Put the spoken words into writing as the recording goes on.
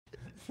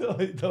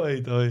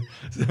Toi.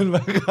 See on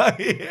väga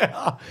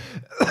hea.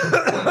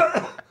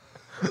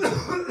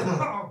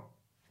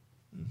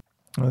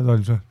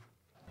 Oli see?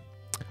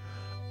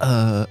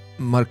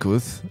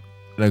 Markus,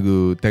 nagu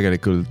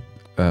tegelikult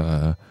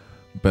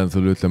pean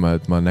sulle ütlema,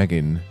 et ma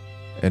nägin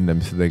enne,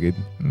 mis sa tegid.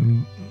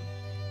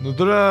 No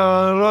tule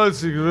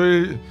Rootsi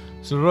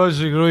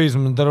kruiis,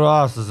 ma terve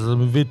aasta seda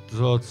vittu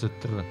sootsid.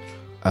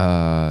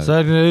 See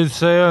ei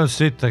olnud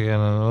sittagi.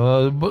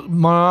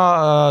 Ma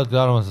alati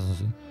armastan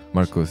seda.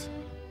 Markus,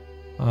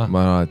 ma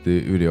olen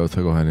alati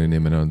üliotsakohane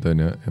inimene olnud,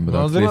 on ju, ja ma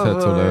tahaks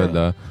lihtsalt sulle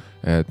öelda,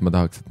 et ma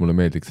tahaks, et mulle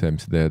meeldiks see,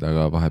 mis sa teed,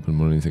 aga vahepeal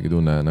mul on isegi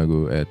tunne nagu,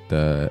 et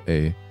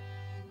ei.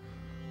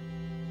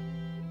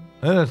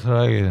 Millest sa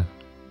räägid?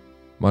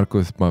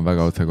 Markus, ma olen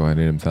väga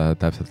otsakohane inimene, sa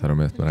täpselt aru,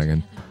 millest ma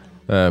räägin.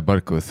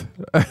 Markus,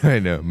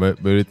 ma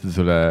üritan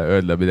sulle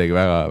öelda midagi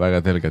väga,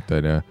 väga selget,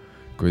 on ju.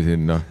 Kui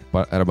siin,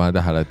 ära pane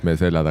tähele, et meie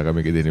selja taga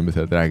mingid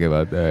inimesed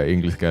räägivad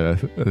inglise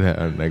keeles, see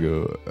on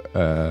nagu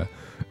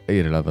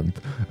irrelevant.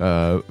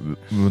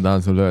 Ma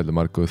tahan sulle öelda,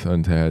 Markus,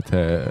 on see, et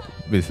see,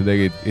 mis sa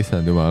tegid,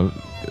 issand jumal,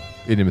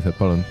 inimesed,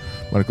 palun,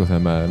 Markus,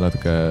 lähme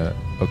natuke,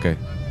 okei.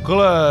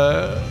 Kule,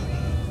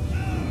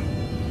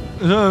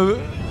 see on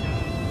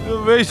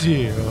vesi.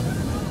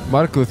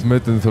 Markus, ma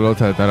ütlen sulle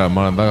otse, et ära, ma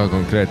olen väga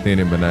konkreetne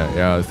inimene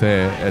ja see,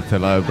 et see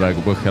laev praegu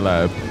põhja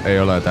läheb, ei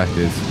ole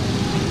tähtis.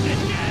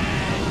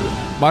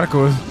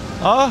 Markus,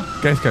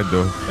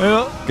 keskendu,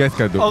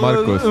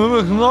 Markus. Ma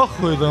peaks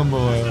nahku ei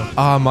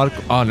tõmbama.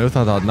 Nüüd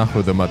sa tahad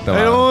nahku tõmmata.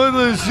 Ei, ma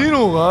mõtlen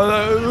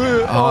sinuga.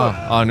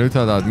 Nüüd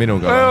sa tahad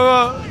minuga.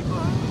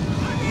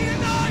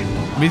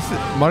 Mis,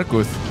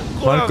 Markus,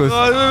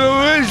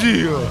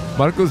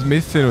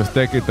 mis sinust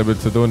tekitab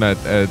üldse tunne,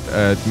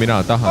 et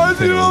mina tahan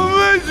sinu? Sinu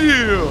vesi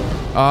ju.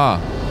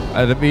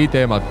 Vii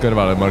teemat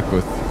kõrvale,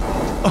 Markus.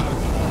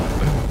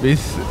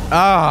 Mis?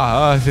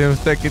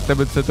 Sinust tekitab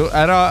üldse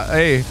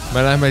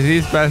me lähme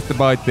siis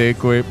päästepaati,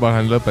 kui ma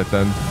olen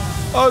lõpetanud.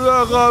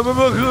 Aga me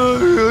peaks...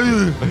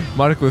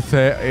 Markus,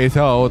 see ei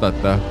saa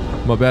oodata.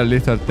 Ma pean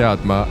lihtsalt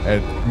teadma,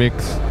 et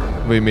miks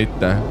või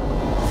mitte.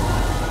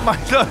 Ma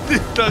ei saa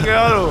tihtage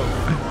aru.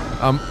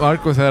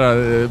 Markus, ära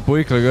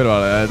puikle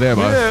kõrvale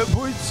teema.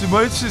 Ma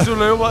ütlesin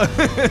sulle juba...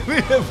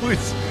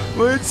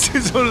 Ma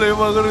ütlesin sulle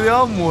juba kõrdi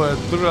ammu,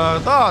 et tule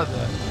tahad.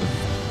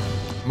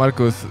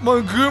 Markus... Ma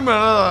olen 10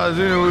 nädala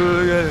sinu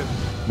üle käinud.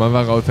 Ma olen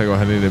väga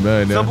otsekohane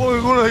inimene. Sa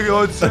pole kunagi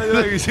otsa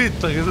midagi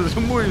sittagi, see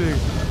on muidugi.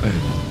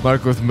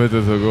 Markus, ma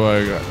ütlen sulle kogu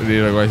aeg, nii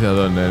nagu asjad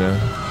on, ja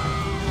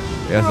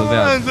sa tead. Ma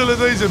lähen selle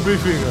teise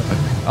pühviga.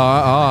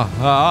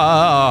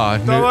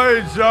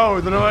 Davai,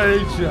 tšau.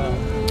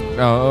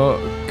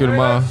 Küll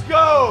ma...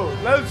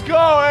 Let's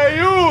go, hey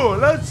you,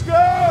 let's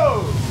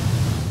go!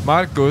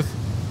 Markus,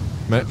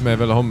 me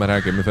veel homme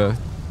räägime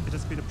sellest.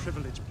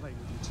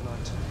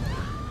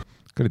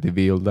 Kõrdi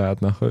viildajad,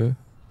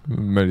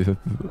 me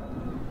lihtsalt...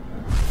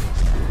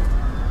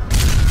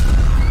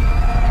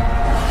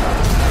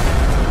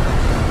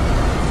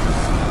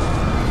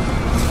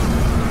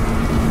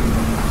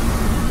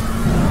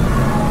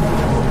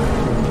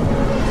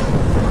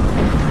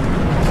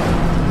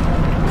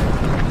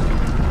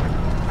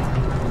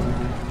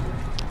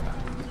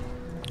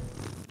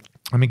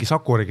 Mingi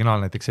Saku originaal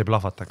näiteks ei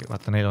plahvatagi,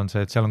 vaata neil on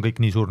see, et seal on kõik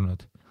nii surnud.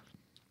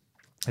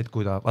 Et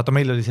kui vaata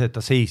meil oli see, et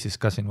ta seisis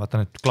ka siin, vaata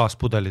need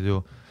klaaspudelid ju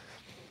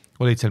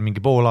olid seal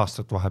mingi pool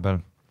aastat vahepeal.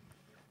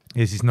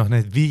 Ja siis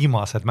need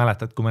viimased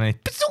mäletad, kui me neid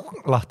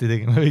lahti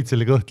tegime, võid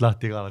selle kõht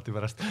lahti ka alati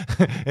pärast.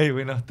 Ei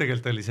või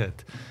tegelikult oli see,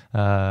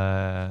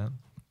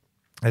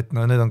 et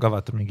need on ka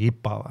vaata mingi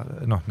IPA,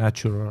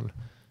 natural,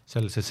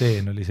 seal see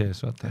seen oli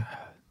sees, vaata.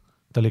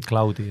 Ta oli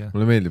cloudi ja...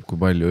 Mulle meeldib, kui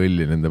palju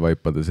õlli nende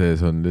vaipade sees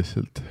on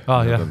lihtsalt.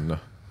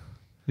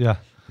 Jah.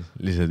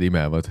 Lihtsalt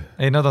imevad.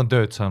 Ei, nad on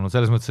tööd saanud,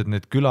 selles mõttes, et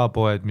need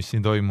külapoed, mis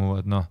siin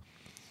toimuvad,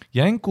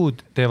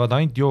 jängud teevad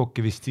ainult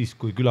jooki vist siis,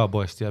 kui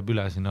külapoest jääb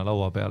üle sinna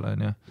laua peale,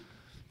 on ju.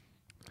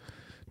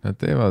 Nad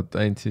teevad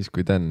ainult siis,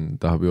 kui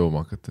Dan tahab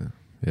jooma hakata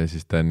ja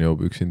siis Dan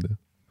joob üksinda.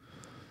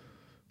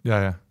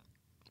 Ja.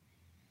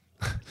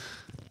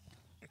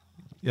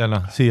 Ja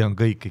siia on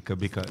kõik ikka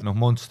pika,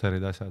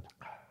 monsterid asjad.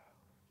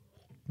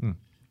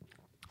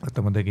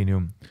 Vaata, ma tegin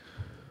ju...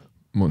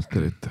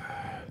 Monsterit.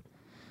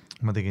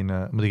 Ma tegin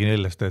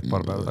LSD-d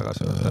paar päeva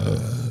tagasi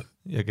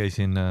ja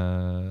käisin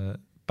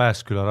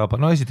Pääsküla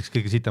raba. Esiteks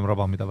kõige sitem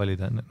raba, mida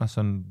valida.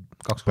 See on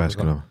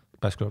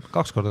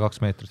 2x2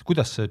 meetrit.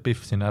 Kuidas see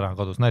Pihv siin ära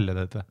kadus? Nälja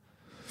teed või?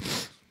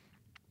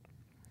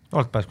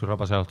 Oled Pääsküla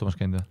raba sealtumas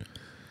käinud või?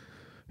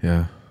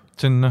 Jah.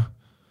 See on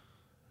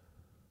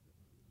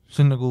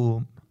nagu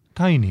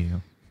tiny ju.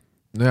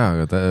 Jaa,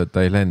 aga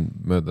ta ei läinud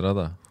mööda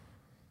rada.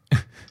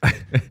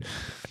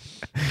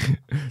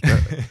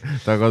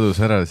 Ta kadus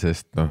ära,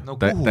 sest ta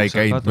ei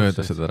käinud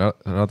mööda seda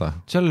rada.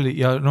 Seal oli,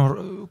 ja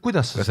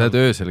kuidas sa oled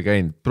öösel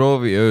käinud?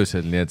 Proovi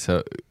öösel, nii et sa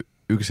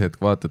üks hetk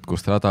vaatad,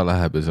 kust rada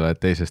läheb ja sa lähed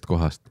teisest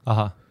kohast.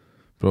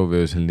 Proovi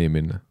öösel nii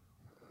minna.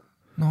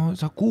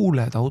 Sa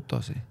kuuled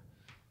autosi.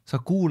 Sa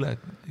kuuled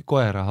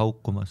koera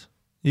haukumas.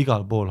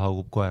 Igal pool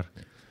haugub koer.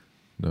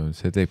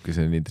 See teebki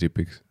see nii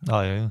tripiks.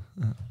 Jah.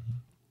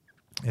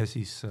 ja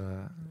siis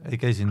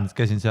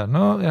käisin seal,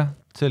 no jah,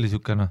 see oli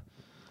siuke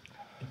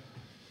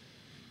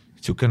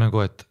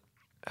nagu, et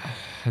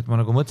ma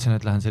nagu mõtlesin,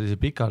 et lähen sellise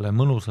pikale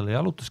mõnusale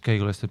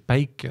jalutuskäigule, sest et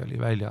päike oli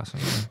väljas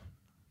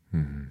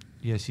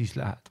ja siis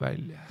lähed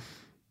välja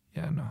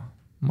ja noh,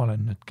 ma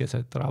olen nüüd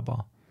keset raba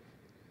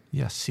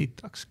ja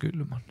sitaks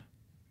külm on.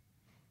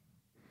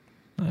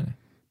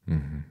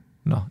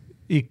 Noh,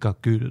 ikka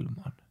külm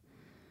on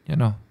ja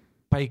noh,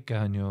 päike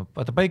on ju,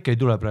 vaata päike ei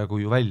tule praegu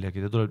ju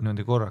väljagi, ta tuleb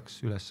niimoodi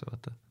korraks üles,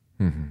 vaata.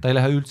 Ta ei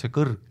lähe üldse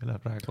kõrgele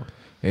praegu.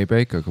 Ei,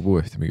 päike hakkab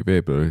uuesti mingi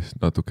veebruaris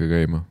natuke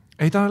käima.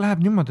 Ei, ta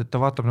läheb niimoodi, et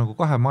ta vaatab nagu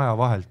 2 maja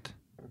vahelt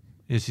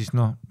ja siis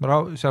noh,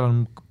 seal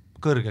on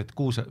kõrged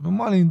kuused,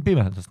 ma olin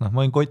pimedas, ma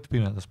olin kott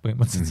pimedas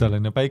põhimõtteliselt seal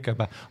on ja päike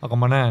päev, aga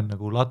ma näen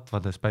nagu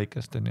latvades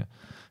päikest on ja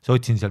see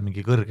otsin seal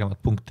mingi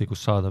kõrgemat punkti, kus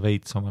saada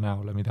veits oma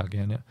näole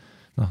midagi on ja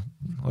noh,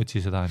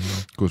 otsi seda on ja...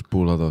 Kus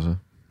puuladas?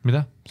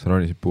 Mida? Sa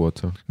ronisid puu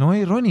otsa? No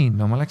ei ronin,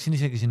 no ma läksin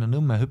isegi sinna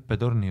Nõmme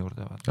hüppetorni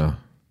juurde vaata.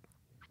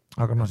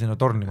 Aga no sinna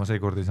torni ma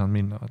seekord ei saanud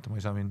minna, vaata ma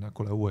ei saa minna,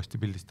 kuule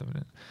uuesti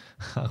pildistamine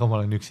aga ma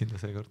olen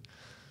üksinda seekord.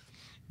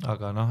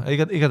 Aga noh,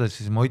 igatahes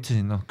siis ma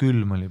otsisin, noh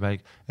külm oli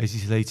päik ja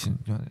siis leidsin,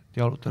 et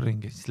jalutan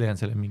ringi, siis leian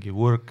selle mingi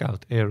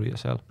workout area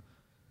seal.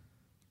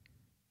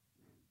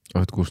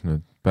 Kus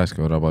nüüd?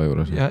 Pääskeva raba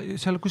juures? Ja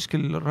seal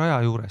kuskil raja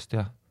juurest,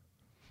 jah.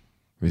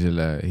 Või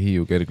selle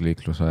Hiiu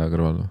kergliiklusaja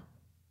kõrval?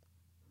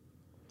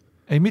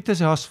 Ei, mitte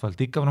see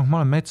asfalt, ikka, noh, ma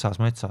olen metsas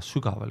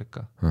sügaval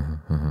ikka.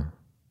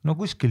 No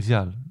kuskil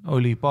seal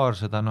oli paar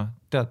seda, noh,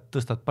 tead,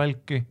 tõstad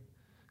palki,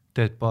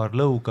 teed paar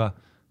lõuga,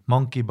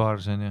 monkey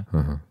bars on ja.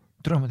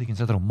 Tule ma tegin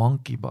seda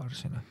monkey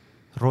bars,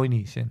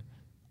 ronisin,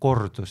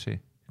 kordusi,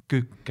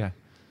 kükke,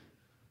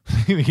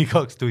 mingi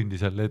 2 tundi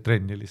seal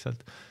trenni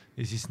lihtsalt.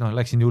 Ja siis, noh,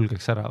 läksin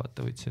julgeks ära,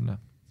 vaata, võtsin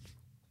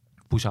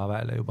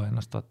pusaväele juba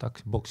ennast, vaata,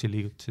 hakkasin boksi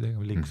liigutusi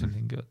tegema, liikusin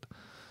lingi, vaata.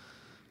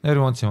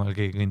 Eri ontsimal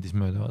keegi kõndis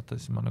mööda, vaata,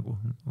 siis ma nagu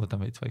võtan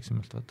veits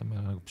vaiksemalt, vaata, ma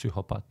olen nagu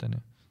psühhopaat,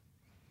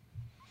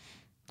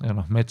 ja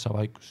noh,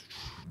 metsavaikus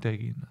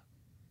tegin.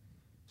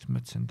 Siis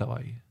mõtlesin,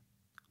 davai,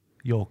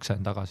 jooksen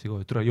tagasi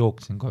koju,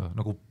 jooksin koju,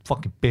 nagu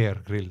fucking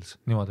Bear Grylls,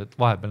 niimoodi, et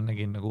vahepeal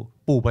nägin nagu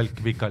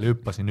puupalki pikali ja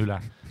hüppasin üle,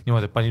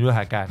 niimoodi, et panin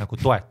 1 käe nagu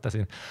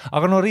toetasin.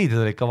 Aga no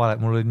riided oli ikka vale,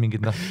 mul olid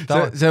mingid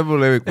see on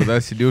mul levik, ma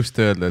tahtsin just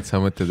öelda, et sa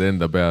mõtled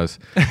enda peas,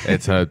 et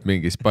sa oled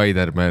mingi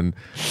Spider-Man,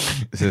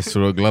 sest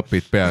sul on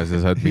klapid peas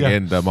ja sa oled mingi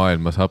enda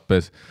maailmas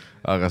happes,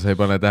 aga sa ei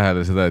pane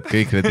tähele seda, et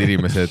kõik need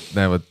inimesed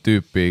näevad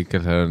tüüpi,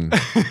 kellel on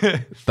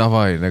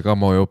tavaline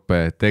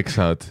kamojope,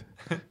 teksad,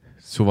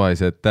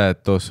 suvalised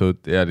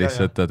tossud ja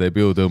lihtsalt ta teeb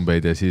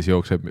jõutõmbeid ja siis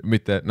jookseb,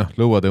 mitte noh,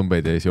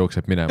 lõuatõmbeid ja siis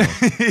jookseb minema.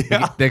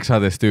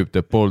 Teksades tüüp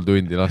teeb 0,5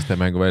 tundi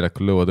lastemängu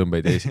väljakul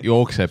lõuatõmbeid ja siis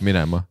jookseb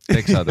minema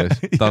teksades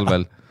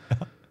talvel.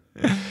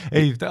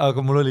 Ei,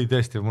 aga mul oli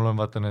tõesti, mul on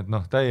vaata need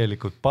noh,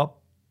 täielikult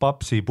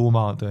papsi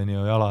pumad on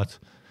ju jalad,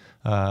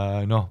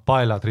 noh,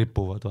 paelad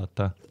ripuvad,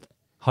 vaata,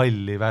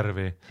 halli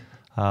värvi,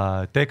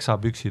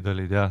 teksapüksid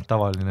olid ja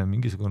tavaline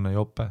mingisugune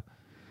jope.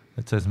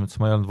 Et selles mõttes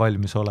ma ei olnud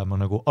valmis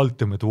olema nagu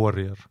Ultimate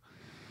Warrior.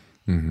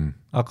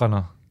 Aga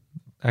noh,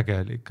 äge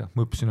oli ikka,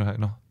 ma õppisin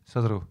noh,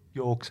 saad aru,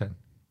 jooksen,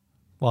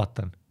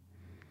 vaatan,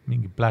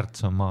 mingi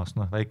plärts on maas,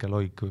 noh, väike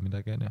loik või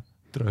midagi on ja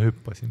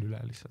hüppasin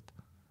üle lihtsalt.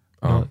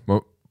 No. Ma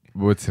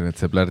mõtlesin, et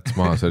see plärts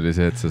maas oli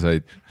see, et sa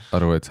said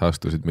aru, et sa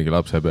astusid mingi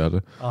lapse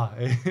peale.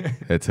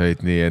 Et sa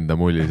olid nii enda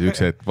mullis,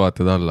 üks hetk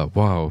vaatad alla,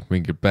 vau,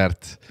 mingi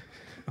plärts.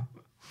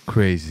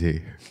 Crazy.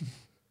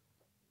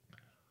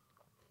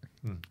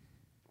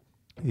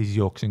 Ja siis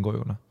jooksin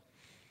koju, noh.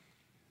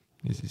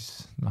 Ja siis,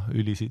 noh,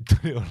 ülisid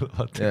tuli olla,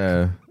 vaata.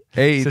 Yeah.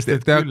 Ei,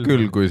 tead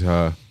küll, kui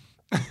sa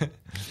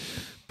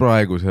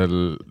praegusel,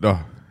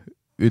 noh,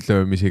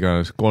 ütleme, mis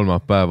iganes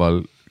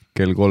kolmapäeval,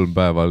 kell 3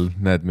 päeval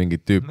näed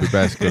mingit tüüpi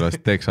Pääskülas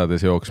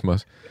teksades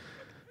jooksmas.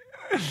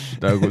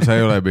 Nagu sa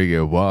ei ole mingi,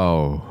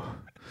 wow,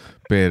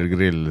 Bear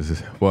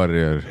Grylls,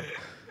 Warrior.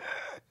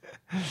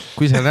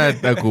 Kui sa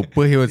näed nagu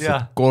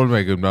põhimõtteliselt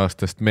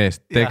 30-aastast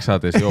meest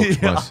teksades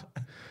jooksmas,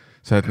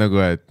 sa oled nagu,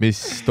 et mis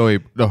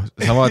toib, noh,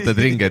 sa vaatad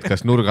ringi, et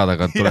kas nurga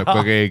tagant tuleb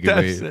ka keegi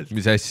või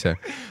mis asja.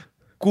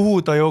 Kuhu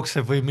ta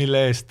jookseb või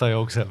mille eest ta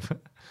jookseb?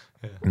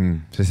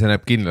 Sest see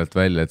näeb kindlalt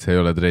välja, et see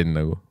ei ole trenn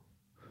nagu.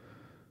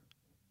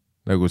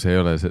 Nagu see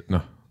ei ole see,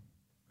 noh.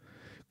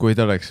 Kui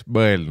ta oleks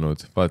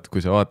mõelnud,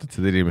 kui sa vaatad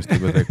seda inimest,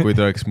 kui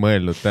ta oleks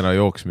mõelnud täna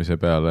jooksmise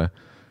peale,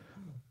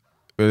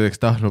 kui ta oleks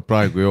tahtnud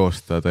praegu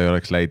joosta, ta ei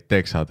oleks läinud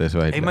teksades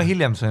välja. Ei, ma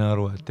hiljem sain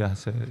aru, et jah,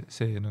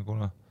 see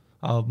nagu noh.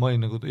 Ma olin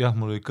nagu, jah,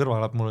 mul oli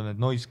kõrvalab, mul oli need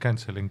noise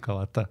cancelling ka,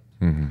 vaata.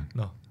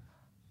 Noh,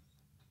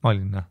 ma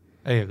olin, noh,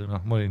 ei, aga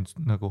noh, ma olin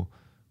nagu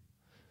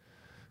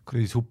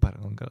kuradi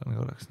superkangelane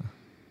korraks, noh.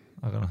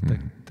 Aga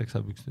noh,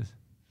 teksab üksteis.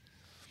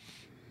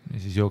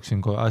 Ja siis jooksin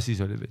kohe,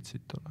 siis oli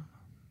veitsid tulla.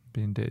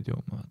 Pidin teed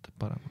jooma, vaata,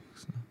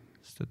 paremaks, noh.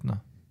 Sest et noh,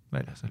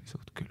 väljas oli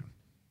suht külm.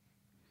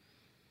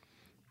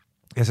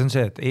 Ja see on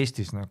see, et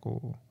Eestis nagu,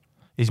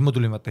 ja siis ma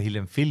tulin vaata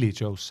hiljem Philly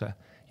Joe'sse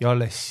ja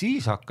alles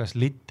siis hakkas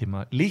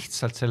littima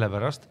lihtsalt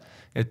sellepärast,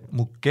 et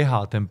mu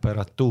keha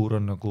temperatuur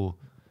on nagu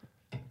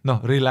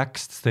noh,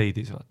 relaxed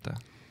state'is, vaata.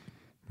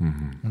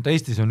 Mutta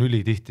Eestis on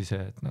ülitihti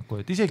see, et nagu,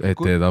 et isegi et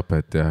teed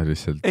apet ja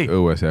lihtsalt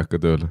õues ei hakka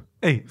tööle.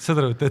 Ei,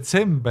 seda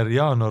detsember,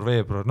 jaanuar,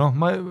 veebruar,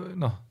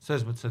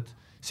 selles mõttes, et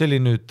see oli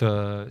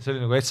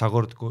nagu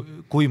etsakord,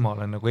 kui ma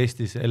olen nagu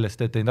Eestis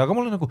LSD teinud, aga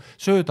ma olen nagu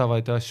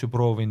söödavaid asju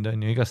proovinud,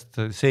 on ju, igast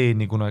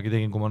seeni kunagi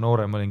tegin, kui ma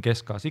noorem olin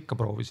keskaas, ikka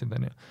proovisin,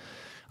 on ju.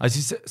 Aga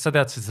siis sa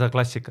tead seda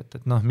klassikat,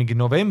 et mingi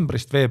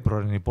novembrist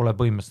veebruarini pole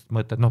põhimõtteliselt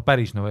mõtet,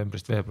 päris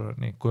novembrist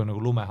veebruarini, kui on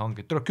nagu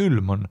lumehangid, tule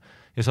külm on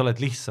ja sa oled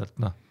lihtsalt,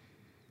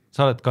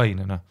 sa oled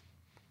kaine,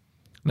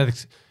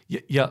 näiteks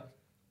ja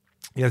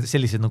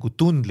sellised nagu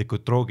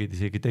tundlikud droogid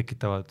isegi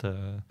tekitavad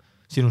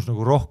sinus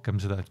nagu rohkem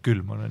seda, et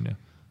külm on ju.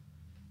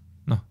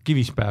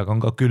 Kivispeaga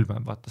on ka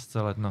külmem, vaata, sest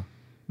sa oled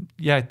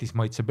jäätis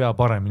maitse pea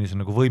paremini, see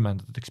on nagu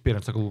võimendatud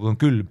experience, aga kui on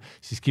külm,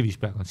 siis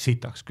kivispeaga on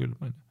sitaks külm,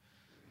 on ju.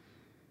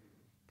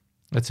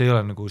 Et see ei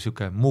ole nagu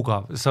siuke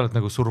mugav, sa oled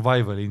nagu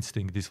survival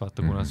instinctis,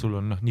 vaata, kuna sul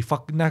on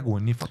nägu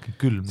on nii fucking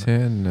külm. See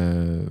on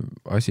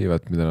asi,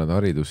 mida nad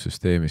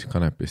haridussüsteemis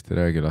kanepist ei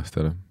räägi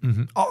lastele.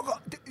 Aga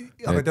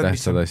tead,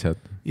 mis on?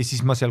 Asjad. Ja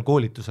siis ma seal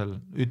koolitusel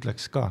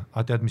ütleks ka,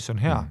 aga tead, mis on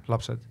hea,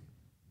 lapsed?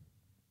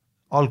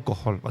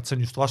 Alkohol, vaat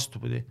see on just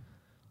vastupidi.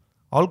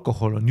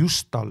 Alkohol on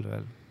just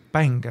talvel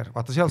bänger,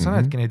 vaata seal sa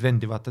näedki neid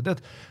vendi, vaata,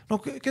 tead,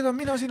 keda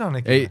sina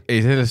nägime?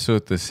 Ei, selles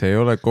suhtes see ei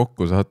ole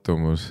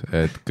kokkusattumus,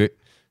 et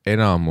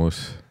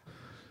enamus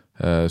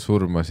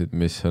surmasid,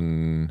 mis on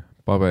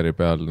paberi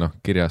peal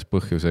kirjas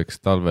põhjuseks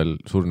talvel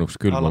surnuks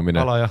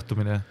külmumine.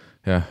 Alajahtumine.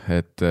 Jah,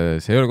 et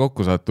see ei ole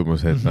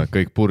kokkusattumus, et nad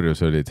kõik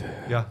purjus olid.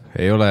 Ja.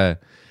 Ei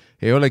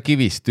ole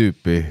kivist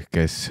tüüpi,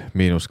 kes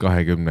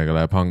 -20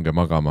 läheb hange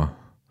magama.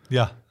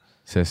 Jah.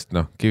 Sest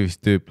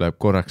kivist tüüp läheb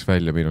korraks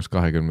välja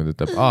 -20,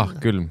 ütleb,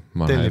 külm,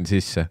 ma lähen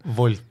sisse.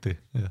 Volti.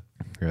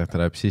 Ja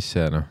ta läheb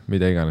sisse ja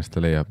mida iganes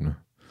ta leiab.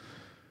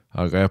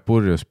 Aga jah,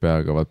 purjus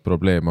peaga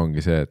probleem ongi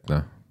see, et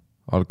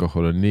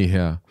alkohol on nii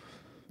hea,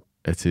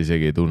 et sa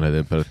isegi ei tunne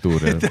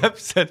temperatuuri.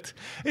 Täpselt.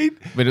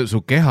 Või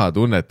su keha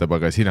tunnetab,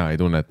 aga sina ei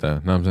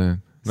tunneta.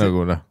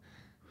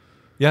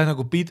 Ja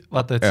nagu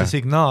vaata, et see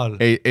signaal.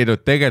 Ei,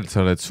 tegelikult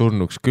sa oled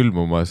surnuks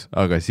külmumas,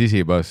 aga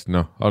sisibas,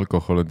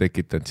 alkohol on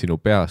tekitanud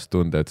sinu peast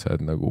tunde, et sa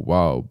oled nagu,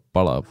 vau,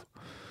 palav.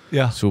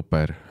 Ja.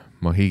 Super,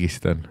 ma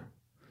higistan.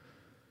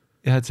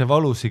 Ja, et see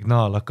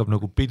valusignaal hakkab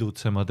nagu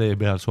pidutsema tee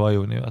peal su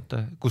ajuni,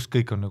 vaata, kus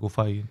kõik on nagu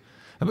fine.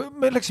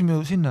 Me läksime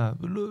ju sinna,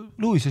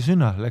 Louis ja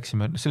Sünna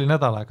läksime, see oli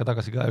nädal aega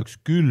tagasi ka, üks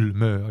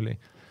külmöö oli.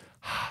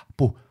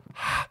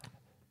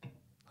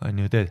 On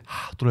ju, teed,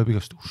 tuleb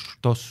igast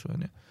tossu,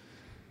 on ju.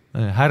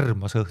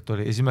 Härmas õht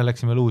oli ja siis me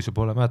läksime Louis'i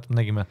poole, mäletab,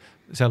 nägime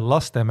seal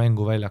laste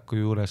mänguväljaku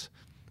juures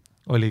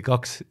oli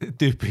 2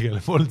 tüüpi,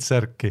 kelle polnud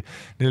särki,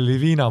 neil oli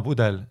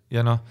viinapudel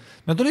ja nad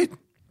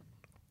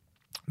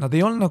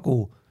ei olnud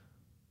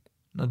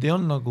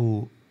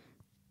nagu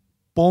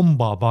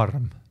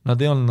pombaparm,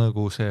 nad ei olnud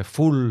nagu see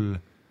full,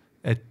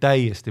 et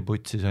täiesti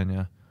putsis on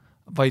ju,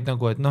 vaid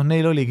nagu, et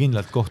neil oli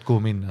kindlalt koht,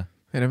 kuhu minna.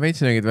 Ei,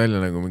 veits nägid välja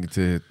nagu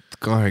mingid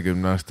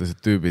 20-aastased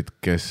tüübid,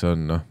 kes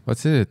on, vaat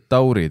see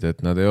taurid,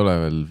 et nad ei ole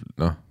veel,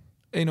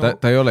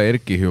 ta ei ole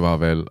Erki Hüva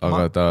veel,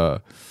 aga ta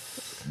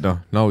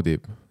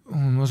naudib.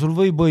 Sul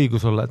võib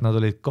õigus olla, et nad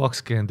olid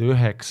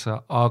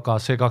 29, aga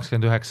see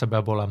 29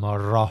 peab olema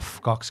rough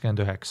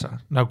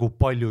 29, nagu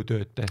palju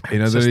tööd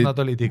tehtud, sest nad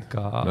olid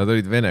ikka... Nad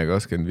olid Vene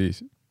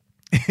 25.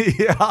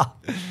 Jaa,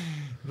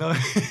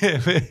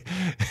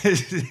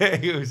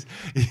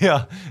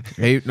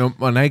 Ei,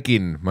 ma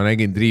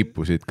nägin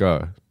triipusid ka.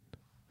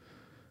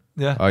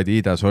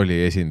 Adidas oli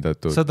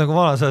esindatud. Sa oled nagu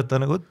vana, sa oled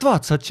nagu,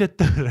 vaat sa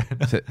tšetõre.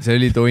 See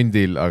oli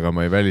tondil, aga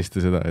ma ei välista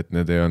seda, et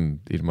need ei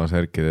olnud ilma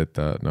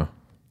särkideta,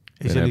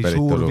 see oli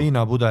suur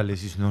viinapudeli,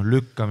 siis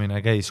lükkamine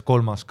käis,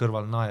 3.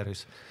 kõrval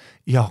naeris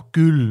ja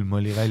külm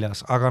oli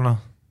väljas, aga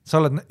sa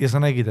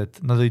nägid,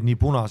 et nad olid nii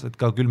punased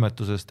ka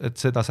külmetusest, et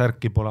seda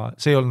särki pole,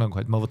 see ei olnud nagu,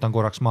 et ma võtan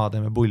korraks maa,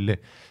 teeme pulli,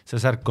 see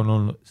särk on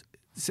olnud,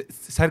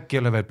 särk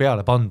ei ole veel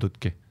peale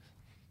pandudki.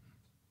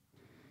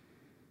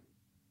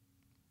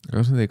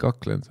 Kas nad ei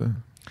kaklenud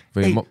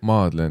või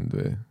maadlenud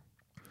või?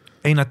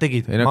 Ei, nad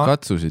tegid. Ei, nad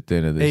katsusid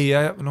teineteist. Ei,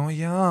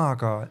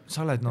 aga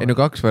sa oled... Ei,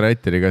 2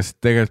 varianti oli, kas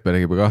tegelikult me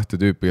räägime 2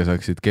 tüüpi, kes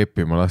hakkasid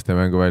keppima laste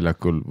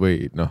mänguväljakul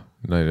või nad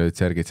olid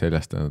särgid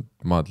seljast ja nad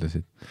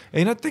maadlesid.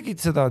 Ei, nad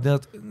tegid seda,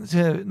 tead,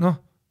 see,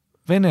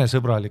 vene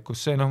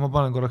sõbralikkus, see, ma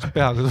panen korraks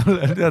peaga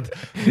sulle, tead,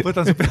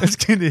 võtan su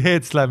peast kinni,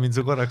 headslamin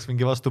su korraks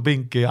mingi vastu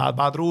pinki ja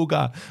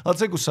madruga. Vaata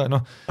see, kus sa,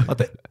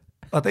 vaata,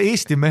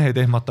 Eesti mehed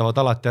ehmatavad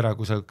alati ära,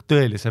 kui sa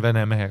tõelise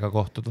vene mehega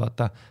kohtud,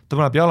 vaata. Ta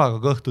paneb jalaga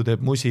kõhtu,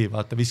 teeb musi,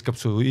 vaata, viskab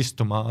su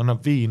istuma,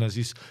 annab viina,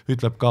 siis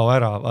ütleb kao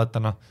ära,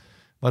 vaata,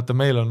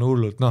 meil on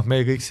hullult,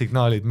 meie kõik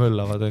signaalid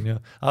möllavad, on ju.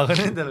 Aga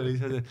nendel oli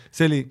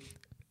see oli,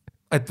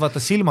 et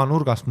vaata,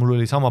 silmanurgast mul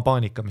oli sama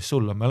paanika, mis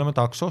sul on. Me oleme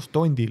taksos,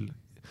 tondil,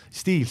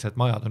 stiilsed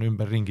majad on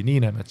ümber ringi,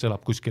 Niinemets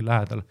elab kuskil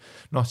lähedal.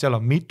 Seal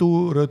on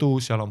mitu rõdu,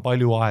 seal on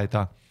palju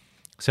aeda,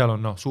 seal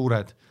on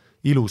suured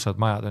ilusad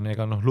majad on,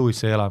 ega noh,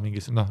 Louis ei ela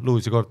mingis, noh,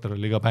 Louisi korter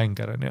oli ka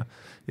bänger on ja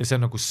see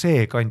on nagu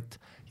see kant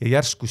ja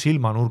järsku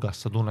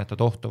silmanurgast sa tunnetad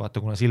ohtu,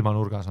 vaata, kuna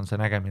silmanurgas on see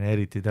nägemine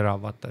eriti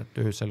terav, vaata, et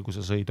öösel, kui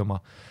sa sõid oma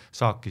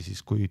saaki,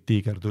 siis kui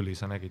tiiger tuli,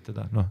 sa nägid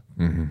teda, noh,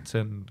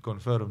 see on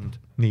confirmed,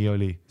 nii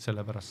oli,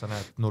 sellepärast sa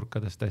näed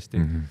nurkadest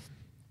hästi.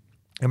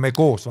 Ja me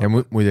koos vaata.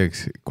 Ja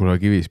muideks, kuna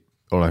kivis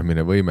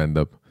olemine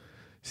võimendab,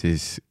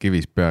 siis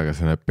kivis peaga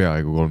sa näed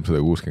peaaegu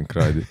 360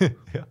 kraadi.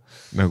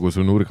 Nagu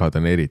su nurgad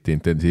on eriti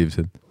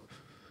intensiivsed.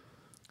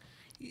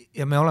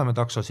 Ja me oleme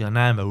taksos ja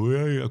näeme,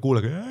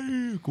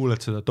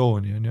 kuuled seda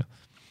tooni on ju.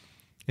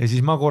 Ja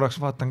siis ma korraks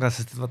vaatan ka,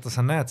 sest vaata,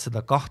 sa näed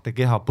seda kahte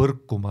keha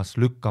põrkumas,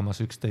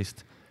 lükkamas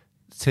üksteist.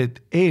 See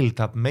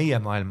eeldab meie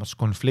maailmas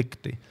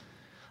konflikti.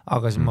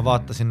 Aga siis ma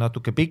vaatasin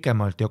natuke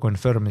pikemalt ja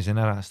confirmisin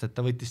ära, sest et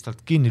ta võttis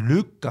talt kinni,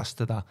 lükkas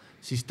teda,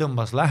 siis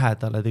tõmbas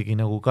lähedale, tegi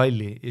nagu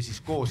kalli ja siis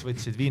koos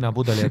võtsid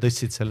viinapudeli ja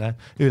tõstsid selle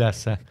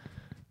ülesse.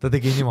 Ta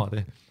tegi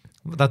niimoodi.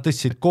 Nad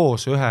tõstsid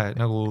koos ühe,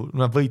 nagu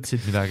nad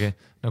võitsid midagi,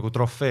 nagu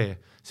trofee.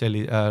 See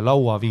oli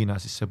lauaviina,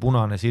 siis see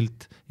punane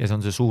silt ja see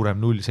on see suurem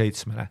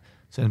 0,7.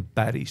 See on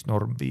päris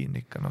normviin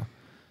ikka, noh.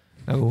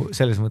 Nagu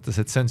selles mõttes,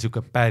 et see on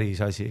siuke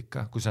päris asi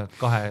ikka, kui sa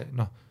kahe,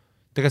 noh,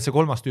 tegelikult see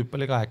kolmas tüüp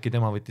oli ka äkki,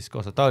 tema võttis ka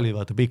osa, ta oli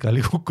vaata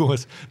pikali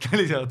kukkumas, ta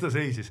oli seal, ta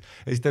seisis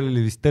ja siis tal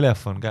oli vist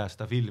telefon käes,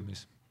 ta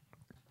filmis.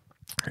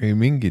 Ei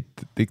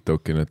mingit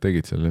TikToki nad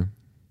tegid selle?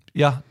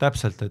 Jah,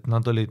 täpselt, et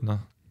nad olid, noh,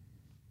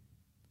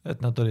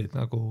 et nad olid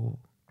nagu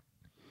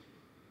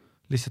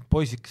lihtsalt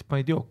poisid, kes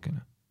panid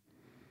jookina.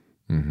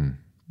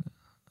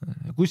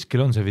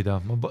 Kuskil on see video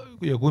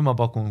ja kui ma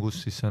pakun,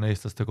 kus siis see on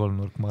eestlaste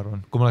kolmnurk, ma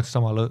arvan, kui ma oleks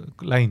sama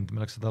läinud, ma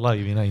oleks seda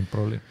laivi näinud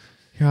prooli.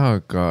 Jaa,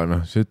 aga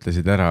noh, sa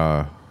ütlesid ära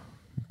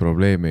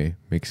probleemi,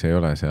 miks ei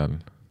ole seal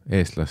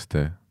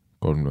eestlaste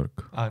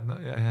kolmnurk. No,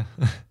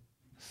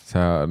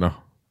 sa, noh,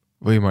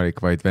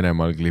 võimalik vaid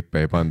Venemaal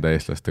klippe ei panda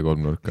eestlaste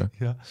kolmnurka.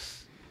 Jah.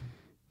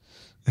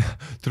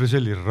 Tule see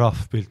oli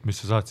rahv pilt, mis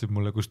sa saatsid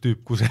mulle, kus tüüp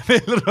kuseb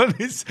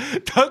Elronis.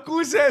 Ta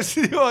kuses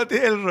niimoodi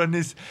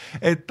Elronis,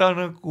 et ta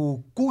nagu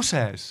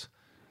kuses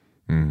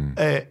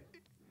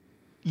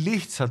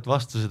lihtsalt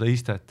vastu seda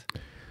istet.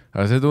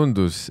 Aga see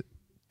tundus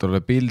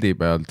tolle pildi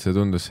pealt,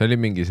 see oli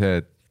mingi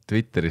see, et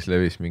Twitteris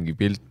levis mingi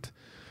pilt,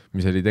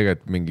 mis oli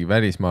tegelikult mingi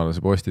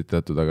välismaalase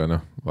postitatud, aga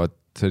noh, vaat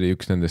see oli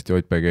üks nendest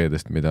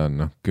JPG-dest, mida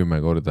on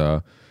 10 korda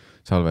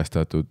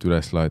salvestatud,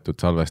 üles laetud,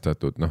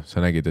 salvestatud, noh, sa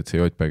nägid, et see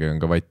JPG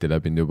on ka vatti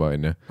läbinud juba,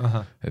 on ju,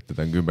 et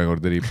teda on 10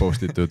 korda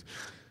repostitud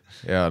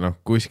ja noh,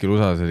 kuskil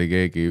USAs oli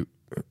keegi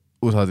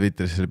USA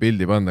Twitteris selle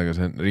pildi panda, aga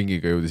see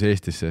ringiga jõudis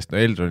Eestisse, sest no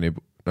Elroni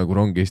nagu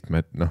rongiistme,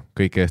 et noh,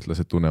 kõik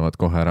eestlased tunnevad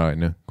kohe ära,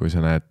 on ju, kui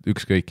sa näed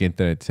ükskõik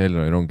internetis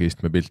Elroni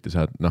rongiistme pilti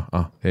saad, noh,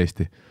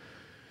 Eesti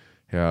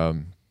ja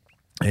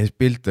siis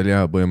pilt oli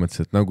jah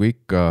põhimõtteliselt nagu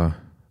ikka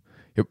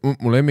ja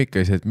mul lemmik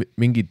oli see, et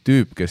mingi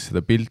tüüp, kes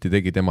seda pilti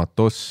tegi, tema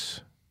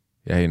toss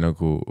jäi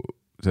nagu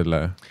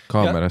selle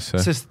kaamerasse.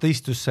 Ja, sest ta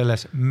istus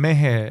selles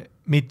mehe,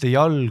 mitte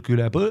jalg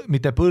üle,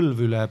 mitte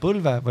põlv üle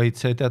põlve, vaid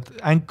see tead,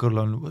 ankle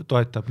on,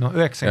 toetab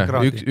 90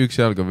 kraadi. Üks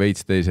jalg on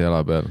veits teise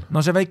jala peal.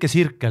 No see väike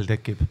sirkel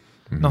tekib.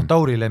 Noh,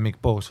 Tauri lemmik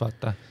poos,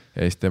 vaata.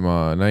 Ja siis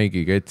tema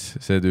Nike kets,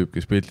 see tüüp,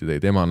 kes pilti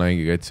tegi, tema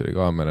Nike kets oli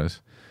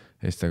kaameras.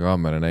 Ja siis ta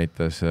kaamera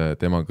näitas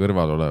tema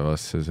kõrval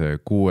olevasse see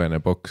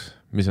 6. boks,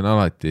 mis on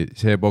alati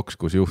see boks,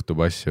 kus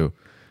juhtub asju.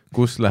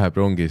 Kus läheb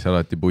rongis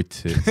alati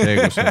putsi, see,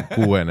 kus on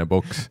 6.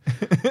 boks.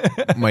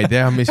 Ma ei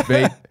tea, mis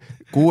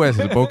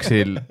 6.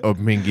 boksil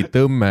on mingi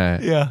tõmme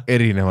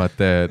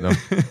erinevate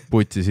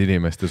putsis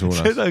inimeste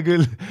suunas. Seda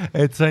küll,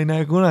 et sa ei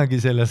näe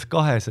kunagi selles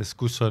kaheses,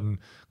 kus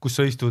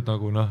sa istud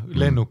nagu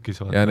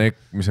lennukis. Ja need,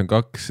 mis on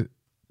 2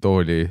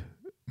 tooli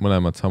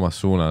mõlemad samas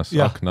suunas,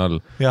 akna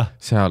all,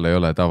 seal ei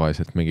ole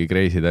tavaliselt mingi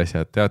kreisid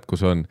asjad. Tead,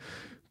 kus on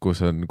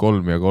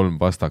 3 ja 3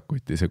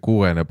 vastakuti, see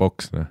 6.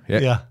 boks.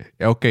 Ja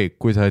okei,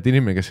 kui sa oled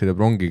inimene, kes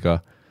sõidab rongiga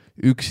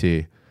üksi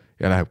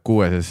ja läheb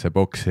 6.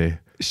 boksi,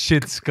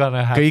 shit's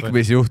gonna happen. Kõik,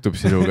 mis juhtub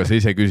sinuga, sa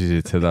ise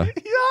küsisid seda.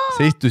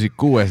 Sa istusid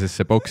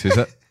 6. boksi,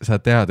 sa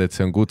tead, et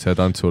see on kutse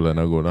tantsule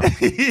nagu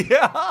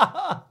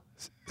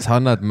Sa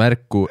annad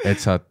märku, et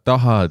sa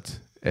tahad,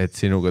 et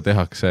sinuga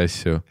tehakse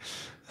asju,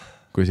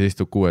 kui sa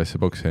istud 6.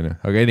 boksi.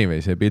 Aga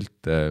anyway, see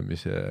pilt,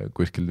 mis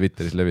kuskil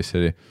Twitteris levis, see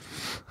oli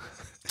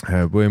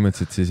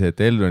põhimõtteliselt siis, et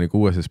Elroni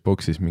 6.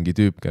 boksis mingi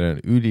tüüp, kellel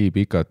on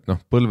ülipikad,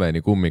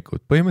 põlveni kummikud,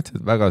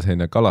 põhimõtteliselt väga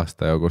selline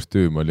kalastaja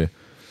kostüüm oli,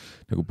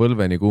 nagu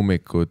põlveni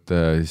kummikud,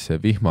 siis see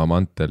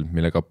vihmamantel,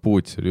 mille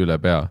kapuuts oli üle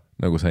pea,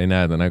 nagu sa ei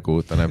näe ta nägu,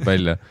 ta näeb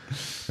välja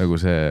nagu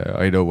see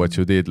I know what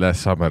you did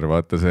last summer,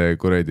 vaata see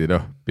kuredi,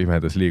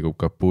 pimedas liigub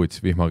kapuuts,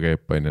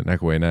 vihmakeep,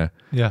 nägu ei näe.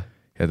 Ja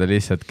ta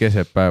lihtsalt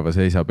keset päeva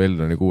seisab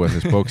Elroni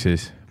 6.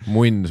 boksis,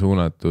 munn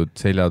suunatud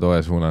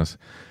seljatoe suunas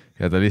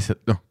ja ta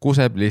lihtsalt,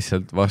 kuseb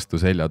lihtsalt vastu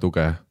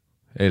seljatuge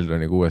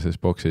Elroni 6.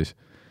 boksis.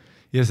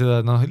 Ja seda,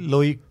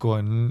 loiku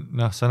on,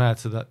 sa näed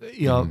seda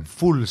ja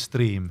full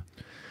stream.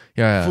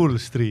 Full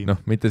stream.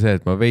 Mitte see,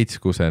 et ma veits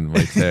kusen,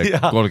 vaid see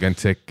 30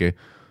 sekki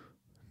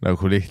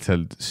nagu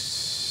lihtsalt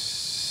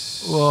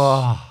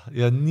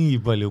ja nii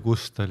palju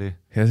kust oli.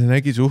 Ja see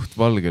nägi suht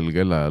valgel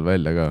kellaajal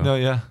välja ka. No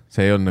jah.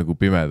 See ei olnud nagu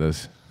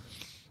pimedas.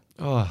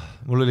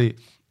 Mul oli,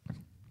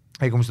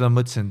 kui ma seda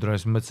mõtlesin,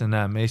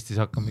 me Eestis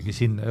hakkamegi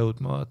sinna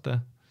jõudma,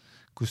 vaata,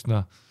 kus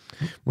noh.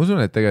 Ma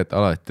usun, et tegelikult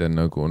alati on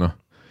nagu noh,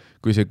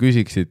 kui sa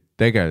küsiksid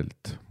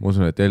tegelikult, ma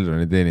usun, et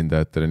Elroni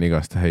teenindajatel on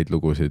igast häid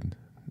lugusid.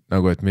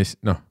 Nagu, et mis,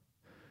 noh,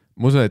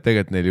 ma usun, et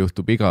tegelikult neil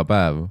juhtub iga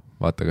päev,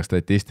 vaata ka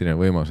statistiline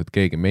võimalus, et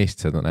keegi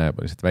meist seda näeb,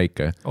 on lihtsalt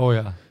väike.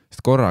 Jah.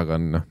 Sest korraga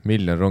on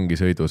miljon rongi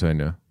sõidus,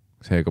 on ju.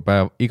 Seega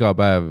iga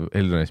päev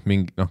Elronis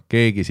mingi, noh,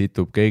 keegi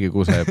situb, keegi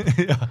kuseb,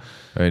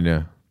 on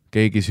ju.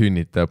 Keegi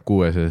sünnitab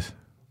 6.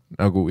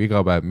 Nagu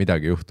iga päev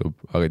midagi juhtub,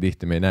 aga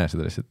tihti me ei näe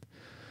seda lihtsalt.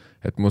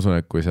 Et ma usun,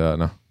 et kui sa,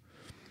 noh,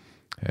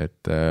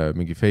 et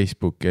mingi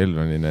Facebook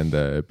Elroni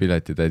nende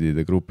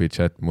piletitädide grupi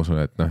chat, ma usun,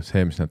 et noh,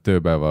 see, mis nad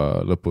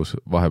tööpäeva lõpus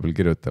vahepeal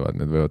kirjutavad,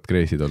 need võivad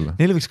kreisid olla.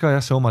 Neil võiks ka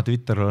jah, see oma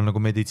Twitter olla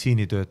nagu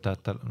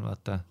meditsiinitöötajatel,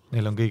 vaata.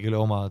 Neil on kõigile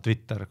oma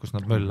Twitter, kus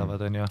nad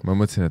möllavad, on ju. Ma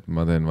mõtlesin, et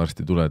ma teen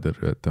varsti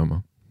tuletõrjujate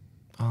oma.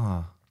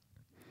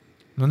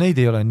 No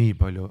neid ei ole nii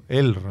palju,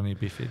 Elroni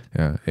pifid.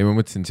 Ja, ei, ma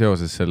mõtlesin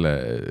seoses selle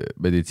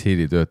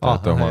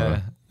meditsiinitöötajate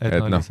omaga,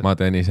 et noh, ma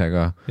teen ise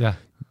ka.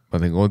 Ma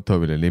teen konto,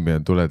 mille nimi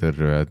on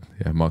tuletõrjujad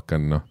ja ma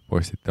hakkan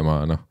postitama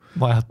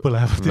majad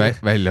põlevad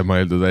välja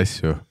mõeldud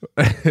asju.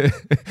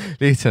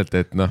 Lihtsalt,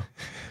 et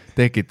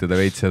tekitada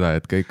veits seda,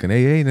 et kõik on,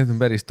 ei, need on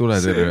päris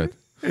tuletõrjujad.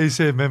 Ei,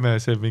 see meme,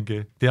 see mingi,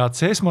 tead,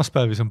 see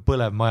esmaspäevis on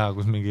põlev maja,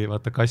 kus mingi,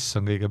 vaata, kass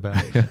on kõige peal.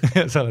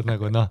 Ja sa oled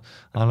nagu,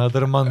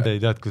 another Monday,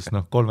 tead, kus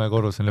 3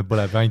 korrusel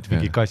põlev ja ainult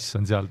mingi kass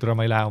on seal. Tule,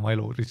 ma ei lähe oma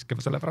elu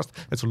riskima selle pärast,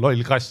 et sul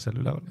loll kass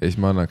seal üleval. Ja siis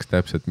ma annaks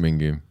täpselt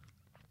mingi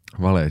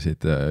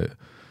valesid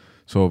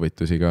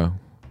soovitusi ka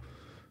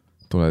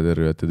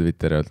tuletõrjujate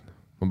Twitteri alt.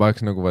 Ma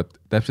paneks nagu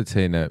täpselt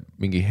selline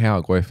mingi hea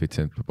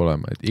koefitsient peab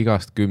olema, et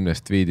igast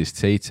 10 tweetist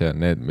 7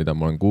 on need, mida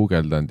ma olen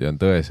googeldanud ja on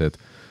tõesed,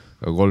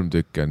 aga 3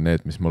 tükki on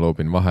need, mis ma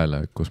loobin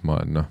vahele, kus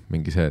ma olen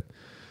mingi see, et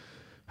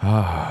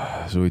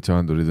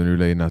suitsuandurid on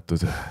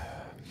ülehinnatud.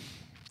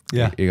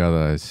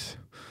 Igatahes.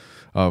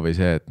 Või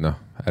see, et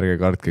ärge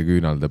kartke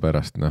küünalde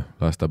pärast,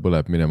 las ta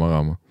põleb, mine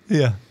magama.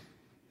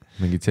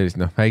 Mingid sellised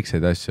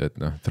väikseid asju, et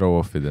throw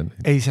off'id on.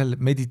 Ei, seal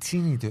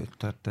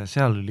meditsiinitöötajate,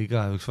 seal oli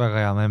ka üks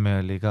väga hea meme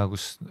oli ka,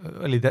 kus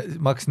oli,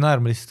 ma hakkasin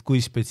naerma lihtsalt, kui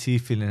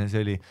spetsiifiline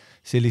see oli.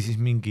 See oli siis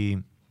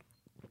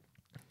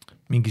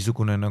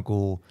mingisugune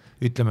nagu,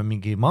 ütleme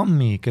mingi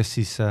mammi, kes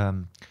siis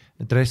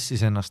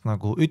dressis ennast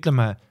nagu,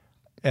 ütleme,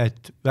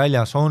 et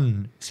väljas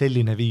on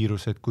selline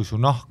viirus, et kui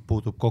su nahk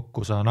puudub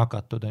kokku, sa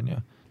nakatud, on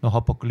ju.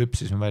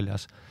 Apokalüpsis on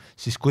väljas,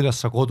 siis kuidas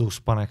sa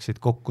kodus paneksid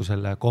kokku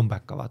selle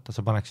kombeka, vaata,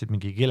 sa paneksid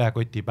mingi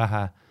kilekoti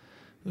pähe,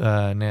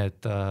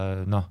 need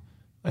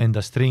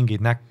enda stringid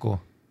näkku,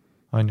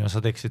 on ju,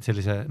 sa teeksid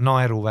sellise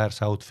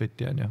naeruväärse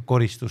outfiti, on ju,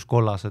 koristus,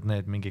 kollased,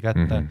 need mingi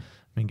kätte,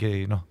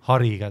 mingi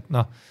hari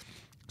kätte,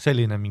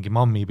 selline mingi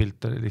mammi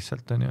pilt oli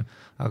lihtsalt, on ju,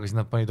 aga siis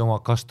nad panid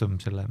oma custom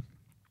selle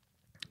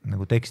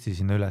nagu teksti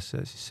sinna üles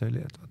ja siis see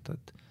oli, et vaata,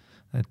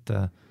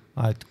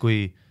 et kui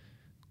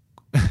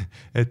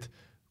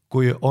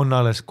kui on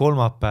alles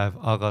kolmapäev,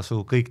 aga su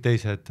kõik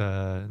teised,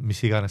 mis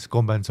iganes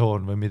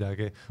kombentsoon või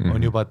midagi,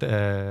 on juba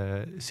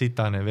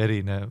sitane,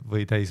 verine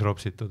või täis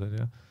ropsitud, on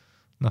ju.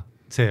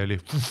 See oli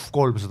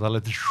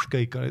 300,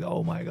 kõik olid,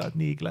 oh my god,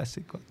 nii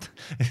klassik.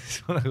 Siis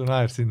ma nagu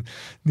naersin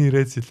nii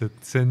retsilt, et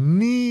see on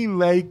nii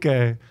väike,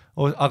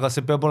 aga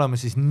see peab olema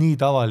siis nii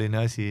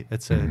tavaline asi,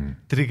 et see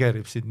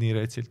triggerib siit nii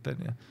retsilt,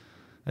 on ju.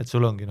 Et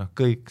sul ongi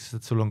kõik,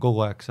 sul on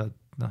kogu aeg saad,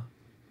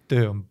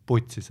 töö on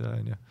putsis,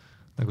 on ju.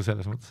 Nagu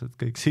selles mõttes, et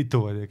kõik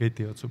situvad ja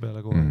ketivad su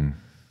peale kogu aeg.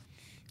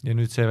 Ja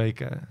nüüd see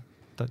väike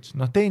touch.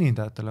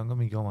 Teenindajatel on ka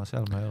mingi oma,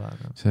 seal ma ei ole.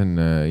 Aga... See on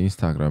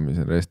Instagramis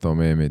on Resto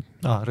meemid.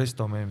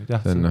 Resto meemid,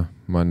 jah. See on,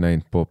 ma olen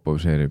näinud,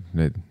 Popov share'ib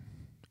neid.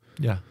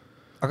 Jah.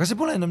 Aga see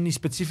pole enam nii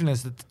spetsiifiline,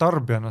 sest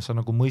tarbijana sa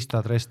nagu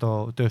mõistad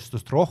Resto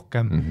tööstust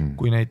rohkem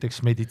kui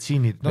näiteks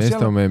meditsiinid.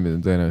 Resto meemid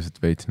on tõenäoliselt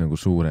veits nagu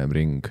suurem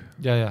ring.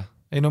 Ja.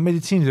 Ei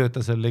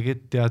meditsiinitööta seal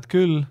legit tead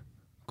küll,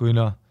 kui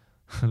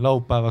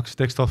laupäevaks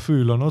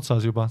tekstofüül on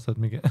otsas juba, saad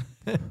mingi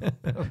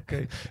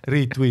okay.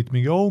 Retweet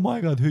mingi, oh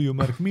my god,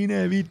 hüüumärk, mine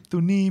vittu,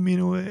 nii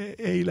minu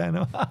eile,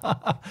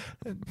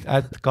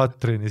 At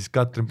Katrin, siis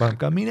Katrin paneb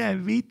ka, mine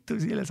vittu,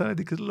 sille sa oled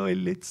ikka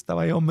lollid,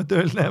 stavai homme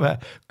tööl näeme,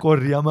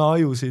 korjame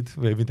ajusid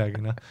või midagi,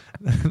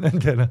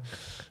 Nendel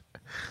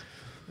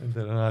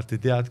on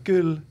alati tead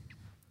küll.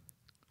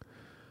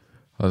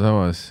 Aga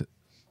samas,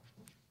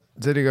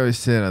 see oli ka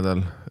vist see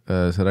nädal,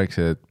 sa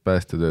rääkisid, et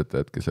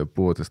päästetöötajad, kes läheb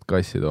puudest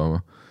kassi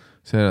tooma.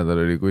 See nädal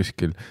oli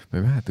kuskil, ma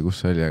ei mäleta, kus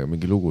see oli, aga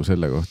mingi lugu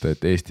selle kohta,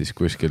 et Eestis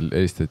kuskil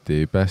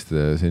helistati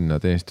pääste sinna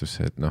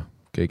teenistusse, et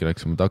keegi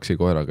läks oma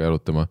taksikoeraga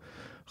jalutama,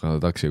 aga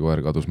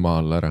taksikoer kadus maa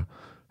alla ära.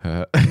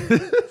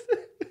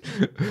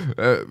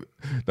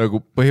 Nagu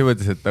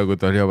põhimõtteliselt nagu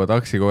ta oli juba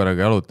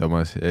taksikoeraga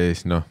jalutamas ja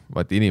siis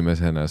vaat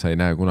inimesena sa ei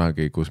näe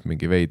kunagi, kus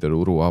mingi veider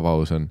uru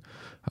avaus on.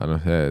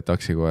 Aga see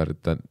taksikoer,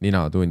 ta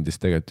nina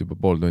tundis tegelikult juba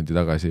pool tundi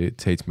tagasi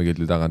 7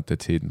 kildi tagant,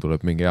 et siin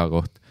tuleb mingi hea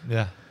koht.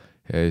 Yeah.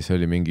 Ja siis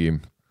oli mingi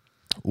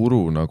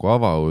uru nagu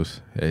avaus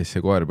ja siis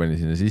see koer pani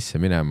sinna sisse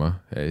minema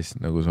ja siis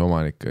nagu see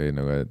omanik oli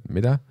nagu, et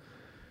mida?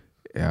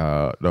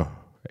 Ja noh,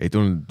 ei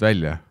tulnud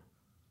välja.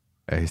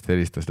 Ja siis ta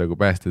helistas nagu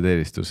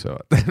päästeteenistusse,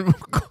 vaata mu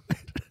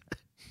koer.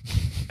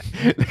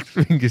 Läks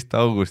mingist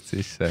august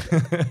sisse.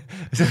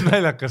 See on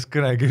naljakas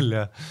kõne küll,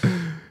 jah.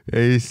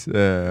 Ja siis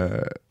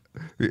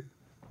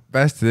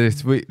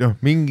päästeteenistusse või noh,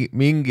 mingi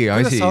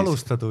asi. Kuidas sa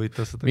alustad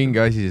huvitav seda?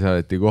 Mingi asi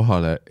saadeti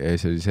kohale ja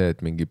siis oli see,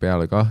 et mingi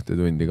peale 2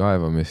 tundi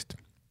kaevamist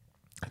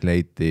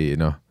leiti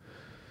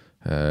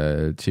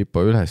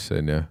Tšipo üles,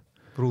 on ju.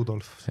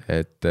 Rudolf.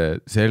 Et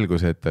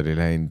selgus, et oli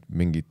läinud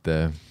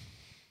mingite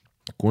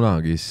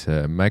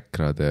kunagisse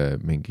Mäkrade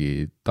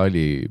mingi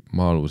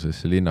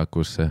talimaalusesse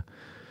linnakusse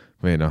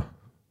või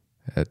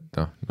et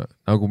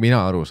nagu mina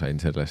aru sain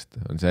sellest,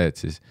 on see, et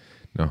siis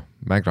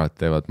Mägrad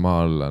teevad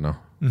maa alla,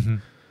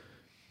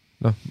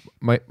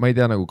 ma ei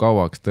tea nagu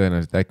kauaks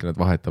tõenäoliselt, äkki nad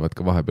vahetavad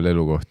ka vahepeal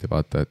elukohti,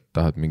 vaata, et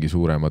tahad mingi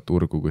suuremat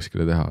turgu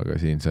kuskile teha, aga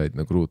siin said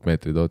nagu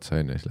ruutmeetrid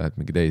otsa enne, siis lähed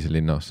mingi teise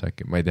linnaossa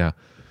äkki, ma ei tea.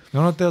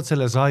 No nad teevad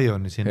selle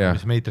Zioni sinna,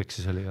 mis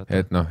Matrixis oli.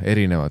 Et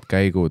erinevad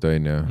käigud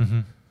on ju,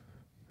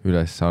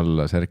 üles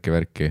alla,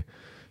 särki-värki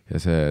ja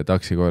see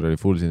taksikoer oli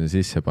full sinna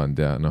sisse pand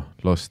ja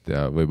lost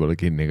ja võib-olla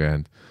kinni ka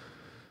jäänud.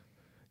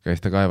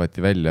 Käis ta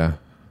kaevati välja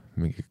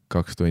mingi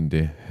 2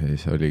 tundi ja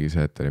siis oligi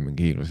see, et oli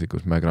mingi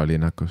hiiglaslikus Mägra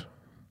linnakus.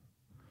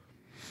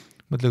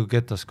 Mõtle kui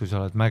ketas, kui sa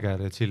oled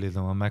mäger ja chillid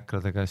oma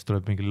Mäkradega, siis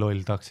tuleb mingi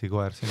loll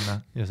taksikoer sinna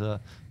ja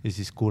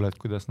siis kuuled,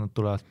 kuidas nad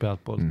tulevad pealt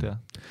poolt ja...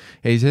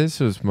 Ei,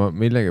 selles ma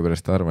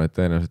millegipärast arvan, et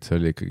tõenäoliselt see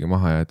oli ikkagi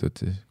maha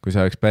jäetud siis. Kui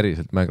see oleks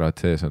päriselt Mägrad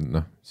sees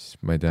on, siis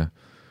ma ei tea.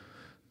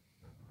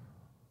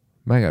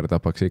 Mäger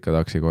tapaks ikka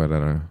taksikoer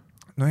ära.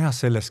 No jah,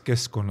 selles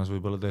keskkonnas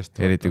võib-olla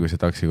tõesti. Eriti kui see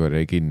taksikoer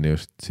jäi kinni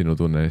just sinu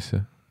tunnelisse.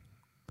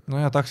 No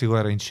ja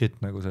taksikoer on shit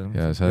nagu see.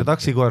 Ja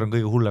taksikoer on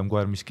kõige hullem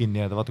koer, mis kinni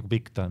jääda, vaata kui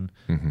pikk ta on.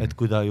 Et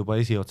kui ta juba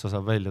esiotsa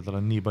saab välja, tal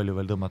on nii palju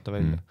veel tõmmata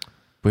välja.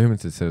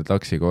 Põhimõtteliselt selle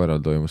taksikoeral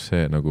toimus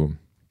see nagu,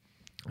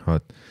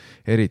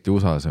 eriti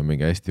USAs on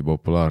mingi hästi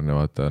populaarne,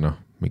 vaata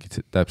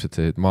mingid täpselt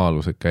sellised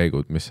maa-alused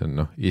käigud, mis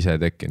on ise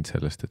tekkinud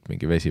sellest, et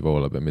mingi vesi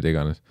voolab ja mida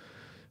iganes.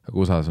 Aga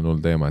USAs on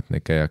hull teema, et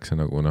neid käiakse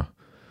nagu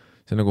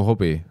see on nagu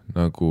hobi,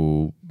 nagu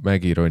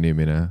mägi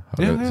ronimine,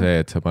 aga see,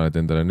 et sa paned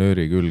endale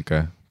nööri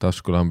külge,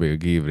 taskulambiga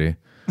kiivri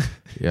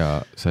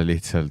ja sa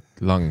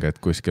lihtsalt langed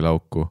kuskil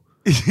auku.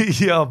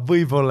 Ja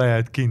võib-olla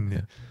jääd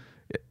kinni.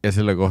 Ja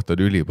selle kohta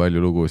on üli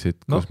palju lugusid,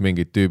 kus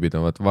mingid tüübid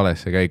on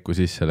valesse käiku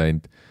sisse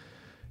läinud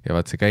ja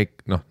vaat see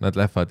käik, nad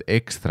lähevad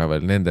ekstra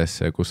veel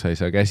nendesse, kus sa ei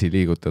saa käsi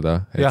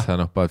liigutada, et sa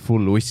paned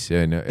full ussi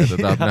on ja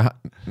ta tahab näha,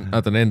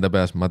 nad on enda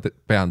peas, ma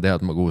pean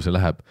teadma, kuhu see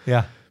läheb.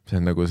 See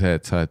on nagu see,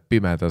 et sa oled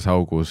pimedas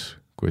augus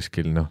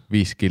kuskil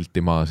 5 kilti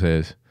maa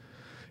sees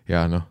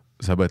ja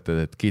sa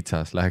mõtled, et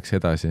kitsas läheks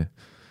edasi.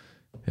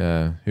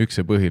 Ja üks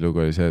see põhilugu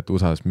oli see, et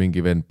USAs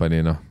mingi vend pani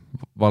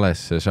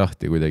valesse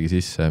šahti kuidagi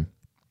sisse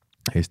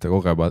ja siis ta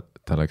kogeb,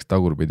 ta läks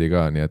tagurpidi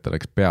ka, nii et ta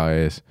läks pea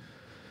ees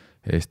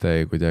ja siis ta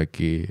jäi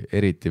kuidagi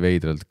eriti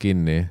veidralt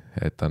kinni,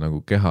 et ta nagu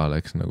keha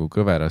läks nagu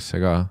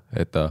kõverasse ka,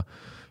 et ta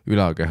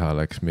ülakeha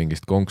läks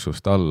mingist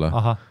konksust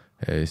alla.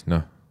 Ja siis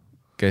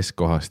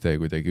keskkohast jäi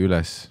kuidagi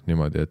üles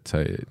niimoodi, et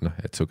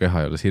et su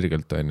keha ei ole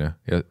sirgelt on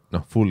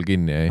ja full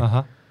kinni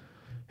jäi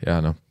ja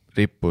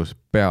rippus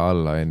pea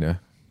alla on ju.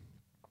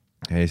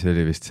 Ja see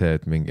oli vist see,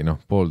 et mingi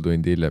pool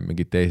tundi hiljem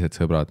mingid teised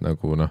sõbrad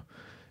nagu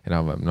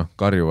enam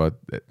karjuvad,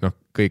 et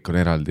kõik on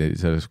eraldi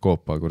selles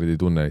koopa kuradi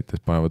tunnelites,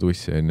 panevad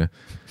ussi on ju.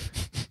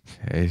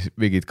 Ja siis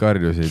mingid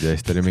karjusid ja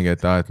siis ta oli mingi,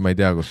 et ma ei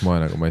tea, kus ma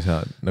olen,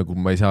 aga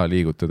ma ei saa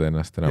liigutada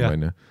ennast enam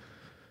on ju.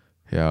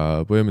 Ja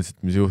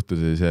põhimõtteliselt mis juhtus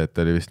oli see, et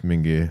ta oli vist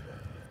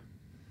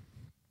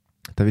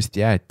ta vist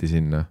jäeti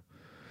sinna,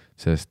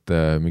 sest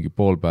mingi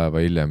pool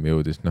päeva hiljem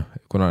jõudis,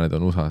 kuna need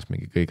on USAs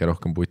mingi kõige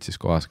rohkem putsis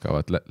kohas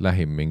kaavad,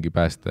 lähim mingi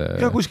pääste...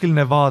 Ja kuskil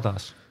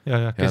Nevadas.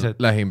 Ja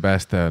lähim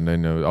pääste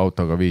on ju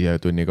autoga 5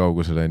 tunni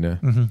kaugusel on ju.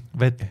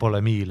 Vett pole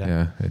miile.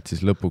 Ja, et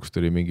siis lõpuks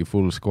tuli mingi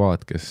full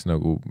squad, kes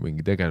nagu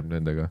mingi tegeleb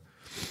nendega.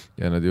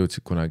 Ja nad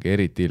jõudsid kunagi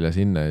eriti hilja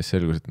sinna ja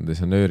selgus, et nad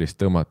ei saa nöörist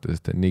tõmmata,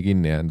 sest on nii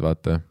kinni jäänud,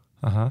 vaata.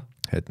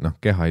 Et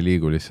keha ei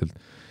liigu lihtsalt.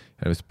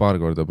 Ja vist paar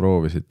korda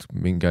proovisid,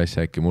 mingi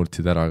asja äkki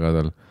murdsid ära ka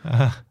tal.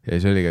 Ja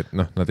siis oligi, et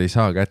nad ei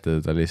saa kätte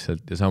teda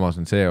lihtsalt ja samas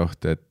on see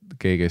oht, et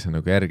keegi ei saa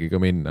nagu järgi ka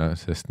minna,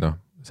 sest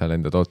sa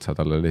lendad otsa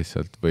talle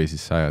lihtsalt või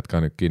siis sa ajad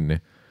ka nüüd kinni.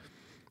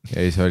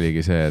 Ja siis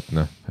oligi see,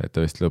 et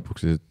ta vist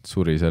lõpuks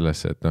suri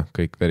sellesse, et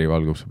kõik veri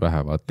valgub su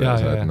pähe, vaata ja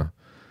sa oled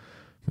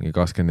mingi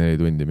 24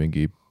 tundi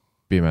mingi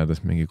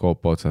pimedas mingi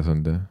koopa otsas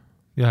on.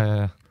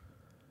 Ja.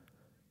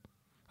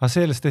 Aga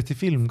sellest tehti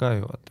film ka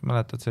ju,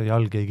 mäletad, see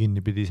jalg jäi kinni,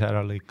 pidi ise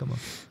ära lõikama.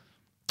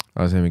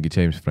 Aga see mingi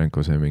James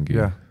Franco, see mingi...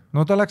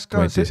 No ta läks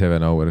ka...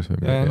 27 hours või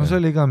mingi. No see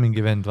oli ka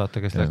mingi vend,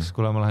 vaata, kes läks,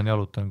 kuule ma lähen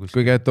jalutan kuskil.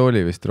 Kuigi et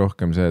oli vist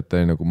rohkem see, et ta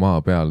oli nagu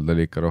maa peal, ta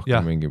oli ikka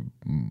rohkem mingi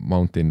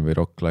mountain või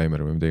rock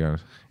climber või mida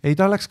iganes. Ei,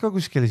 ta läks ka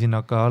kuskil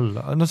sinna ka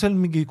alla. No see on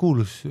mingi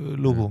kuulus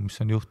lugu, mis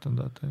on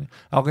juhtunud.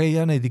 Aga ei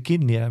jää neid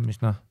kinni jäämis,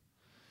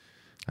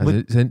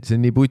 See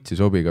on nii putsi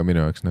sobi ka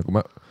minu jaoks, nagu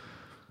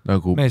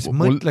nagu Mees,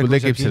 mul mõtle, kui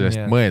tekib sa sellest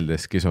kinni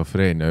mõeldes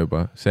skisofreenia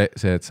juba, see,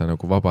 et sa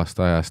nagu vabast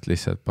ajast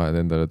lihtsalt paned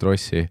endale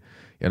trossi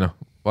ja noh,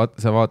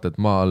 sa vaatad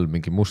maa all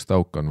mingi must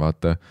auk on,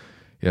 vaata,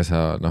 ja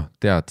sa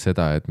tead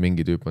seda, et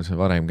mingi tüüp on seal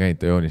varem käinud,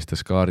 ta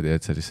joonistas kaardi,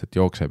 et sa lihtsalt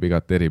jookseb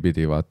igat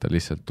eripidi, vaata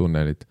lihtsalt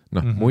tunnelit,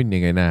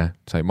 munniga ei näe,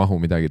 sa ei mahu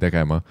midagi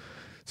tegema,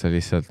 sa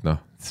lihtsalt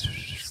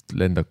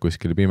lendad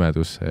kuskile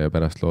pimedusse ja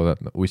pärast loodad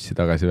ussi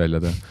tagasi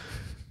välja teha.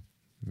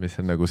 Mis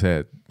on nagu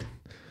see, et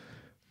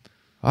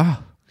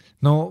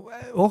no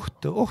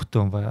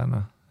ohtu on vaja,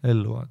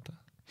 ellu vaata.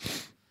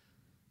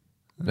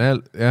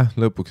 Jah,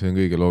 lõpuks on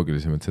kõige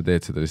loogilisem, et sa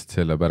teed seda lihtsalt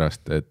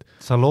sellepärast, et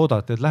sa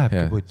loodad, et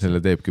lähebki putsi. Selle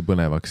teebki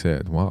põnevaks see,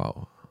 et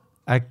wow.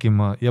 Äkki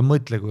ja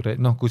mõtle,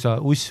 kui sa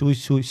uss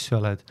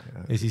oled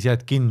ja siis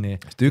jääd kinni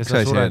ja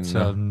sa sured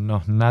seal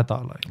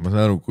nädalaid. Ma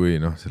saan aru, kui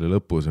selle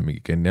lõpus on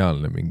mingi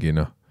geniaalne,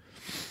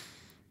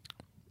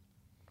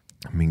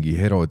 mingi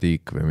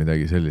herotiik või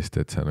midagi sellist,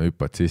 et sa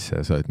hüppad sisse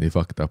ja sa oled nii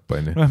fucked up.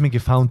 Mingi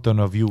fountain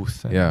of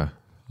youth. Jaa,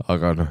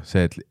 aga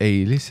see, et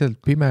ei, lihtsalt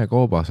pime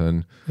koobas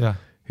on ja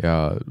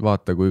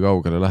vaata, kui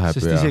kaugele läheb.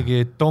 Sest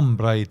isegi Tom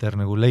Raider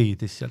nagu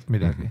leidis sealt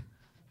midagi.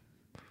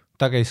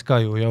 Ta käis ka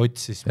ju ja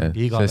otsis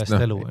mingi igavest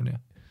elu.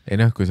 Ei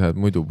kui sa oled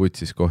muidu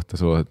putsis kohta,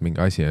 sa loodad, mingi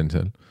asi on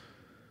seal.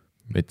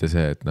 Mitte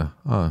see, et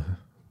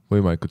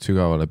võimalikult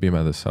sügavale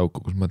pimedasse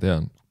auku, kus ma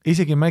tean.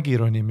 Isegi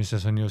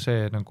mägironimises on ju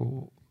see nagu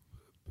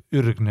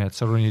ürgne, et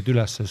sa ronid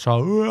üles, sa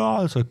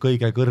oled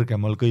kõige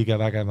kõrgemal, kõige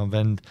vägevam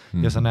vend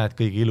ja sa näed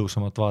kõige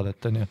ilusamat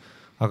vaadet.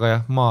 Aga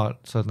jah,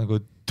 sa oled nagu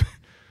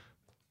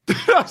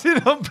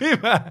siin on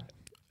pime.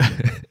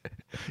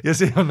 Ja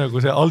see on nagu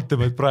see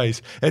ultimate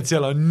prize, et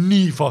seal on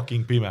nii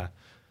fucking pime.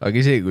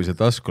 Aga isegi kui sa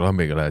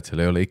taskulambiga lähed,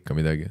 seal ei ole ikka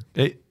midagi.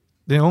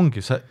 Ei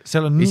ongi,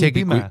 seal on nii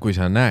isegi pime. Isegi kui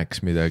sa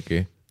näeks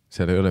midagi,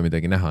 seal ei ole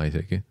midagi näha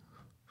isegi.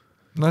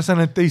 No sa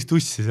näed teist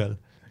ussi seal.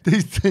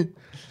 See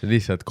on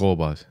lihtsalt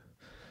koobas.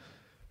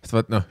 Sest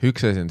vaat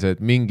üks asi on see,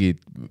 et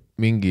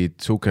mingid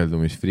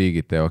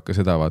sukeldumisfriigid teevad ka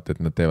seda, vaat,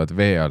 et nad teevad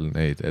vee all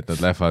neid, et nad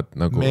lähevad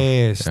nagu...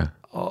 Mees.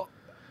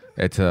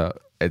 Et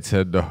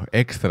see on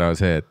ekstra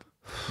see, et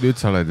nüüd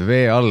sa oled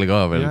vee all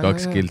ka veel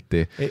 2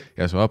 kilti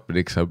ja su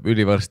aplik saab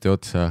ülivarsti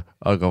otsa,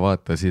 aga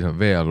vaata, siin on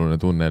veealune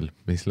tunnel,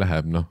 mis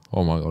läheb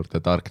omakorda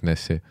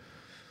Darknessi.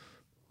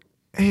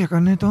 Ei, aga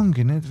need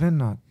ongi need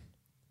vennad.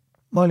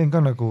 Ma olin ka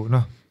nagu,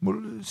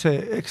 mul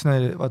see,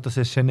 vaata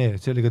see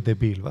Chenet, see oli ka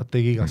debiil, vaata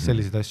tegi igast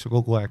selliseid asju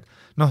kogu aeg.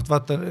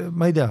 Vaata,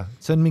 ma ei tea,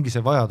 see on mingi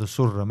see vajadus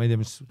surra, ma ei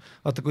tea,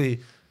 vaata kui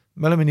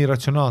me oleme nii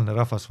ratsionaalne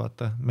rahvas,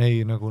 vaata, me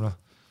ei nagu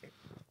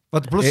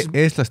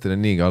eestlastel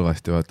on niigi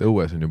halvasti, vaata,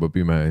 õues on juba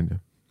pime.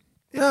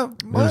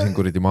 Ma siin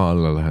kuradi maa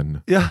alla lähen.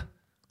 Jah,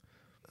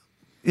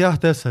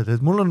 tähtsad, et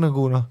mul on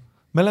nagu,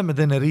 me lähme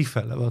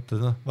Tenerifele,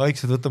 vaata,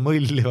 vaikselt võtame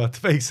õlli, vaata,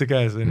 väikse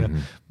käes,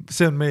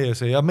 see on meie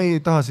see, ja me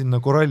ei taha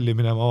sinna koralli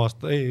minema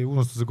avastada, ei,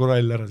 unusta see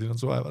korall ära, siin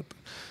on soe, vaata.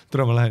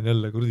 Tule ma lähen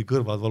jälle, kuradi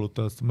kõrvad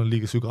valutavad, ma olen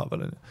liiga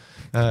sügaval.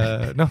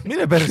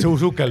 Mine perse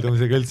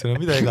sukeldumisega üldse,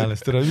 mida iganes,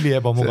 tere, üli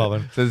ebamugav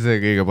on. See on see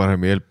kõige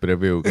parem Yelp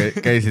review,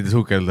 käisid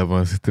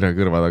sukeldama, sest tere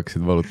kõrvad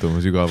hakkasid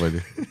valutama sügavali.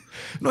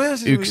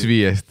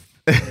 1-5.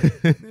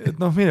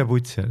 Et mine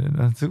putsi,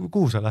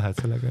 kuhu sa lähed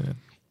sellega?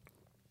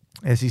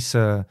 Ja siis,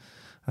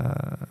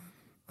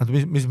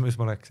 mis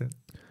ma rääkisin?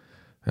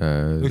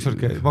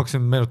 Ükskord ma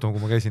hakkasin meenutama,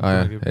 kui ma käisin.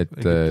 Et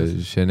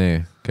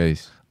Chenet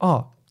käis.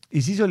 Ja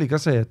siis oli ka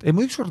see, et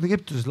ma ükskord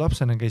Egiptuses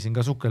lapsena käisin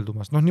ka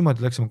sukeldumas,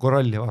 niimoodi läksime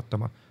koralli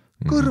vaatama.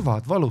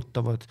 Kõrvad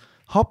valutavad,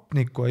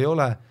 hapnikku ei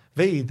ole,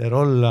 veider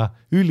olla,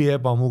 üli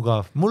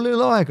ebamugav. Mul ei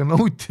ole aega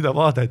nautida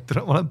vaadet,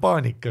 ma olen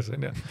paanikas.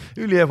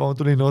 Üli ebamugav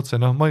tulin otse,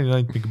 ma olin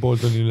ainult mingi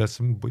pool tunni üles,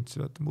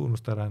 putsi, ma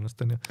unusta ära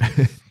ennast.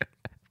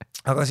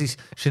 Aga siis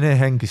Chenet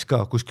hängis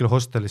ka kuskil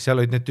hostelis,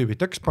 seal olid need tüübid,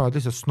 täks paned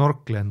lihtsalt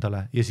snorkli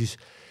endale ja siis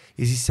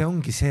see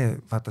ongi see,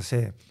 vaata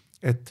see,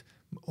 et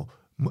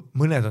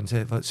mõned on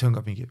see on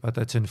ka mingi,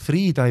 vaata, et see on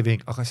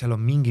freediving, aga seal on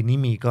mingi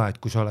nimi ka,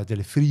 et kui sa oled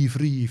jälle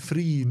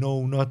free, no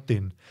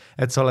nothing,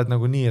 et sa oled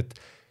nagu nii, et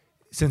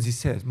see on siis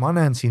see, et ma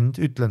näen sind,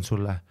 ütlen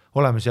sulle,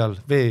 oleme seal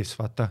vees,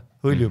 vaata,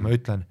 hõljume,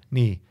 ütlen,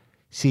 nii,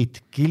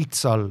 siit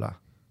kilts alla,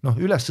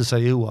 ülesse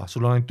sa ei jõua,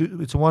 sul on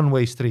ainult one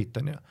way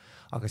street on ju,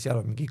 aga seal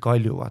on mingi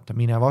kalju, vaata,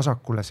 mine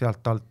vasakule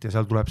sealt alt ja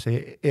seal tuleb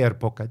see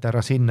airpocket,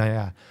 ära sinna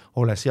jää,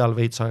 ole seal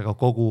veits aega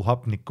kogu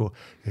hapniku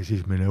ja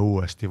siis mine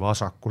uuesti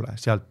vasakule,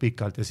 sealt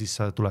pikalt ja siis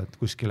sa tuled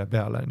kuskile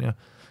peale ja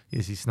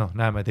siis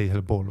näeme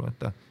teisel pool,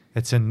 vaata.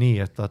 Et see on nii,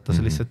 et vaata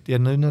sa lihtsalt, ja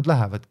nad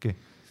lähevadki.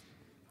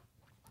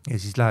 Ja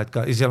siis lähed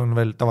ka, ja seal on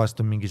veel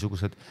tavaliselt on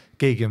mingisugused,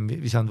 keegi on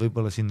visanud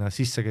võib-olla sinna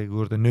sissekäigu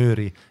juurde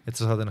nööri, et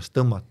sa saad ennast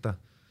tõmmata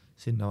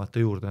sinna vaata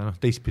juurde,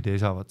 teistpidi ei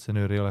saa, vaata see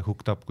nöör ei ole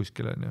hooked up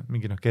kuskile,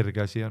 mingi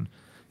kerge asi on.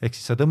 Ehk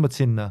siis sa tõmbad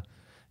sinna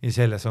ja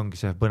selles ongi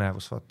see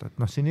põnevus, vaata,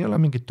 et siin ei ole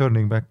mingit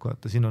turning back,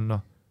 vaata, siin on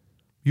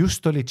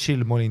just oli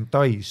chill, ma olin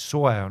tais,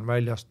 soe on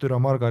väljas, türa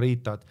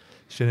margaritad,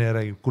 Chenet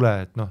räägib, kule,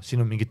 et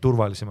siin on mingid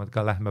turvalisemad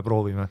ka, lähme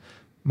proovime.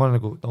 Ma olen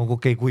nagu,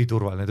 okei, kui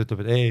turvaline, ta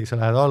ütleb, et ei, sa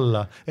lähed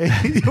alla. Ei,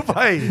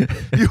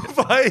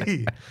 juba ei.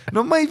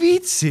 No ma ei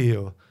viitsi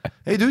ju.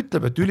 Ei, ta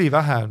ütleb, et üli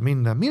vähe on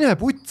minna, mine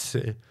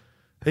putsi.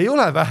 ei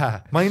ole vähe,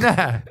 ma ei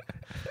näe.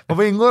 Ma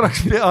võin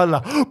korraks pea alla,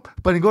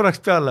 panin korraks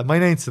peale, ma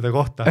ei näinud seda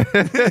kohta.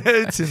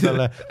 Ütlesin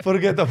talle,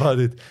 forget about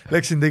it.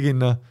 Läksin tegin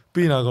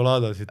piina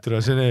colaadasid,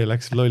 Rosene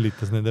läks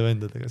lollitas nende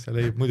vendadega, seal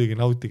ei muidugi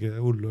nautige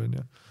hullu on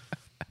ju.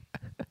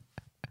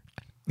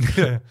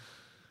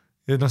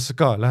 Ja noh, sa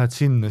ka lähed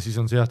sinna, siis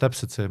on see jah,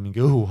 täpselt see mingi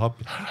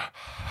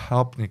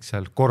õhuhapnik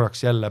seal,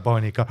 korraks jälle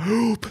paanika,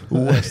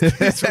 uuesti.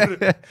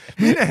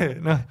 Mine,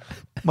 noh,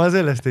 ma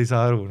sellest ei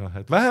saa aru, noh,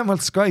 et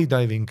vähemalt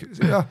skydiving,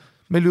 jah,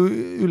 meil ju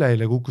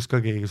üleile kukkus ka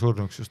keegi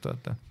surnuks just,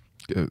 vaata.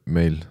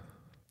 Meil?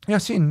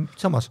 Jah, siin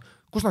samas,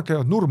 kus nad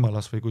käivad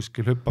Nurmalas või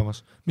kuskil hüppamas,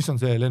 mis on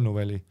see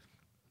lennuväli?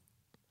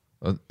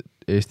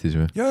 Eestis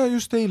või? Ja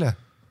just eile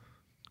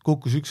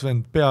kukkus üks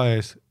vend pea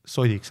ees,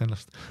 sodiks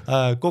ennast,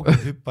 kogu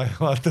hüppa ja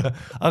vaata,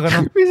 aga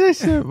noh. Mis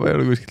asja? Ma ei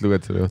ole kuskilt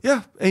lugenud selle juht.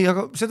 Jah, ei,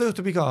 aga seda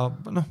juhtub iga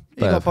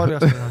paari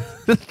aastane.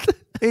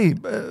 Ei,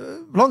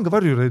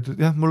 langevarjureid,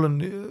 jah, mul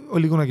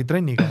oli kunagi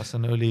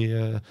trennikaaslane, oli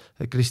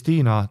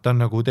Kristiina, ta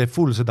on nagu teeb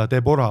full seda,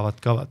 teeb oravat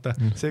ka, vaata.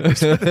 See,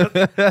 kus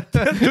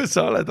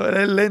sa oled,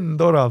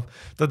 lendorav.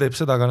 Ta teeb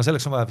seda, aga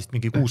selleks on vaja vist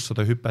mingi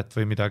 600 hüpet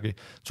või midagi.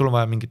 Sul on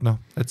vaja mingit,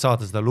 et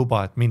saada seda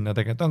luba, et minna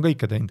tegema. Ta on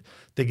kõike teinud.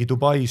 Tegi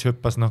Dubais,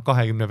 hüppas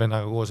 20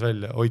 vennaga koos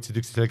välja,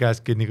 hoidsid üksteisele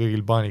käest kinni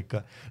kõigil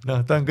paanika.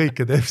 Ta on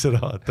kõike teeb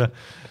seda, vaata.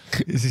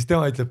 Ja siis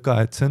tema ütleb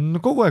ka, et see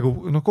on kogu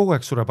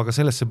aeg sureb, aga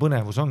selles see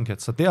põnevus ongi,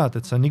 et sa tead,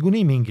 et sa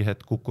niikuinii mingi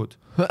hetk kukud.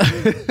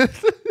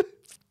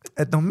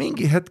 Et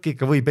mingi hetk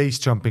ikka või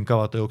base jumping ka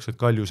vaata jooksed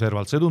kalju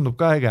servalt, see tundub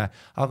ka äge,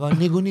 aga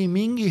niikuinii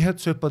mingi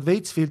hetk sööpad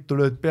veits filtu,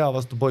 lööd pea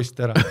vastu poist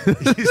ära.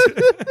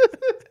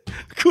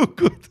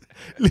 Kukud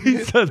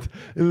lihtsalt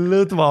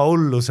lõdva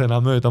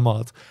hullusena mööda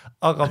maad,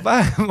 aga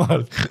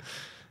vähemalt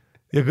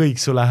ja kõik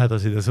su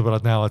lähedasid ja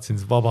sõbrad näevad siin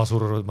vaba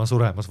surma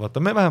suremas, vaata,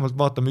 me vähemalt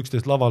vaatame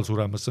üksteist laval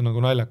suremas, see on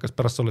nagu naljakas,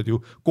 pärast sa oled ju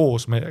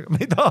koos meiega, me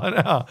ei taha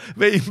näha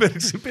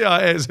Veinbergsi pea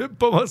ees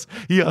hüppamas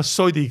ja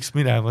sodiks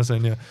minemas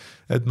on ju,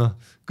 et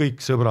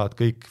kõik sõbrad,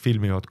 kõik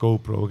filmivad,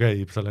 GoPro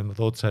käib, sa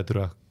lennad otse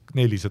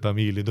 400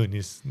 miili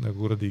tunnis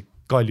nagu kuradi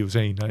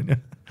kaljuseina on ju,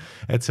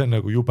 et see on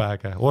nagu jube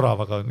äge,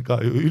 oravaga on ka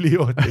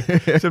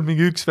üliootlik, see on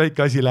mingi üks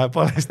väike asi läheb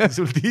valesti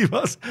sul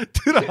tiivas,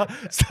 türa,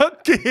 sa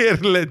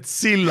keerled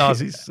silla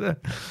sisse,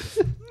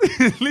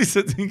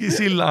 lihtsalt mingi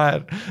silla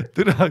äär,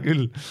 türa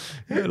küll,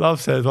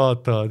 lapsed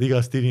vaatavad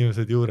igast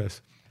inimesed juures.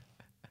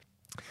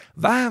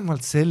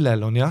 Vähemalt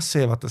sellel on jah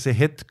see, vaata see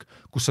hetk,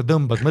 kus sa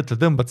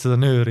tõmbad seda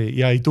nööri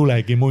ja ei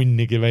tulegi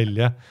munnigi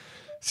välja,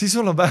 siis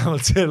sul on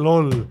vähemalt see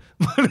lol,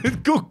 ma nüüd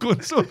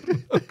kukun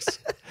surnuks.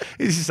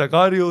 Ja siis sa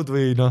karjud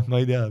või ma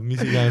ei tea, mis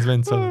iganes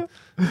vend sa oled.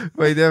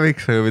 Ma ei tea,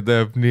 miks aga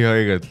tähendab nii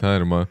haigelt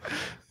naerma,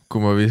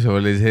 kui ma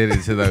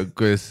visualiseerin seda,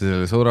 kuidas sa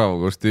selles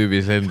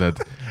oravakostüübis lendad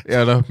ja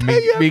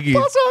mingi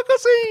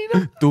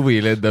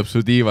tuvi lendab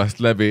su tiivast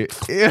läbi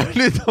ja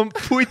nüüd on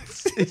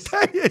putsis.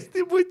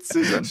 Täiesti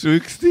putsis on. Su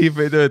üks tiiv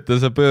ei tööta,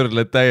 sa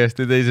pöörled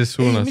täiesti teises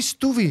suunas. Ei, mis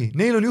tuvi?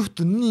 Neil on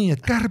juhtunud nii,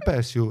 et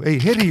kärbes ju, ei,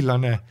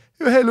 herilane.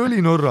 Ühel oli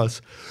Norras.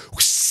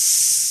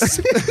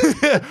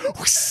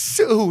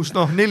 Õhus,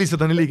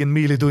 440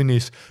 miili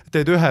tunnis.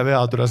 Teed ühe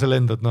veadura, sa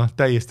lendad,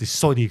 täiesti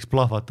sodiks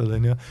plahvatad,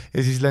 on ju.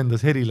 Ja siis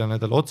lendas herilane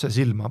tal otse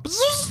silma.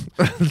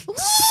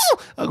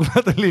 Aga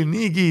kuna ta oli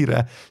nii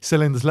kiire, see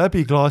lendas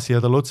läbi klaasi ja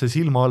tal otse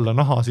silma alla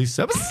naha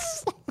sisse.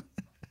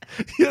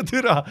 Ja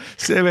türa,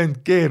 see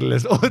vend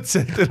keerles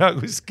otse türa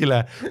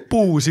kuskile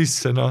puu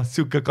sisse,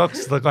 siuke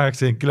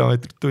 280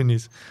 kilomeetrit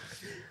tunnis.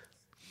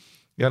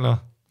 Ja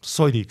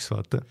sodiks,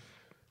 vaata.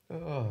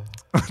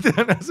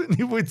 Tean, see on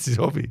nii võtsis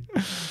hobi.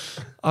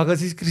 Aga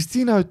siis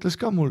Kristiina ütles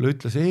ka mulle,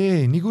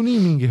 ei, niikuinii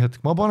mingi hetk,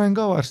 ma panen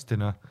ka varsti,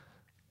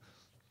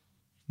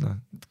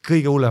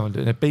 kõige hullemalt,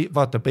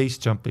 vaata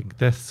base jumping,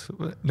 death,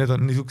 need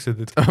on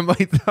niisugused, et ma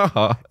ei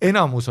taha.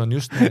 Enamus on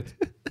just see,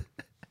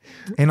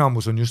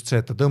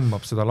 et ta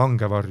tõmbab seda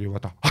langevarju,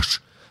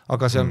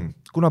 aga seal,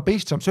 kuna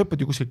base jump, sa õpped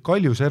ju kuskil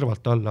kalju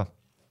servalt alla,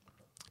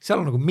 seal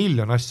on nagu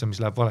miljon asja,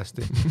 mis läheb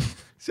valesti.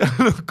 Seal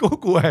on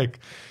kogu aeg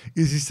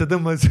ja siis sa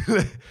tõmbad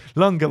selle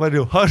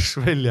langevarju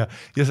harš välja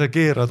ja sa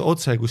keerad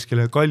otse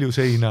kuskile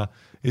kaljuseina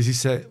ja siis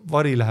see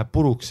vari läheb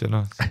puruks ja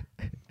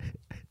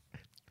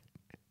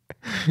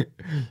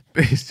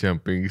Base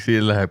jumping,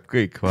 siin läheb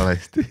kõik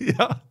valesti.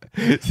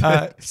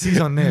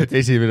 Siis on need.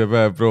 Esimene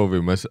päev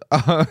proovimas.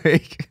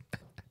 Kõik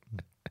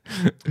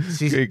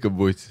on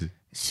putsis.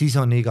 Siis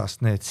on igast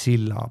need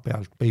silla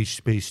pealt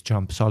base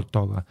jump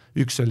saltoga.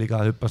 Üks oli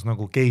ka, hüppas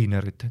nagu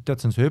geinerit.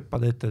 Tead, see on see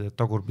hüppad ette,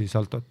 tagurpidi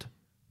saltot.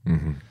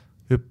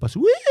 Hüppas,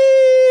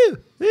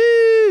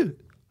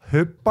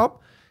 hüppab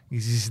ja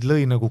siis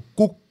lõi nagu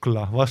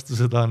kukla vastu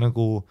seda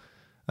nagu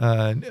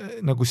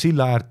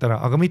silla äärt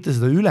ära, aga mitte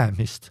seda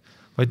ülemist,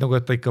 vaid nagu,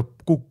 et ta ikka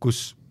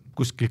kukkus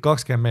kuskil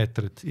 20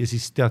 meetrit ja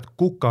siis tead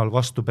kukal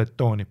vastu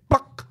betooni.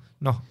 Plak!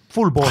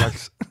 Full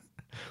pooleks.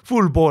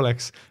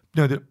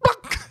 Niimoodi,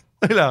 plak!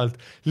 Ülevalt,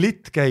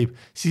 litt käib,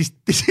 siis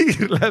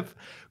siirleb,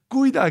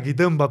 kuidagi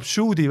tõmbab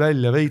shooti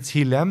välja veits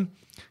hiljem,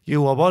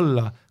 jõuab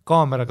alla,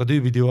 kaameraga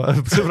tüübid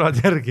jõuab sõbrad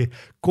järgi,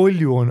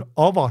 kolju on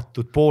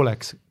avatud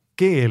pooleks,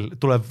 keel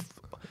tuleb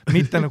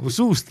mitte nagu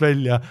suust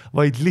välja,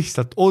 vaid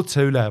lihtsalt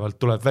otse ülevalt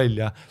tuleb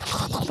välja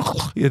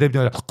ja teeb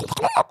niimoodi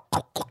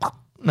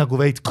nagu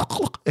veits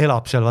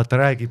elab seal, vaata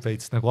räägib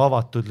veits nagu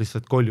avatud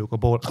lihtsalt koljuga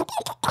pool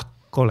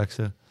oleks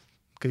see.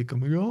 Kõik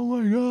on oh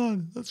my god,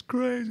 that's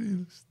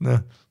crazy.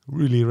 No,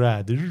 really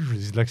rad.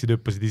 Siis läksid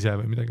hüppasid ise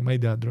või midagi, ma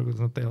ei tea,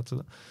 kuidas nad teevad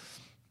seda.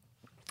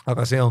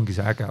 Aga see ongi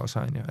see äge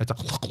osa, on ju, et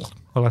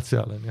oled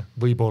seal, on ju,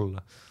 võib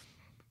olla.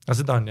 Aga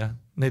seda on jah,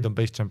 neid on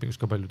base jumpingus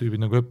ka palju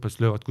tüübid, nagu hüppes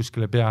löövad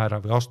kuskile pea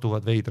ära või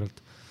astuvad veidralt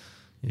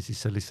ja siis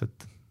see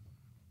lihtsalt.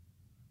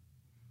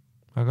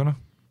 Aga noh,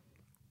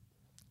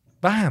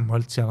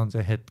 vähemalt seal on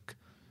see hetk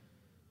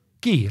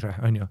kiire,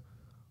 on ju.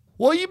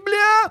 Oi,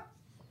 blea,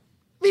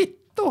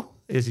 vittu!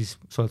 Ja siis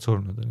sa oled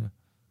surnud, on ju.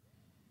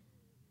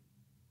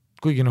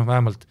 Kuigi noh,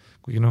 vähemalt,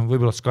 kuigi noh,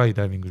 võib-olla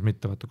skydivingus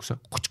mitte, vaata, kus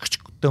sa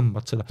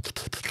tõmbad seda,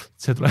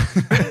 see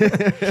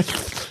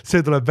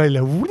tuleb välja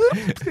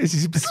ja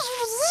siis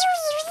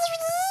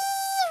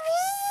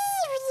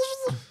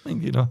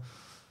mingi noh,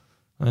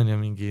 on ju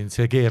mingi,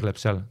 see keerleb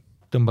seal,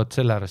 tõmbad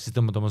selle ära, siis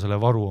tõmbad oma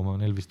selle varu oma,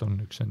 neil vist on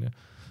üks, on ju,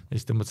 ja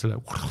siis tõmbad selle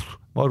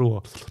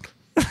varu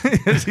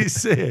ja siis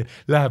see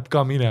läheb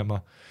ka minema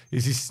ja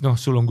siis noh,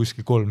 sul on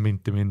kuskil 3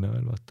 minti minna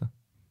veel, vaata.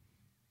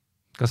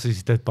 Kas sa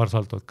siis teed paar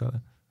saltot ka?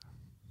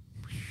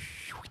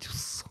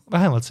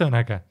 Vähemalt see on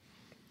äge,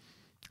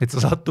 et sa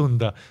saad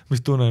tunda,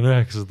 mis tunne on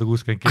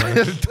 960 km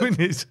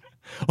tunnis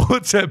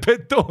otse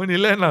betooni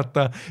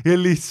lennata ja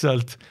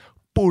lihtsalt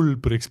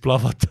pulbriks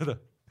plahvatada.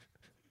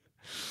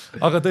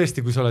 Aga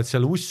tõesti, kui sa oled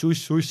seal uss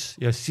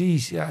ja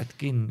siis jääd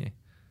kinni.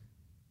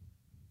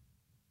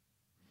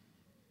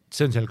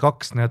 See on seal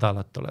 2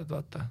 nädalat oled,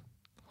 vaata.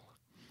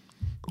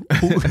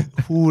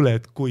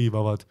 Huuled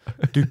kuivavad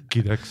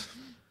tükkideks.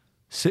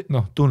 See,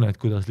 noh, tunned,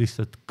 kuidas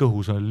lihtsalt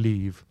kõhus on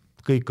liiv.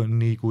 Kõik on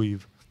nii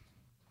kuiv.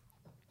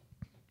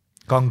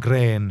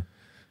 Gangreen.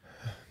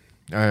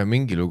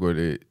 Mingi lugu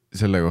oli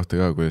selle kohta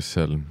ka, kuidas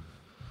seal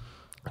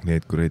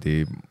need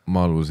kuredi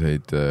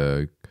maaluseid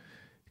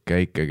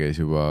käike käis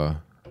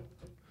juba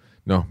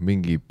noh,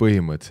 mingi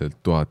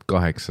põhimõtteliselt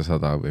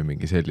 1800 või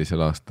mingi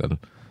sellisel aastal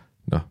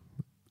noh,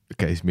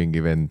 käis mingi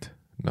vend,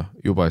 noh,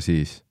 juba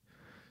siis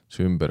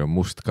su ümber on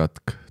must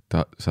katk,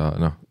 sa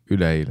noh,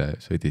 üleeile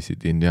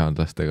sõdisid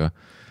indiaanlastega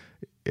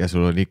ja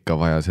sul on ikka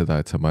vaja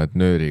seda, et sa maed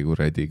nööri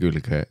kuredi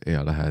külge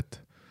ja lähed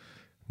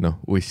noh,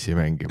 ussi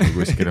mängima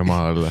kuskile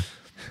maa alla.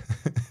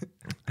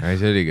 Ja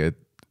see oligi, et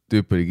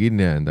tüüp oli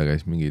kinni jäänud, aga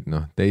siis mingid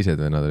noh, teised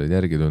vennad olid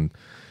järgi tulnud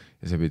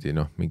ja see pidi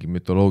noh, mingi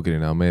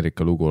mütoloogiline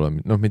Ameerika lugu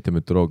olema, noh, mitte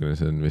mütoloogiline,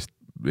 see on vist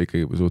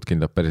ikkagi suht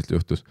kindlalt päriselt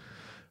juhtus,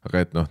 aga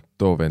et noh,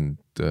 too vend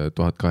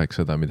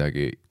 1800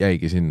 midagi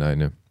jäigi sinna,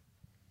 on ju.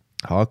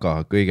 Aga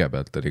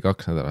kõigepealt oli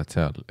 2 nädalat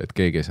seal, et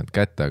keegi ei saanud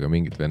kätte, aga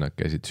mingid vennad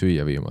käisid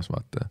süüa viimas,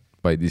 vaata,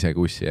 paid ise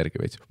kussi järgi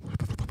veits.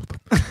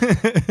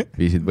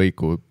 Viisid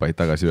võiku, paid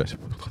tagasi üles.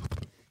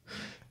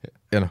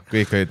 Ja noh,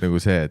 kõik olid nagu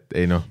see, et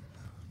ei noh,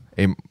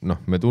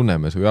 me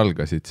tunneme su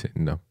jalgasid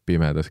siin noh,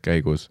 pimedas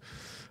käigus,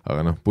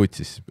 aga noh,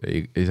 putsis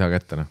ei saa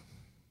kätte noh.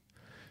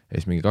 Ja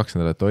siis mingi 2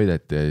 nädalat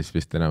toideti ja siis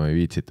vist enam ei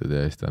viitsitud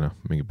ja siis ta noh,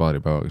 mingi paari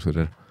päevaga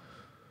suri.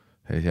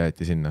 Ja siis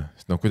jäeti sinna,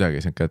 sest noh,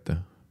 kuidagi ei saanud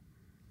kätte.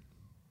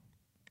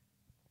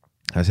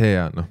 Ja see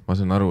ja noh, ma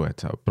saan aru,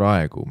 et sa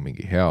praegu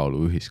mingi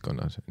heaolu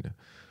ühiskonnas on ju.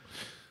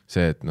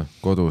 See, et noh,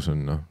 kodus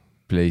on noh,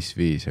 Place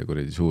 5 ja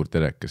kuridi suur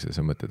telekas ja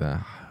sa mõtled,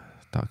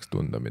 tahaks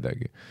tunda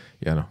midagi.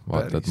 Ja noh,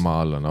 vaatad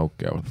maa alla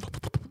nauk ja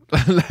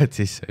lähed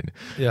sisse.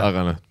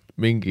 Aga noh,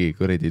 mingi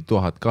kuridi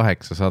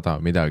 1800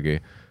 midagi,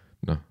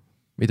 noh,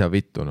 mida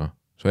vittu, noh.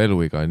 Su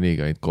eluiga on nii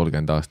käinud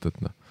 30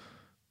 aastat, noh.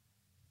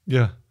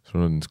 Jah.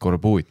 Sul on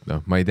skorbuut,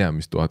 noh, ma ei tea,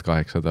 mis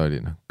 1800 oli,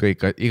 noh.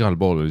 Kõik, igal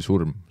pool oli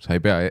surm. Sa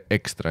ei pea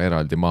ekstra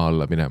eraldi maa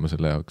alla minema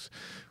selle jaoks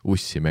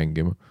ussi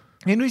mängima.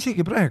 Ei no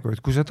isegi praegu,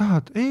 et kui sa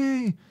tahad,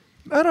 ei,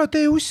 ära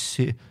tee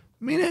ussi,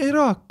 mine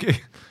Iraaki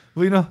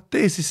või noh,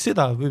 tee siis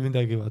seda või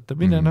midagi, vaata,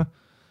 mine noh,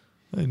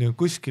 on ju,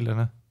 kuskile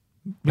noh.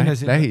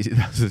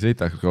 Lähis-Idas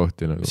sitaks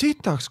kohti nagu.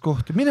 Sitaks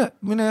kohti,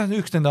 mine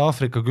üks nende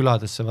Aafrika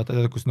küladesse, vaata,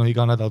 kus no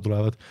iga nädal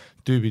tulevad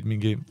tüübid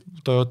mingi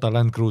Toyota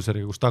Land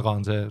Cruiseriga, kus taga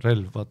on see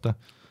relv, vaata,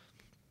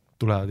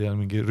 tulevad ja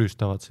mingi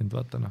rüüstavad sind,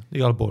 vaata, noh,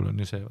 igal pool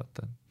on ju see,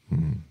 vaata.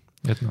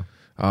 Et noh.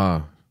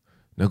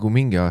 Nagu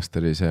mingi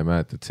aasta oli see,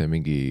 mäletad see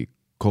mingi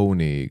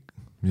Kony,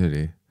 mis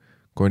oli?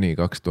 Kony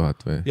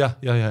 2000 või? Jah.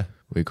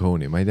 Või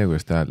Kony, ma ei tea,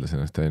 kuidas ta häädles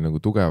ennast, ta oli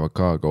nagu tugeva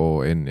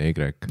K-O-N-Y.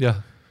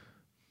 Jah.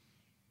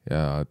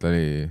 Ja ta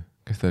oli,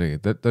 kes ta oligi?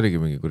 Ta oligi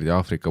mingi kuradi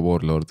Aafrika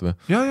warlord või?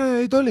 Ja,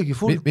 ta oligi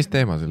full. Mis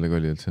teema sellega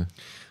oli üldse?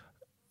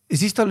 Ja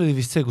siis tal oli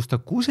vist see, kus ta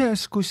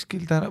kuses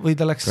kuskil või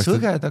ta läks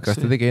sõgedaks.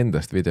 Kas ta tegi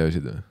endast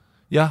videosid või?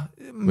 Jah.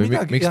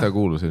 Miks ta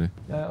kuulus oli?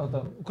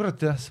 Oota,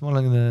 kurat jah, ma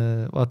olen,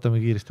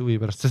 vaatame kiiresti huvi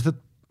pärast, sest et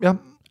jah,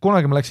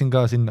 kunagi ma läksin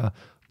ka sinna,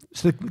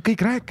 sest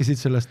kõik rääkisid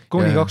sellest,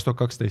 Kony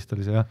 2012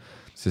 oli see, jah.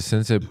 Sest see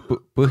on see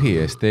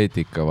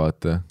põhiesteetika,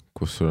 vaata,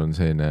 kus sul on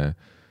selline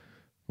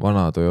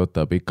vana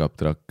Toyota pick-up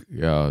truck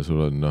ja sul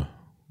on noh,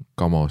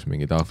 kamos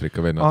mingid Aafrika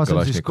vennad. See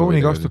on siis Kony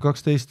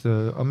 2012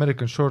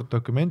 American Short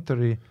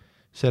Documentary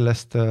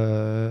sellest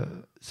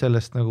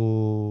nagu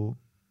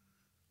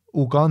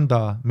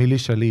Uganda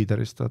militia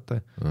liiderist,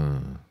 vaata.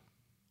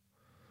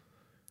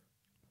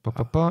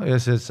 Ja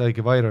see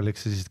saigi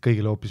viraliks ja siis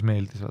kõigile hoopis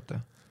meeldis, vaata.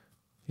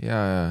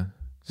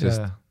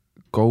 Sest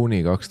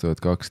Kony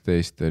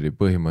 2012 oli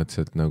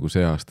põhimõtteliselt nagu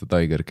see aasta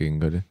Tiger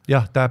King oli.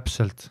 Jah,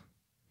 täpselt.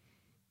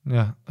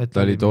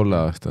 Ta oli tolle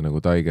aasta nagu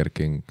Tiger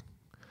King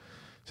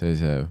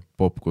sellise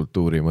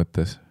popkultuuri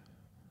mõttes.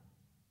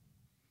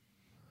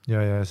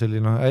 Ja see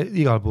oli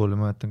igal pool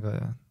ma mõtlen ka,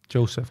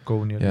 Joseph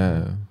Kony oli.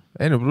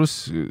 Ei no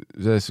pluss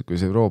selles, kui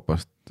sa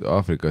Euroopast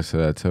Aafrikasse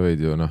lähed, sa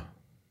võid ju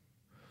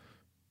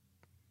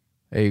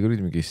ei, kui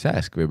mingi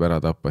sääsk võib ära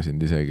tappa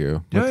sind isegi ju.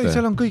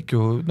 Seal on kõik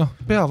ju,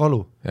 peavalu.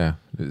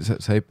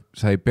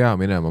 Sa ei pea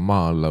minema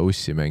maa alla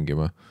ussi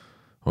mängima.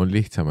 On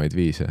lihtsamaid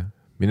viise.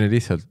 Mine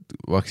lihtsalt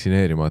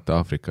vaktsineerimata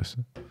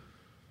Aafrikasse.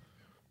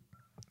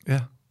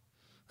 Jah.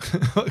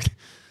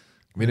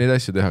 Või neid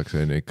asju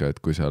tehakse ikka,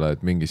 et kui sa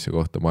lähed mingisse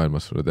kohta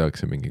maailmas, sulle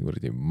tehakse mingi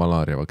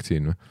malaaria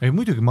vaktsiin või? Ei,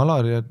 muidugi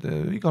malaaria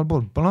igal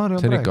pool.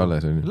 See on ikka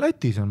alles.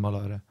 Lätis on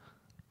malaaria.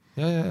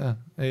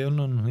 Ei on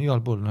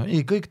igal pool.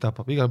 Ei, kõik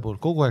tapab igal pool,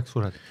 kogu aeg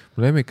sured.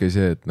 Mul lemmik oli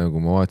see, et nagu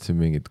ma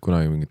vaatasin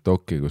kunagi mingit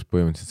doki, kus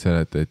põhimõtteliselt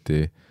seletati,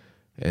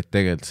 et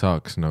tegelikult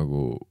saaks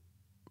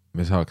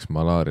me saaks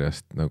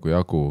malaariast nagu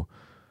jagu,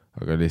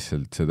 aga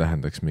lihtsalt see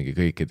tähendaks mingi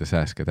kõikide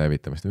sääskede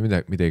hävitamist või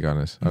mida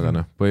iganes.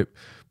 Aga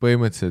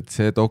põhimõtteliselt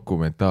see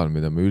dokumentaal,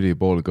 mida ma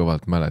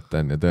ülipoolkõvalt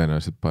mäletan ja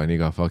tõenäoliselt panen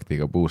iga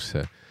faktiga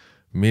puusse,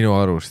 minu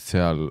arust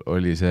seal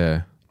oli see,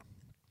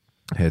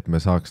 et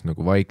me saaks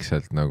nagu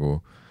vaikselt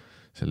nagu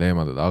selle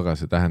eemaldada, aga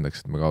see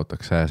tähendaks, et me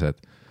kaotaks sääsed,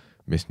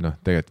 mis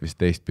tegelikult vist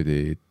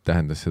teistpidi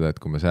tähendas seda, et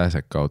kui me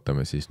sääsed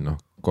kaotame, siis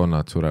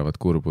konnad surevad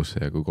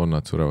kurbusse ja kui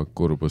konnad surevad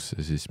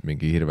kurbusse, siis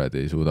mingi hirved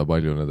ei suuda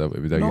paljuneda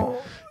või midagi.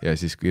 Ja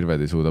siis kui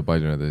hirved ei suuda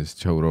paljuneda,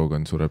 siis Joe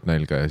Rogan sureb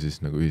nälga ja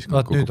siis nagu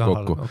ühiskond kukub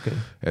kokku. Okay.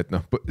 Et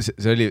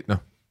see oli,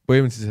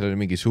 põhimõtteliselt seal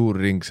oli mingi suur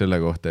ring selle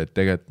kohta, et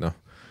tegelikult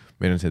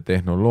meil on see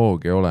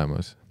tehnoloogia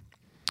olemas.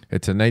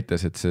 Et see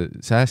näitas, et see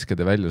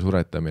sääskede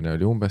väljasuretamine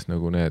oli umbes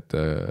nagu need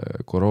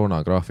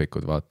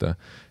koroonagraafikud, vaata,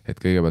 et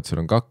kõigepealt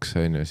sul on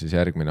 2, siis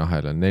järgmine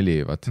ahel on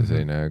 4, vaata see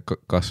selline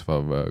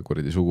kasvav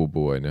kuradi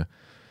sugupuu,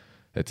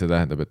 et see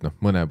tähendab, et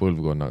mõne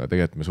põlvkonnaga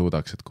tegelikult me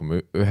suudaks, et kui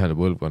me ühele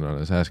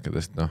põlvkonnale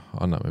sääskedest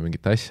anname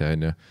mingit asja,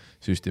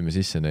 süstime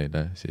sisse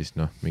neile, siis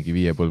mingi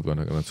 5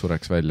 põlvkonnaga nad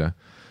sureks välja.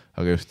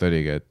 Aga just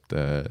oligi, et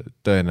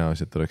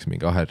tõenäoliselt oleks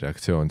mingi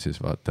ahelreaktsioon siis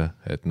vaata,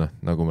 et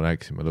nagu me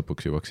rääkisime,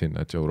 lõpuks jõuaks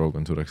sinna, et Joe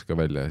Rogan sureks ka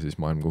välja ja siis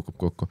maailm kukub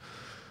kokku.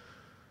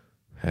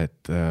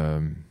 Et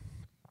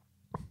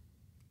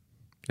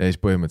ja siis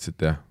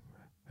põhimõtteliselt jah,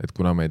 et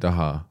kuna me ei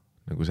taha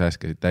nagu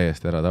sääskesid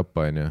täiesti ära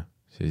tappa,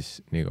 siis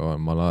nii kaua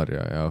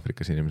malaaria ja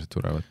Aafrikas inimesed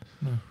surevad.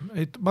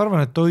 Ma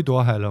arvan, et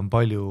toiduahel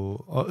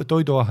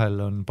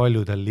on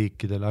paljudel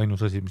liikidel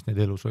ainus asi, mis neid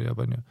elus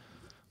hoiab,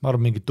 Ma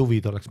arvan, mingid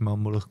tuvid oleks ma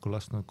ammu õhku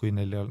lasknud, kui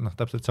neil ei ole,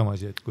 täpselt sama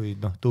asi, et kui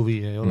tuvi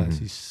ei ole,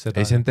 siis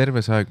seda... Ei, see on terve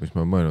see aeg, mis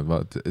ma olen mõelnud,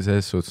 vaat,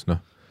 selles suhtes,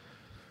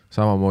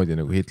 samamoodi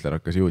nagu Hitler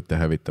hakkas juute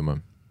hävitama.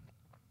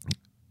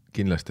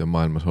 Kindlasti on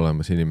maailmas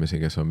olemas inimesi,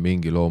 kes on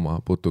mingi looma,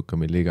 putuka,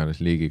 mille iganes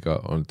liigiga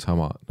olnud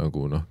sama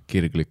nagu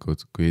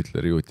kirglikud, kui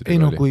Hitleri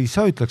juutidega oli. Kui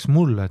sa ütleks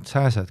mulle, et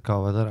sääsed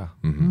kaovad ära,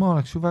 ma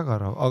oleks ju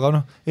väga rahu,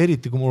 aga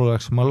eriti kui mul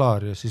oleks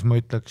malaaria, siis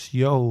ma ütleks,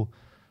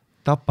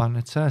 tapan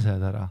need sääsed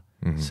ära,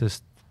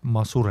 sest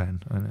ma suren.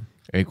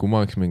 Ei, kui ma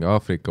oleks mingi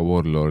Aafrika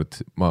warlord,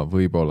 ma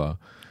võib-olla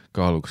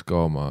kaaluks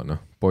ka oma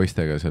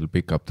poistega seal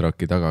pick-up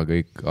trucki taga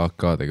kõik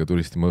AK-dega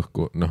tulistame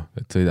õhku,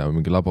 et sõidame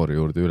mingi labori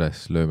juurde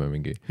üles, lööme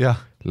mingi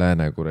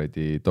lääne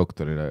kuradi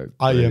doktorile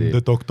I am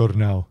the doctor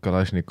now.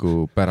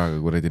 Kalašniku päraga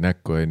kuradi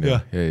näkku ja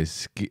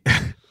siis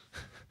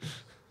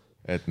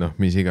et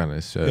mis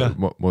iganes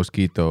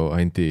Mosquito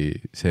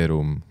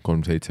anti-serum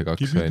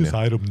 372 Give me the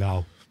serum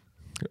now.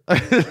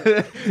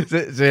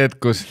 see, et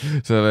kus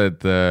sa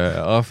oled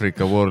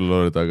Aafrika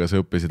warlord, aga sa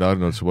õppisid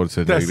Arnold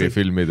Schwarzeneggeri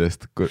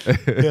filmidest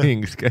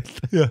inglise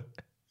keelt.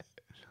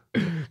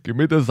 Give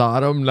me the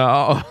serum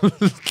now.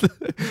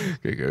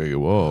 Kõige,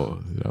 wow.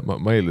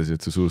 Ma eeldasin,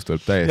 et su suust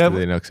tuleb täiesti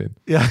teine aktsent.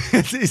 Ja,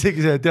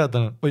 isegi see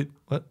teadana.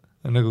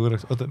 Nagu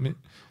korraks, oota.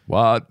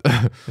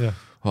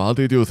 What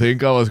did you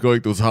think I was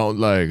going to sound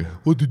like?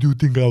 What did you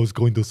think I was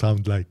going to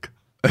sound like?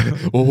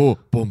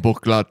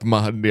 Pompoklat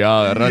man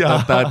ja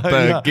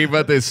ratatat, give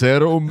me the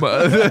serum.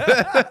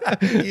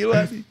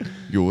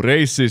 You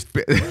racist.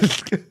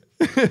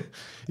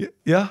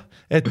 Jah,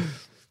 et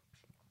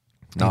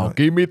now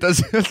give me the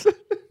serum.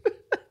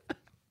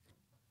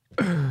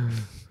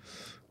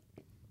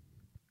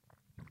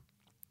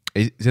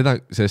 Ei, seda,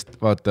 sest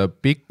vaata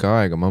pikka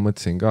aega ma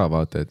mõtlesin ka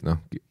vaata, et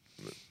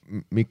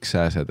miks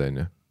sääsed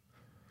on ju?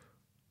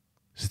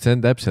 Sest see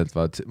on täpselt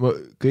vaata,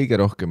 kõige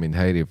rohkem mind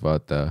häirib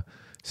vaata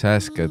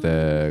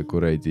sääskede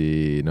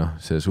kuradi,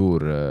 see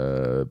suur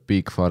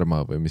Big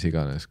Pharma või mis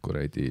iganes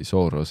kuradi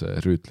Sorose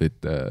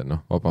rüütlite,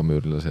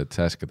 vabamüürlased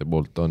sääskede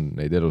poolt on,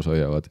 neid elus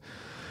hoiavad.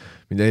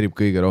 Mind häirib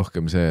kõige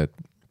rohkem see, et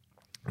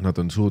nad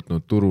on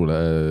suutnud turule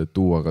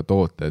tuua ka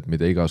tooted,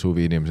 mida iga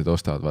suvi inimesed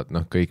ostavad,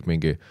 vaat kõik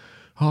mingi,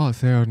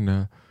 see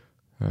on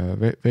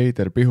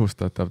veider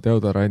pihustatav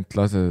deodorant,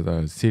 lase seda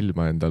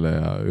silma endale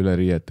ja üle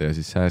riiete ja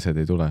siis sääsed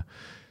ei tule.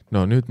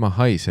 No nüüd ma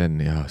haisen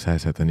ja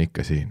sääsed on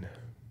ikka siin.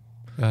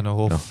 Ja no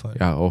off. No,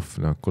 ja off,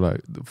 no kuule,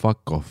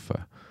 fuck off.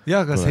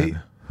 Ja aga see,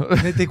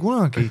 need ei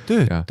kunagi ei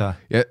tööta.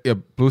 Ja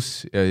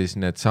pluss ja siis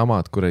need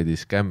samad kuradi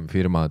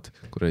scam-firmad,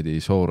 kuradi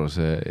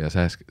Sorose ja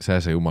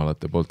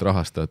sääsejumalate poolt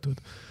rahastatud,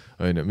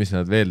 mis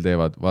nad veel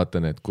teevad, vaata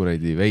need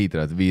kuradi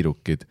veidrad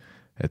viirukid,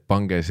 et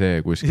pange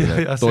see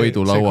kuskile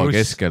toidulaua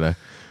keskele.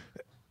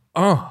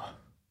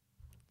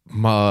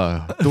 Ma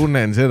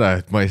tunnen seda,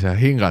 et ma ei saa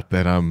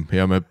hingata enam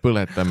ja me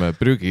põletame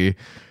prügi.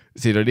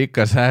 Siin on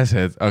ikka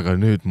sääsed, aga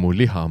nüüd mu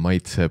liha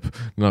maitseb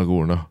nagu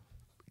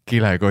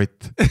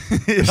kilekott,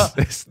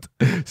 sest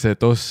see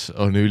toss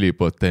on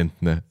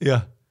ülipotentne.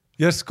 Jah,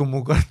 järsku mu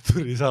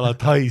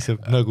karturisalat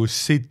haiseb nagu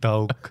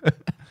sitaauk.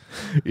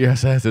 Ja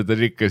sääsed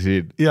on ikka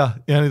siin. Ja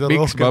nüüd on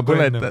miks ma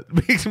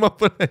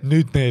põletan?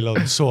 Nüüd neil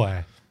on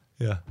soe.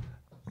 Jah.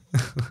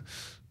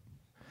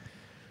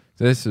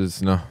 Selles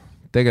suhtes,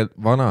 tegelikult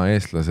vana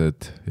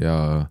eestlased ja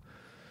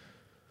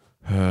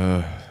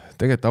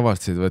tegelikult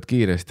avastasid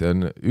kiiresti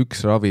on üks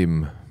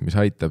ravim, mis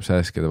aitab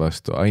sääskede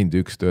vastu, ainult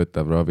üks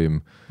töötav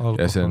ravim. Alkohol.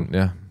 Ja see on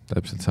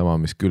täpselt sama,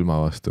 mis külma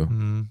vastu.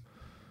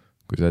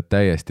 Kui sa oled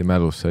täiesti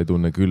mälus, sa ei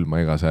tunne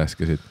külma ega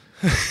sääskesid.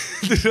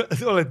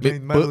 Oled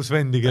neid mälus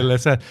vendi, kelle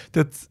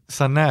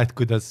sa näed,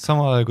 kuidas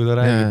samal ajal, kui ta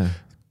räägib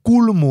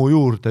kulmu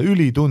juurde,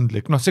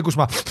 ülitundlik. See, kus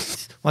ma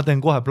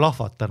teen kohe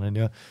plahvatan,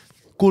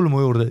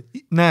 kulmu juurde,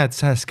 näed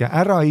sääske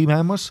ära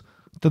imemas,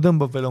 ta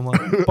tõmbab veel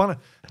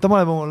ta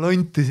paneb oma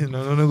lonti sinna,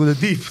 nagu ta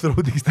deep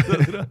throatiks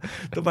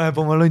ta paneb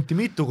oma lonti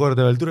mitu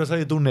korda veel, sa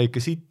ei tunne ikka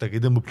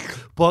sittagi, tõmbab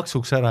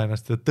paksuks ära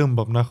ennast ja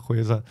tõmbab nahku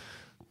ja sa,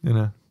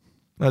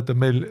 vaata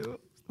meil,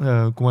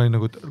 kui ma olin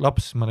nagu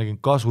laps, ma nägin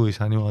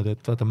kasuisa niimoodi,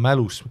 et vaata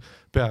mälus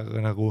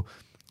peaga nagu,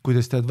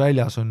 kuidas tead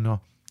väljas on,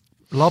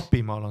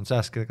 Lapimaal on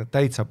sääskedega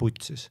täitsa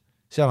putsis,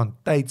 seal on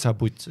täitsa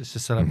putsis,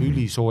 sest see läheb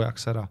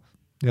ülisoojaks ära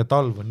ja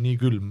talv on nii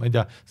külm, ma ei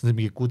tea, see on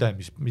mingi kude,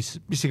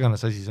 mis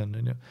iganes asi see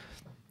on,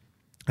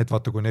 et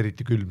vaata, kui on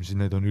eriti külm, siis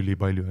neid on üli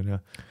palju,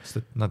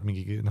 sest et nad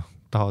mingi,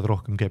 tahavad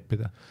rohkem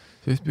keppida.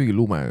 See vist mingi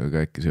lumega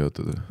ka äkki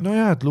seotud. No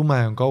jah, et lume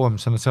on kauem,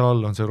 seal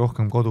all on see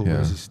rohkem kodu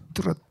ja siis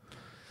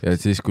ja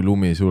siis, kui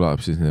lumi sulab,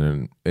 siis neil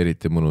on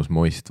eriti mõnus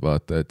moist,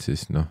 vaata, et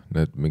siis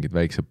need mingid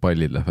väiksed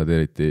pallid lähevad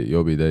eriti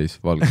jobi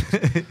täis valgeks.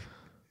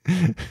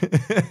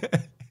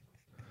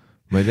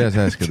 Ma ei tea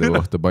sääskede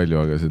kohta palju,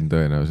 aga see on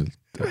tõenäoliselt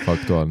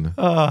faktuaalne.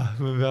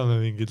 Me peame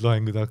mingid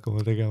loengud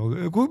hakkama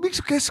tegema.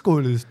 Miks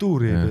keskkoolides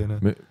tuuri ei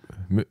teene?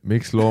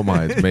 Miks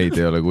loomaed meid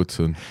ei ole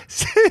kutsunud?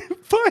 See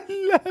pall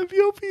läheb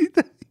jobi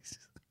täis.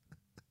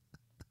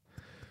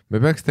 Me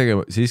peaks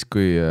tegema, siis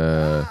kui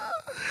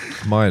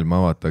maailm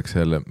avatakse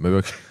jälle, me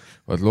peaks,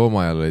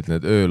 loomaajal olid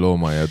need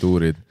ööloomaja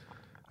tuurid,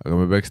 aga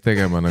me peaks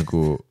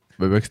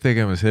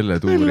tegema selle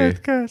tuuri,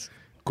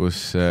 kus,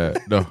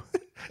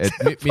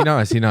 et mina,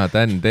 sina,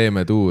 Dan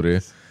teeme tuuri,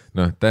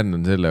 Dan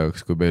on selle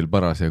jaoks, kui meil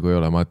parasjagu ei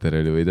ole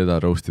materjali või teda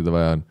roastida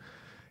vaja on.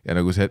 Ja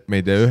nagu see, et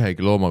me ei tee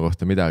ühegi looma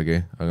kohta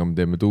midagi, aga me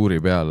teeme tuuri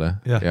peale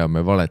ja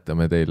me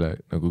valetame teile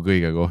nagu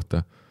kõige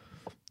kohta.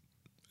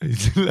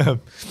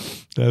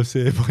 Läheb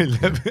see pall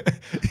läbi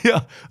ja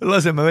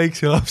laseme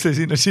väikse lapse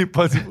sinna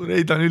šimpansi,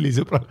 ei ta on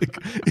ülisõbralik,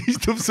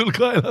 istub sul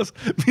kaelas,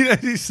 mine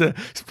sisse,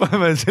 siis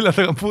paneme selle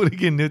taga puuri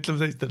kinni,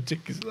 ütleme seistel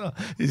tšekki seda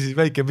ja siis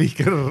väike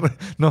vihker,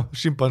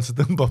 šimpans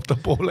tõmbab ta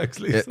pooleks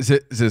lihtsalt.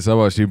 See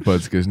sama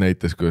šimpans, kes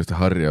näitas, kuidas ta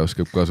harja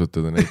oskab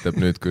kasutada, näitab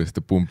nüüd, kuidas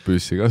ta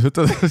pumppüssi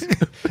kasutada.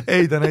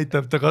 Ei, ta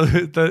näitab, ta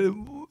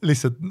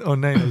lihtsalt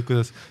on näinud,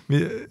 kuidas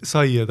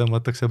saia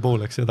tõmmatakse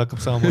pooleks ja ta hakkab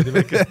samamoodi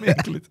väikest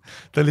mihklit.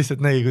 Ta lihtsalt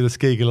nägi, kuidas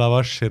keegi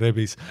lavaši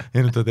rebis ja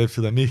nüüd ta teeb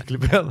seda mihkli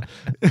peal.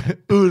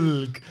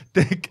 Õlg,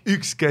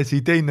 üks käsi,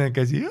 teine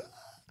käsi.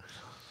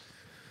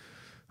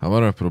 Aga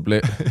ma arvan, et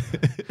probleem...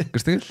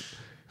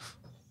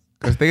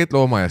 Kas tegelikult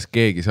loomajas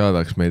keegi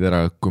saadaks meid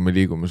ära, kui me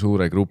liigume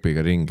suure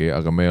grupiga ringi,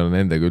 aga me ei ole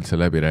nendega üldse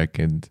läbi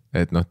rääkinud,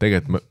 et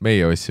tegelikult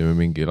meie ossime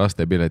mingi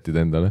lastepiletid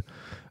endale,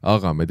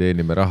 aga me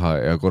teenime raha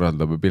ja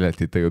korraldame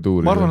piletitega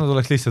tuuri. Ma arvan, et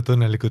oleks lihtsalt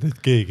õnnelikud,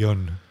 et keegi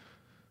on.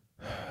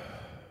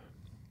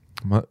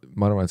 Ma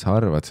arvan, et sa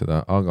arvad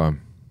seda, aga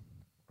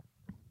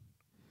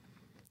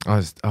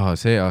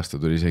see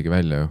aasta tuli isegi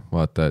välja ju,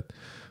 vaata,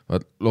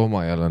 et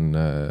loomajal on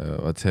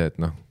see, et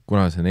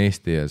kuna see on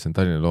Eesti ja see on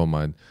Tallinna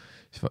loomajad,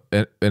 siis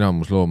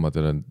enamus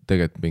loomadel on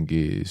tegelikult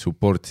mingi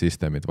support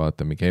systemid,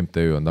 vaata, mingi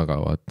MTÜ on taga,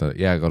 vaata,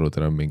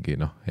 jääkarudel on mingi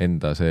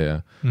enda see ja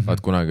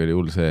vaat kunagi oli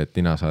hull see, et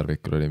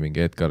Ninasaarvikul oli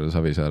mingi Edgar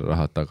Savisaar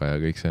rahad taga ja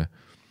kõik see.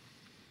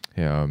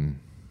 Ja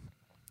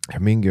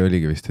mingi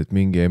oligi vist, et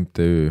mingi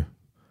MTÜ,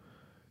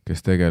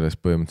 kes tegeles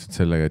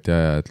põhimõtteliselt sellega, et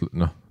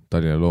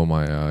Tallinna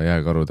looma ja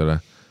jääkarudele,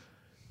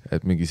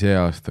 et mingi see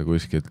aasta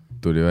kuskilt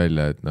tuli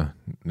välja, et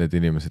need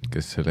inimesed,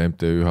 kes selle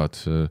MTÜ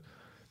juhatuse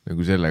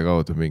nagu selle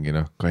kaudu mingi,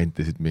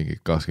 kantisid mingi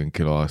 20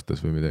 kilo aastas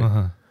või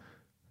midagi.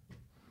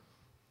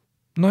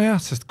 No jah,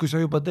 sest kui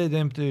sa juba teed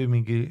MTÜ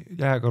mingi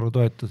jääkaru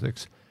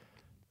toetuseks,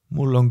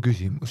 mul on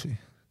küsimusi.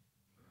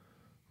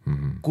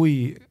 Kui,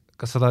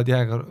 kas sa tahad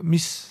jääkaru,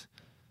 mis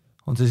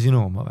on see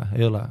sinu oma või?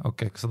 Ei ole,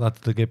 okei, kas sa tahad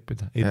teda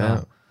keppida? Ei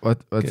taha.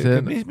 Vaat see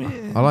on,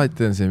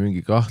 alati on see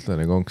mingi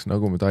kahtlane konks,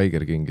 nagu me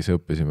Tiger Kingis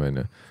õppisime,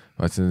 onju.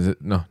 Vaat see on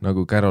noh,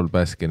 nagu Carol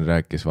Baskin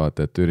rääkis,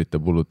 vaata, et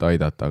üritab hullult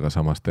aidata, aga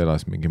samas ta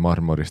elas mingi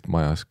marmorist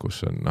majas,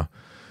 kus on noh,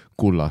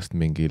 kullast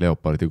mingi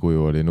leopardi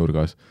kuju oli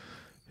nurgas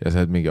ja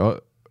sa oled mingi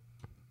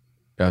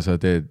ja sa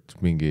teed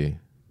mingi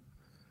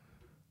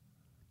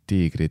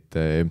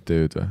tiigrite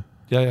MTÜ-d või?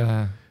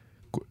 Ja.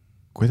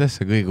 Kuidas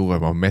sa kõige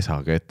uuema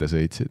mesaga ette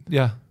sõitsid?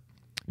 Jah.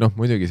 Noh,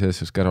 muidugi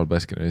selles Carol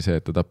Baskin oli see,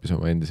 et ta tappis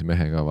oma endise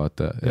mehe ka,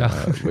 vaata, ja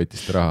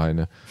võttis ta raha,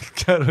 aina.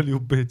 Carol, you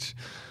bitch.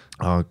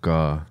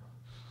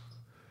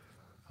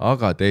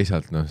 Aga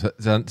teisalt, noh,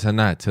 sa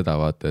näed seda,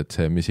 vaata, et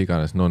see, mis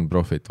iganes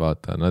non-profit,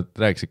 vaata, nad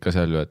rääkisid ka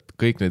seal ju, et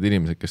kõik need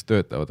inimesed, kes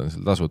töötavad, on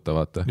seal tasuta,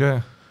 vaata.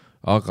 Yeah.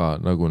 Aga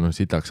nagu noh,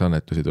 sitaks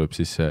annetusi tuleb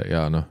sisse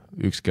ja noh,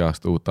 ükski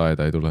aasta uut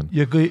aeda ei tule.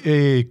 Ja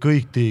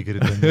kõik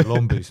tiigrid on ju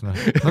lombis, noh.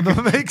 Nad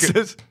on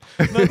väikses,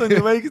 nad on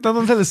ju väikses,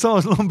 nad on selles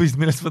samas lombis,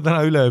 millest ma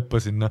täna üle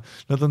hüppasin, noh.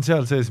 Nad on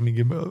seal sees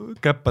mingi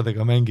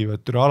käppadega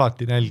mängivad,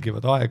 alati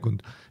nälgivad,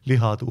 aegund,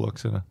 liha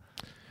tuuakse, noh.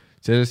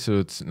 Selles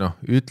suhtes, noh,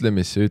 ütle,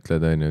 mis sa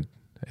ütled, on ju,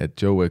 et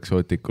Joe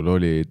Exoticul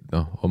oli,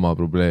 noh, oma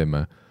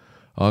probleeme,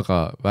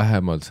 aga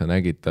vähemalt sa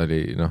nägid, ta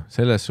oli, noh,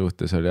 selles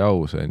suhtes oli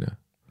aus, on ju.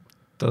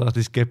 Ta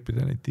tahtis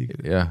keppida neid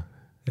tiigreid.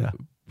 Jah.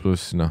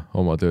 Pluss noh,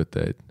 oma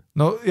töötajaid.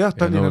 No jah,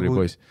 ta oli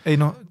nagu, ei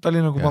noh, ta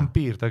oli nagu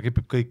vampiir, ta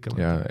kepib kõike.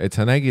 Ja, et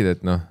sa nägid,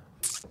 et noh,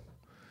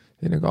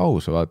 ei nagu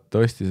aus, vaata, ta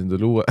ostis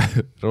endale uue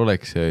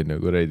Rolexi on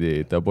nagu reidi,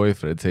 ta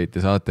boyfriend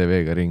sõitis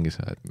ATV-ga ringi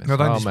saa, et me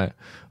saame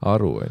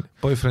aru.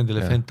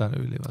 Boyfriendile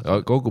fentanüüli.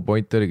 Kogu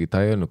point oligi,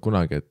 ta ei öelnud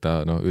kunagi, et ta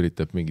no,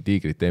 üritab mingi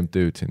tiigrite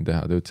MTÜ-d siin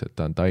teha, ta ütles, et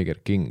ta on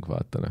Tiger King,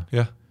 vaata noh.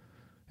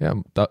 Ja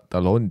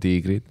tal on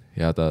tiigrid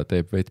ja ta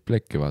teeb veits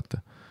plekki, vaata.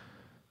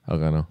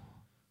 Aga noh,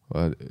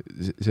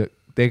 see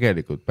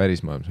tegelikult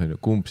päris maailmas on ju,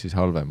 kumb siis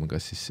halvem,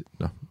 kas siis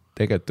noh,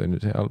 tegelikult on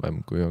ju see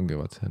halvem, kui ongi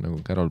vaat see nagu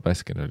Carol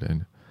Baskin oli,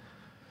 on ju.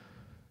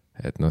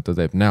 Et noh, ta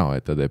teeb näo,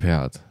 et ta teeb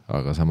head,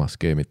 aga samas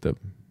skeemitab.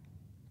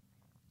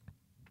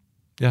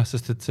 Jah,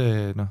 sest et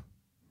see noh,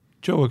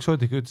 Joe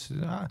Exotic ütles,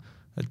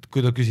 et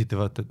kui ta küsiti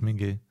vaata, et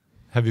mingi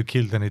have you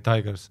killed any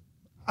tigers?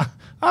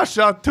 I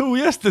shot 2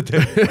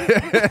 yesterday.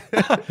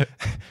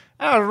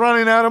 I was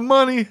running out of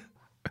money.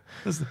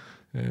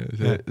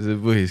 See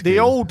põhis. The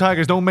old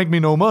tigers don't make me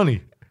no money.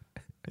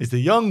 It's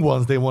the young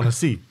ones they want to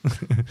see.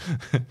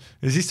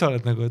 Ja siis sa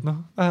oled nagu, et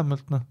noh,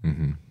 vähemalt noh,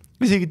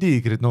 isegi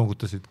tiigrid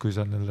noogutasid, kui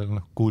sa neile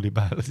noh, kuuli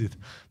päälasid.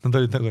 Nad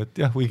olid nagu, et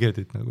jah, we get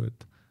it nagu,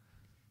 et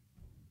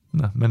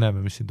noh, me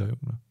näeme, mis siin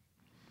toimub. No.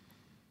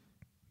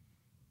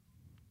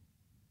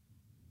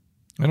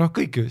 Ja noh,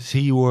 kõik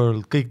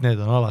SeaWorld, kõik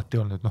need on alati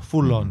olnud, noh,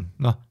 full on,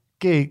 noh,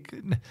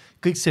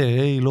 kõik see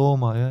ei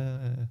looma ja.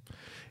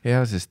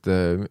 Ja, sest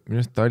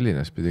minust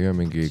Tallinnas pidi ka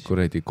mingi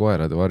kuredi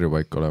koerade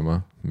varjupaik olema,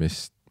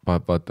 mis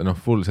vaata, noh,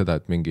 full seda,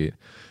 et mingi,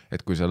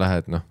 et kui sa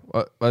lähed, noh,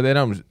 vaat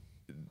enam,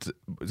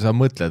 sa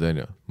mõtled,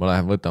 on ju, ma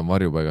lähen, võtan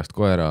varjupaigast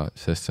koera,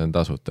 sest see on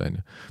tasuta, on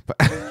ju.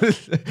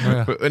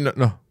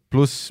 Noh,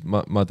 pluss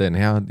ma teen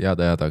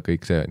heada,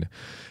 kõik see, on ju.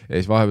 Ja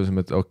siis vahepeal sa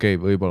mõtled, okei,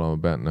 võib-olla ma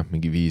pean, noh,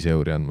 mingi 5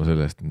 euri andma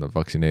sellest, et nad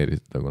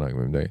vaktsineerisid ta kunagi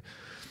või midagi.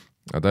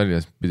 Aga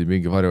Tallinnas pidi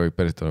mingi varjupaik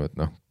päris olema, et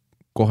noh,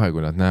 kohe,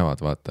 kui nad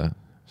näevad, vaata,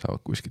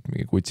 saavad kuskilt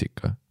mingi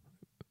kutsika.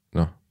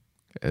 Noh,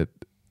 et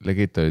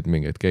legit olid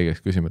mingi, et keegi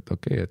küsima, et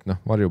okei, et noh,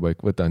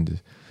 varjupaik võtan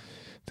siis.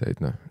 Ta olid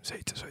noh,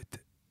 7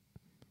 sotti.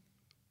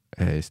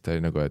 Ja siis ta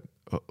oli nagu, et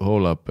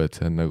hold up, et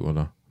see on nagu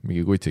noh,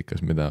 mingi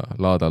kutsikas, mida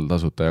laadal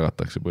tasuta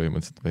jagatakse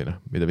põhimõtteliselt või noh,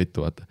 mida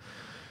vittu vaata.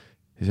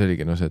 Siis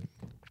oligi noh, see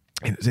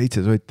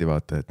 7 sotti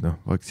vaata, et noh,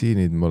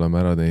 vaktsiinid me oleme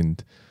ära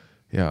teinud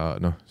ja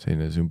noh,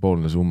 selline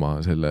sümboolne summa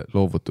selle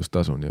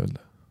loovutustasu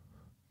nii-öelda.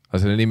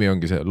 Aga selle nimi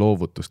ongi see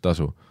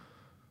loovutustasu.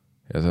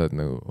 Ja sa oled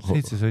nagu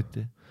 7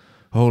 sotti.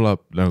 Hold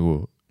up, nagu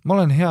ma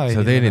olen hea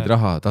sa teenid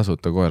raha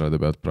tasuta koerade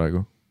pealt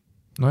praegu.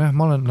 No jah,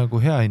 ma olen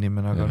nagu hea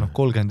inimene, aga noh,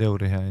 30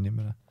 euri hea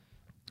inimene.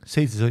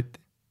 7 sotti.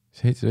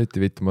 7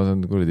 sotti vittu, ma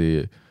saan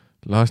kuradi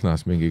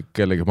Lasnas mingi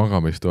kellegi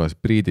magamistoas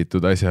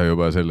priiditud asja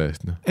juba selle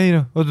eest. No. Ei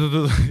noh,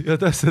 ja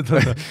tähtsed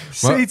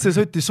 7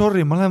 sotti,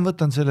 sorry, ma lähen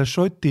võtan selle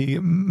šoti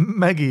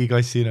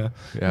mägikassina.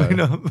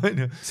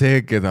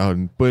 See, keda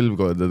on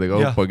põlvkondade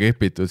kaupa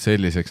kepitud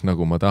selliseks,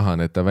 nagu ma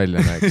tahan, et ta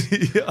välja näeks.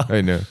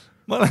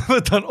 Ma lähen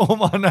võtan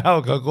oma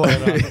näoga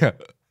koera.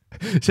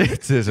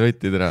 7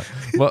 sotti täna.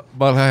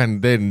 Ma lähen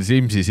teen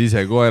Simsis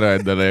ise koera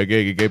endale ja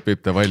keegi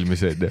kepib ta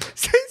valmis. 7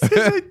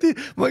 sotti,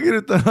 ma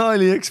kirjutan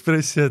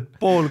AliExpressi, et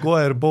pool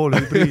koer, pool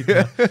hübriid.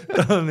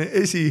 Ta on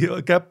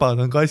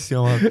käpad on kassi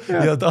omad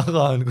ja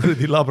taga on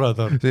kuradi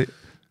labrador.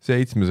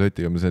 7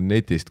 sotiga ma saan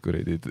netist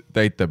kuradi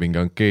täita mingi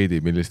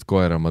ankeedi, millist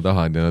koera ma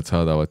tahan ja nad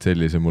saadavad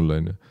sellise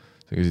mulle.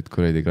 Sa küsid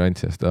kuradi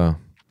Grantsiast,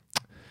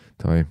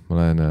 tavai,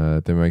 ma lähen,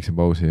 teeme väikse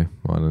pausi,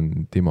 ma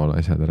annan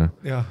Timole asjad ära.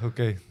 Jah,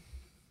 okei.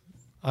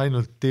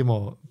 Ainult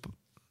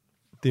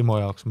Timo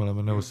jaoks me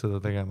oleme nõus seda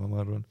tegema,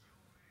 ma arvan.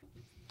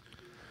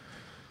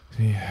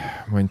 Nii,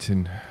 ma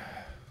andsin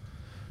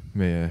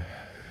meie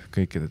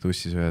kõikide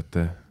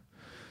tussisööjate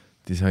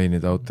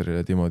disainide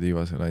autorile Timo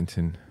Tiivasele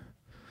andsin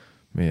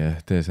meie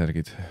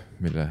T-särgid,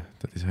 mille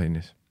ta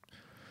disainis.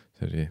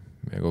 See oli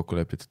meie kokku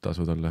lepitud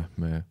tasu talle,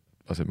 me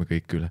laseme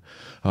kõik üle.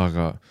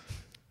 Aga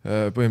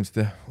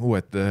põhimõtteliselt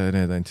uued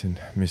need andsin,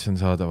 mis on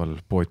saadaval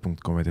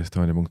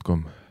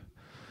pood.comedyestonia.com.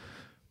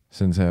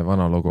 See on see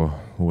vana logo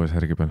uue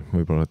särgi peal,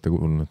 võib-olla olete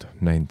kuulnud,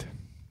 näinud.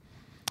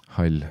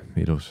 Hall,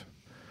 ilus.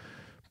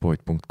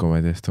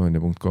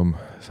 pood.comedyestonia.com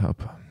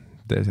saab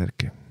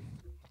T-särki,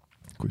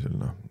 kui sul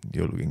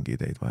jõulukingi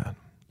ideid vaja on.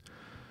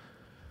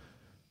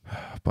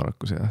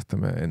 Paraku see aasta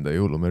me enda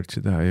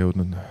jõulumürtsi teha ei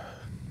jõudnud.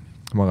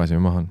 Magasime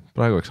maha.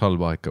 Praegu oleks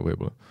halba aega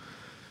võib-olla.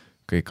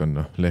 Kõik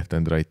on left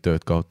and right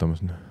tööd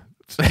kaotamas.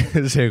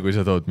 See, kui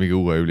sa tood mingi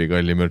uue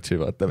ülikalli mürtsi,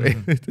 vaata või.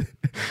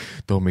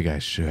 Toomi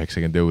käes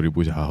 90 euri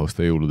pusa,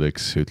 osta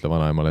jõuludeks, ütle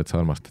vanaemale, et sa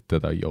armastad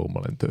teda. Jou,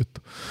 ma olen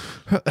töötu.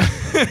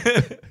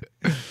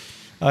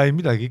 Ai,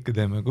 midagi ikka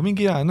teeme. Kui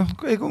mingi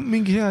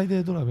hea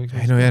idee tuleb.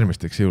 Ei, no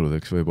järgmisteks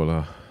jõuludeks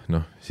võib-olla,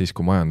 siis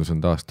kui majandus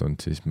on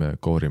taastunud, siis me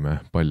koorime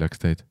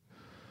paljaks teid.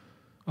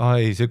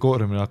 Ei, see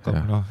koorimine hakkab.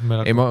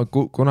 Ei, ma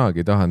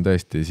kunagi tahan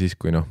tõesti siis,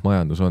 kui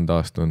majandus on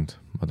taastunud,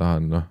 ma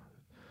tahan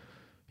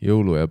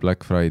jõulu ja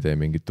Black Friday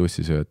mingit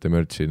tussisööjate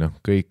mürtsi,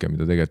 kõike,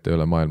 mida tegelikult ei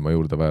ole maailma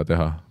juurde vaja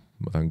teha.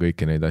 Ma tahan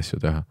kõiki neid asju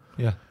teha.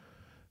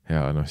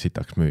 Ja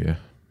sitaks müüa.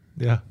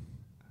 Ja.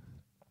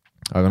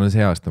 Aga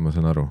see aasta ma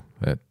saan aru,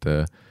 et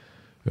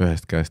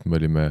ühest käest me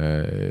olime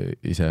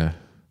ise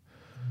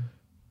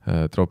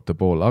drop the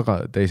ball, aga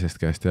teisest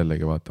käest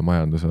jällegi vaata,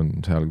 majandus on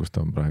seal, kus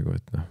ta on praegu,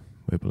 et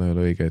võib-olla ei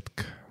ole õige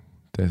hetk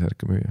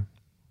T-särke müüa.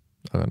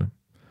 Aga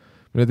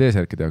mõne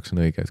T-särkide jaoks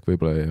on õige hetk,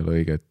 võib-olla ei ole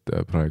õige, et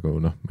praegu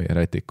meie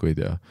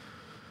rätikuid ja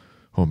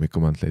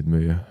hommikumantleid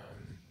müüa.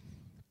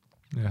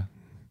 Ja.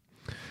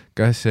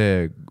 Kas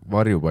see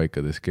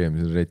varjupaikade skeem,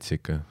 see on rets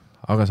ikka?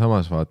 Aga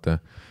samas vaata,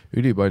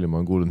 ülipalju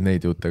ma olen kuulnud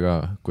neid jutte ka,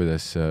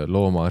 kuidas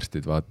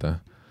loomaarstid vaata,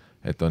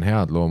 et on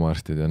head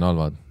loomaarstid ja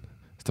halvad.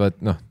 Sest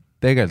vaat,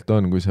 tegelikult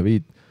on, kui sa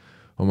viid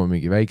oma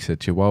mingi väikse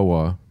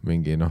chihuahua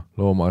mingi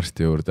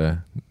loomaarsti juurde,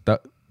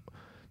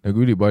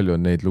 nagu ülipalju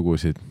on neid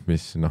lugusid,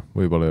 mis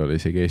võib-olla ei ole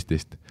isegi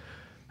Eestist,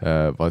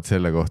 vaat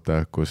selle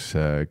kohta, kus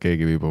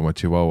keegi viib oma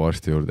chihuahua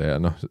arsti juurde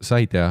ja sa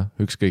ei tea,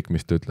 ükskõik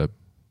mis ta ütleb,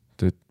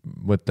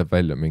 mõtleb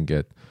välja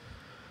mingi, et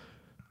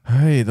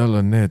ei, tal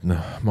on need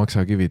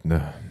maksakivid,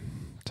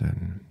 see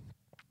on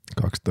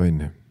 2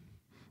 tonni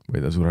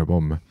või ta sureb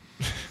homme.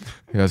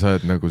 Ja sa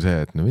oled nagu see,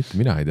 et mitte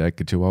mina ei tea,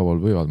 äkki chihuahual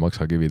võivad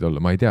maksakivid olla.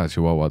 Ma ei tea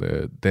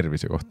chihuahuade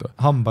tervise kohta.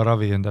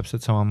 Hambaravi on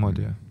täpselt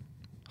samamoodi.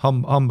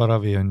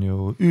 Hambaravi on ju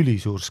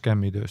ülisuur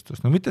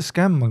skämmitööstus. Mitte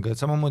skämm on ka,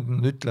 et samamoodi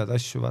nad ütlevad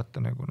asju, vaata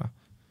nagu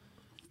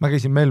Ma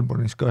käisin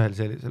Melbourne'is ka ühel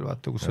sellisel,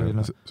 vaata, kus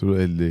oli Sul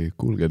öeldi,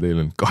 kuulge, teil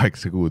on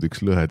 8 kuud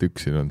üks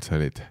lõhetüksi on, sa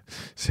olid,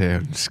 see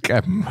on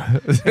skämm.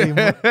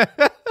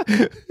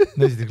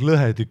 Näisid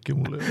lõhetükki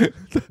mulle.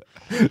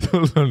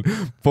 Sul on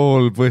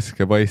pool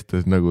põske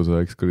paistes, nagu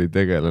sa oleks kuni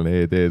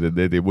tegelane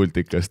ED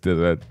multikast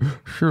ja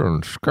see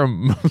on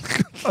skämm.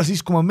 Aga siis,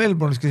 kui ma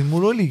Melbourne'is käisin,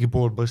 mul oligi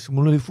pool põske,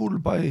 mul oli full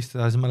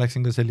paistes, siis ma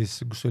läksin ka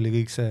sellisesse, kus oli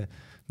kõik see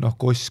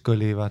kosk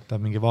oli, vaata,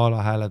 mingi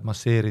vaalahääled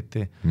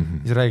masseeriti.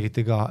 Siis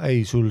räägiti ka,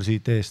 ei, sul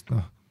siit eest,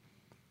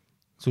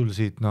 sul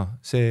siit,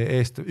 see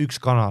eest üks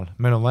kanal,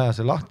 meil on vaja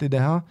see lahti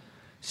teha,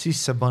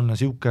 sisse panna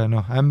siuke,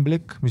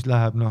 ämblik, mis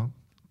läheb,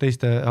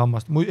 teiste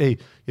hammast, ei,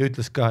 ja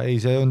ütles ka, ei,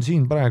 see on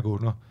siin praegu,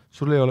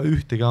 sul ei ole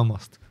ühtegi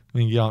hammast,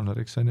 mingi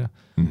jaanuariks on ja.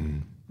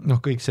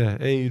 Kõik see,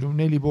 ei,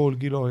 4,5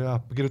 kilo ja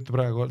kirjuta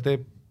praegu,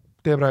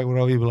 tee praegu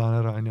raviplaan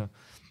ära, on ja.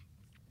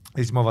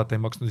 Ja siis ma vaata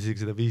ei maksnud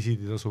isegi seda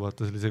visiiditasu,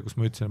 vaata see oli see, kus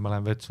ma ütlesin, et ma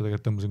lähen vetsu,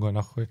 tegelikult tõmbasin kohe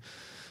nahku.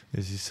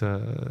 Ja siis,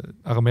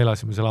 aga me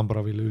elasime seal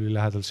Hambaravile üli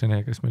lähedalt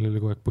Šenega, kes meil oli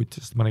kogu aeg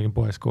putsi, sest ma nägin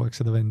poes kogu aeg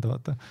seda venda,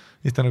 vaata.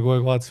 Ja siis ta kogu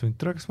aeg vaatas mind,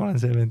 kas ma olen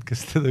see vend,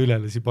 kes teda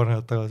ülelesi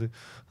panevad tagasi.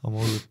 Aga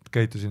ma hullult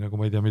käitusin, nagu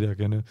ma ei tea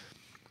midagi.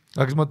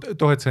 Aga kas ma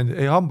tohetsen,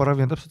 ei,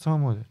 Hambaravi on täpselt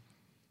samamoodi.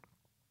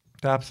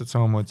 Täpselt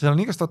samamoodi, seal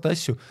on igast vaata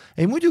asju.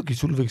 Ei, muidugi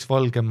sul võiks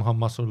valgem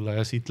hammas olla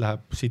ja siit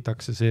läheb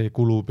sitaks ja see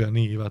kulub ja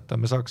nii, vaata.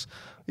 Me saaks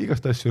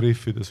igast asju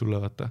riffida sulle,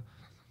 vaata.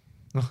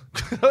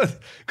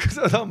 Kui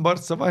sa oled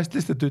hambaarst, sa vahest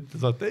lihtsalt ütled,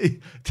 vaata, ei,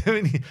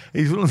 teeme nii,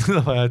 ei, sul on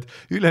seda vaja,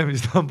 et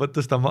ülemised hambad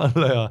tõstame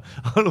alla ja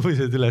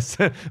alumised üles.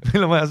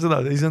 Meil on vaja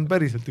seda, ei, see on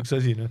päriselt üks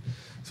asi.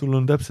 Sul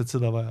on täpselt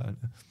seda vaja.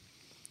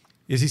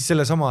 Ja siis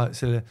selle sama,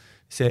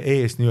 see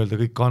ees nii-öelda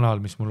kõik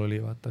kanal, mis mul oli,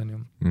 vaata, on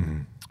ju.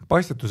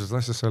 Paistetuses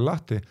lasjas seal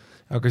lahti,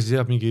 aga siis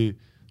jääb mingi,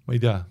 ma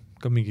ei tea,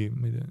 ka mingi,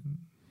 ma ei tea,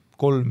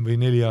 3 või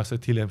 4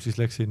 aastat hiljem siis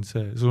läksin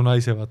su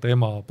naise, vaata,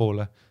 ema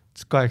poole.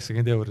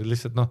 80 euri,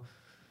 lihtsalt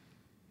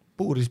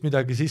puuris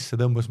midagi sisse,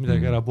 tõmbas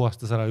midagi ära,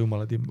 puhastas ära,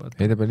 jumala timba.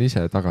 Ei, ta pean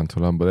ise tagant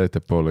sulle hambad ette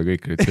poole,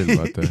 kõik olid chill,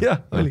 vaata.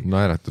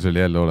 Naeratus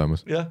oli jälle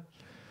olemas.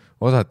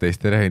 Osad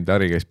teist ei rääginud,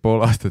 Harri käis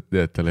pool aastat,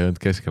 nii et tal ei olnud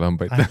keskel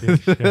hambaid.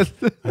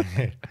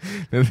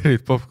 Need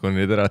olid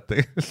popcornid ära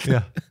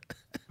tegema.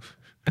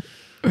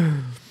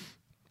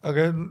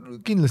 Aga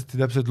kindlasti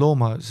täpselt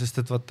looma, sest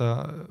et vaata,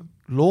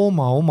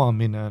 looma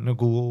omamine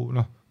nagu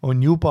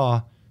on juba,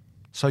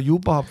 sa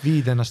juba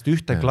viid ennast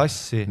ühte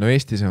klassi. No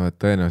Eestis on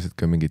tõenäoliselt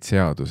ka mingid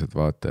seadused,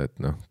 vaata, et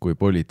kui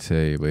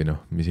politsei või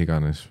mis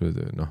iganes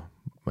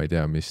ma ei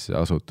tea, mis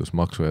asutus,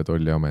 Maksu- ja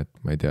Tolliamet,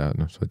 ma ei tea,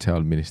 noh,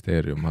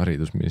 Sotsiaalministeerium,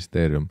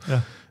 Haridusministeerium,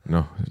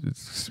 noh,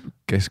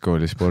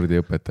 keskkooli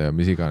spordiõpetaja,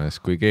 mis iganes,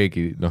 kui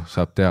keegi, noh,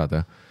 saab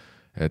teada,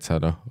 et sa,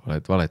 noh,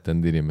 oled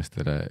valetanud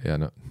inimestele ja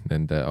noh,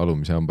 nende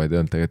alumise hambaid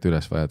ei olnud tegelikult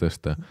üles vaja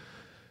tõsta,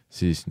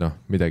 siis noh,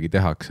 midagi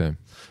tehakse.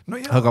 No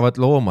aga vaat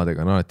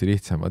loomadega on alati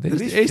lihtsamad.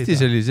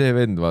 Eestis oli see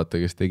vend, vaata,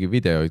 kes tegi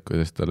videoid,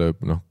 kuidas ta lööb,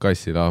 noh,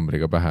 kassi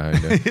laamriga pähe,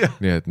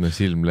 nii et noh,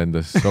 silm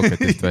lendas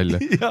soketist välja.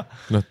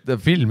 Noh, ta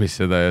filmis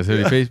seda ja see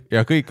oli Facebook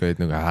ja kõik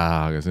olid nagu,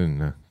 aga see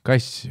on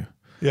kass ju.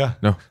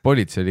 Noh,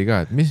 politsei oli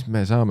ka, et mis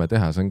me saame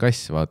teha, see on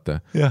kass,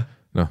 vaata.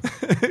 Noh,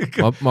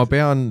 ma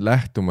pean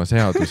lähtuma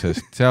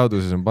seadusest.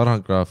 Seaduses on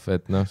paragraaf,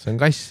 et noh, see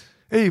on kass.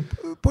 Ei,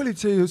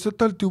 politsei, sa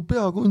talt ju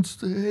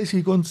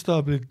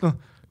esikonstaablit, noh,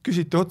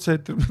 küsiti otse,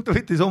 et ta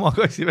võttis oma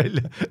kassi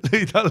välja,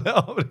 lõi talle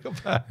haamriga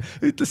pähe.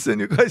 Ütles, see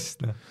on ju kass,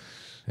 noh.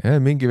 Ja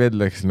mingi vend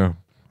läks, noh,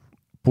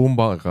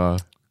 pumbaga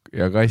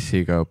ja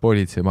kassiga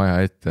politsei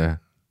maja ette,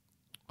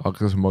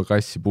 hakkas oma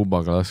kassi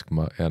pumbaga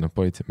laskma ja noh,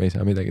 politsei, me ei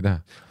saa midagi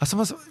teha. Aga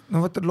samas,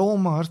 no vaata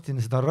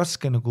loomaarstina seda on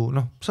raske nagu,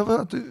 noh, sa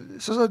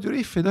saad ju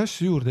riffida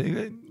asju juurde,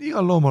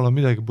 igal loomal on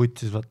midagi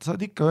putsis, vaata,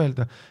 saad ikka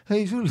öelda,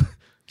 ei sul,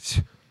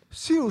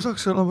 sinu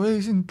saaks olema,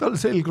 ei siin tal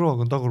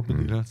selgroog on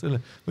tagurpidi,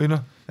 või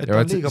noh, et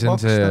ta on liiga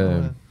paks.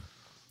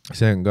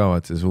 See on ka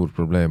vaat see suur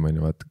probleem, on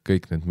ju, vaat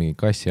kõik need mingi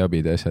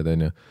kassiabid asjad,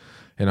 on ju,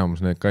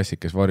 enamus need kassid,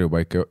 kes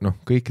varjupaika, noh,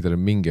 kõikidel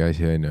on mingi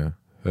asi, on ju,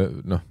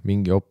 noh,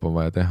 mingi opp on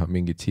vaja teha,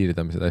 mingid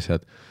siirdamised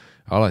asjad,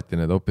 alati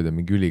need opid on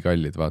mingi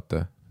ülikallid,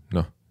 vaata,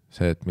 noh,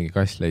 see, et mingi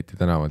kass leiti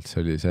tänavalt,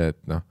 see oli see, et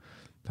noh,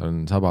 tal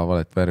on saba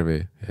valet värvi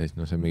ja siis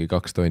noh, see mingi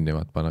 2 tonni,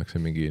 vaat pannakse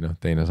mingi noh,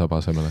 teine saba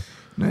asemele.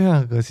 No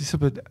jah, aga siis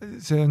sa pead,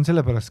 see on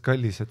sellepärast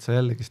kallis, et sa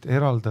jällegist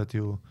eraldad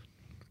ju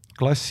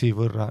klassi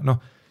võrra,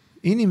 noh,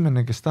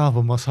 inimene, kes tahab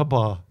oma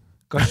saba,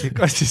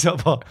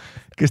 kassisaba,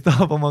 kes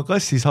tahab oma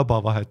kassisaba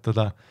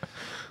vahetada,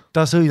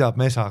 ta sõidab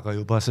mesaga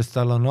juba, sest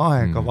tal on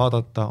aega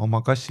vaadata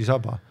oma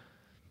kassisaba.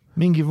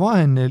 Mingi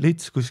vaene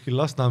lits kuskil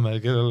Lasnamäel,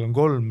 kellel on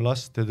 3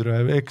 last ja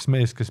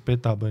eksmees, kes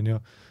petab, on ju.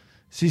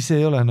 Siis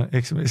ei ole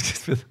eksmees,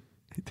 kes petab.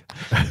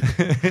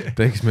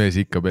 Ta eksmees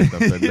ikka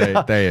petab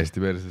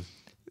täiesti perses.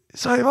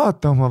 Sa ei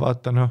vaata oma,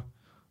 vaata, noh.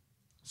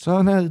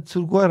 Sa näed, et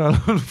sul koeral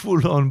on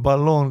full on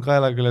balloon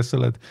kaela, külles sa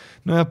oled,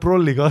 no ja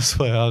prolli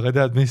kasvaja, aga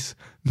tead, mis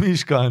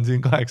Miška on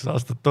siin 8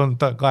 aastat olnud,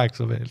 ta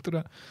 8 veel,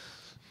 tule.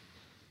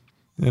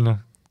 Ja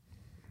noh.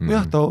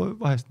 Jah, ta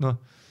vahest, noh.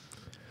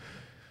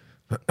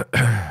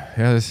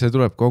 Ja see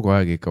tuleb kogu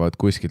aeg ikka, vaat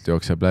kuskilt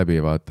jookseb läbi,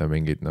 vaata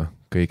mingid, noh,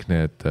 kõik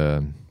need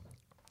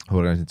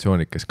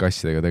organisatsioonid, kes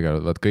kassidega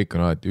tegelevad, vaat kõik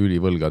on alati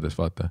ülivõlgades,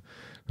 vaata.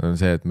 On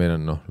see, et meil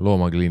on, noh,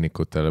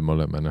 loomakliinikutele me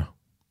oleme, noh,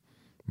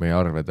 meie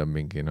arved on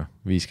mingi, noh,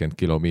 50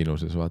 kilo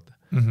miinuses, vaata.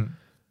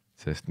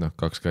 Sest, noh,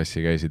 2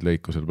 kassi käisid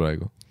lõikusel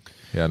praegu.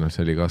 Ja noh,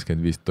 see oli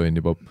 25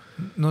 tonni popp.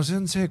 No see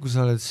on see, kui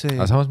sa oled see...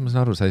 Aga samas ma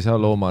saan aru, sa ei saa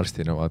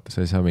loomaarstina, vaata,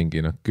 sa ei saa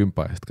mingi noh,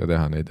 kümpa eest ka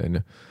teha neid, on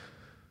ju.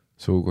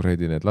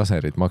 Suukuredi need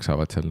laserid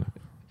maksavad seal.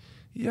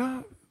 Ja,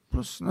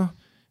 pluss noh,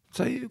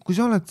 kui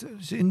sa oled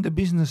in the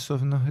business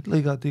of, noh, et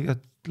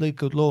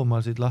lõikad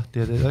loomasid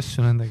lahti ja teed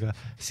asju nendega,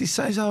 siis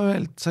sa ei saa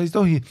öelda, sa ei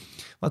tohi,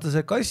 vaata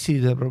see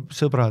kasside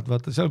sõbrad,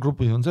 vaata seal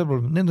grupis on see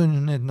probleem, need on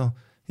ju need, noh,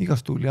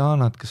 igast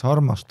Uljanad, kes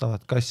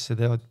armastavad kasse,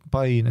 teevad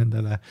pai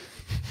nendele.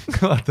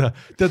 Vaata,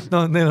 tead,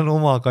 no, neil on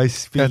oma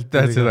kass.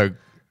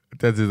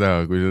 Tead seda,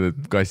 kui sa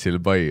teed kassil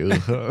pai.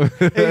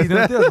 Ei,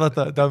 no tead,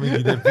 vaata, ta mingi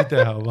teeb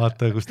video,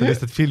 vaata, kus ta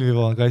lihtsalt filmib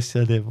oma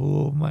kassi ja teeb,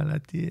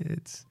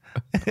 молодец,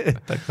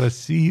 ta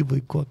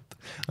krasiivõi kott.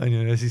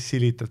 Ja siis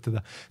silitab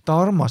teda. Ta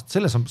armast,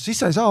 selles on, siis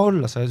sa ei saa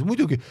olla,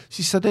 muidugi,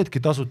 siis sa teedki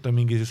tasuta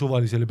mingi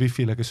suvalisele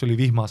Biffile, kes oli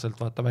vihmaselt,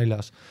 vaata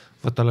väljas.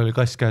 Vaata, tal oli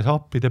kass käes,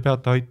 appi, te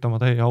peate aitama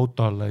täie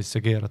auto alla ja siis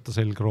see keerata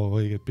selgroog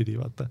õiget pidi,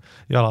 vaata.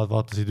 Jalad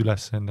vaatasid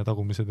üles enne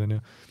tagumised, on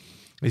ju.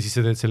 Ja siis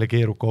sa teed selle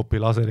keeruka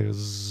opi laseriga,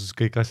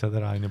 kõik asjad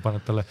ära, on ju,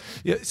 paned talle.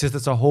 Ja sest,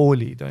 et sa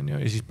hoolid, on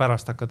ju, ja siis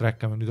pärast hakkad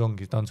rääkima, nüüd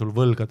ongi, ta on sul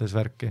võlgades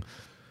värki.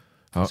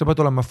 Sa pead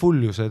olema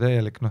full ju see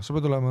täielik, noh, sa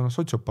pead olema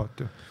sotsiopaat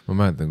ju. Ma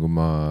mäletan, kui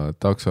ma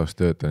taksos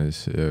töötan,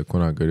 siis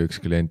kunagi oli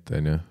üks klient,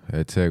 on ju,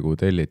 et see, kui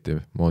telliti,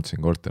 ma ootasin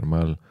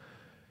kortermajal,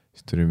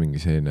 siis tuli mingi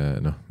selline,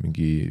 noh,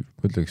 mingi,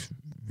 mõtleks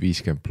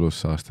 50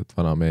 pluss aastat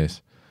vana mees.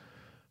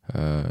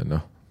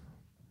 Noh,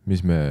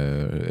 mis me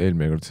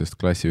eelmine kord sellest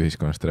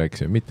klassiühiskonnast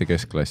rääkisime, mitte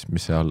keskklass,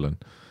 mis see all on?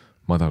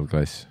 Madal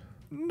klass.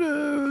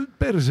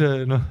 Perse,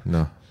 noh.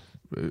 Noh,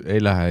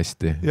 ei lähe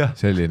hästi,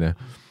 selline.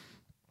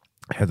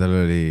 Ja tal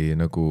oli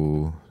nagu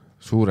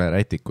suure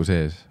rätiku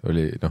sees,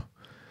 oli noh,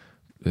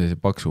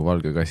 paksu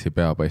valge kassi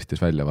pea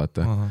paistis välja,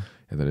 vaata.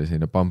 Ja ta oli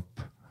selline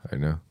pamp,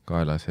 on ju,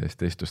 kaela sees,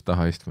 ta istus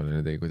taha istma,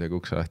 nüüd ei kuidagi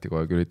ukse lahti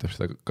kogu aeg üritab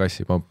seda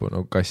kassi pampu,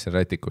 no kass on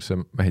rätikusse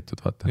mähitud,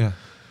 vaata.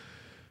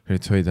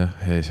 Üritas hoida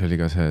ja siis oli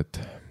ka see,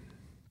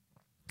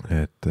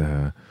 et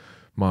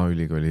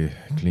Maaülikooli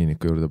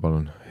kliiniku juurde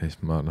palun. Ja siis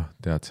ma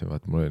teadsin,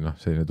 vaat mul oli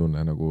selline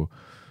tunne nagu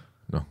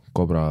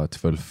Cobra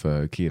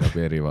 12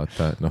 kiirabi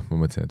vaata, ma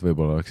mõtlesin, et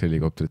võib-olla oleks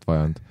helikopterit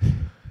vajanud.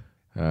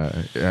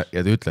 Ja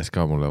ta ütles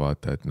ka mulle,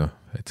 vaata,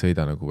 et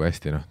sõida nagu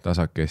hästi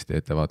tasakesti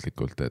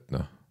ettevaatlikult, et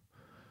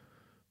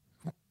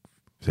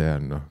see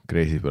on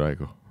crazy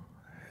praegu.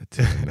 Et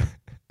see on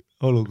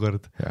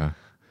olukord.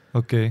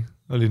 Okei,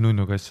 oli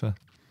nunnu kass või?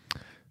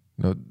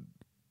 No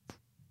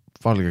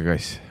valge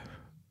kass.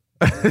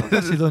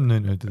 Kassid on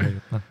nunnud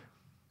tegelikult,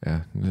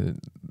 Jah,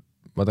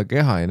 ma ta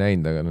keha ei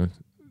näinud, aga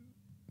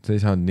see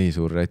ei saanud nii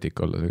suur rätik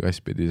olla, see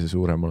kass pidi see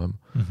suurem olema.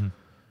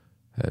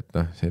 Et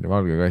selline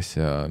valge kass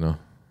ja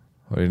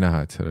oli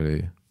näha, et seal oli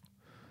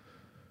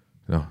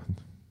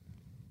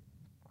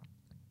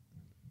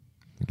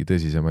mingi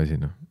tõsisem asi,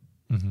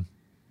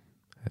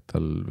 et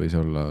tal võis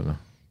olla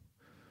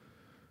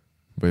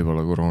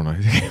võib-olla koroona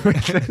isegi.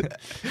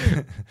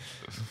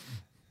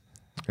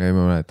 Ei,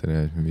 ma mäletan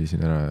jah, et ma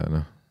viisin ära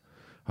ja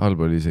halb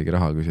oli isegi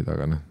raha küsida,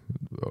 aga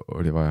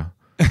oli vaja.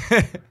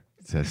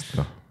 Sest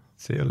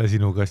see ei ole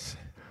sinu kass.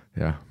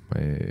 Jah,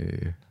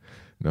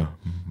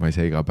 ma ei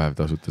saa iga päev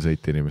tasuta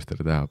sõita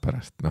inimestele teha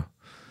pärast,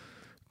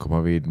 kui ma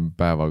viin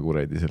päeva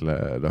kuredi selle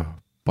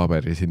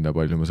paberi sinna,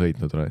 palju ma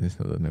sõitnud olen, siis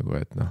nad on nagu,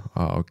 et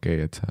okei,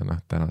 et sa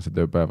tänase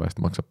tööpäeva eest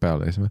maksab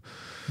peale ja siis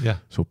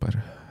super,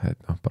 et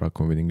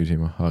paraku ma pidin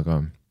küsima,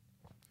 aga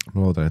ma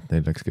loodan, et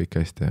neil läks kõik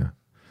hästi ja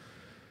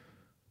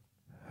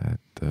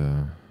et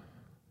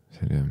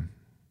selline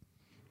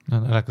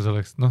naljakas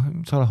oleks,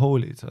 sa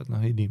hoolid, sa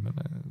oled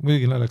inimene.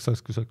 Muidugi naljakas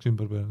oleks, kui sa oleks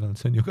ümber peale,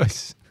 see on ju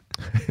kass.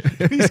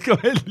 Viska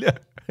välja.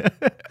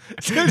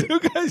 See on ju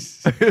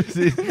kass.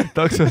 Siis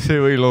taksos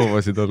ei või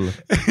loomasid olla.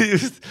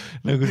 Just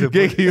nagu see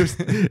keegi just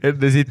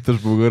enne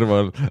sittus mu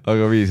kõrval,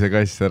 aga vii see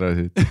kass ära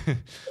siit.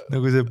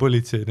 Nagu see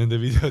politsei nende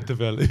videote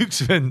peale. Üks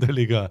vend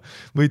oli ka,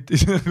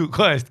 võttis nagu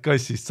 2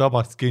 kassist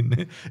sabast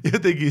kinni ja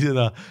tegi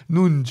seda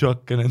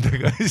nunchakke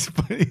nendega. Siis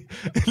pani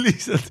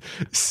lihtsalt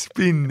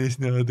spinnis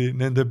niimoodi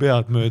nende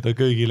pead mööda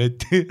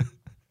köögiletti.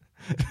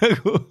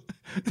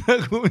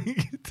 nagu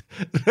mingid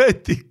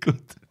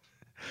rätikud.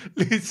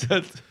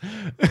 Lihtsalt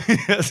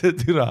ja see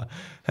türa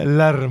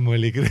lärm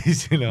oli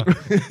kreisina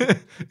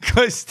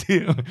kasti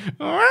ja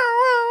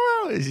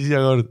siis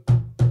kord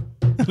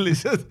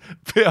lihtsalt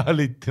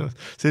pealittimas,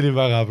 see oli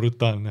väga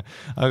brutaalne,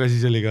 aga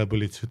siis oli ka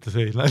politsei ütles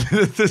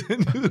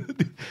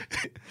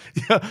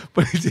ja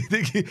politsei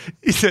tegi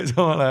ise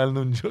samal ajal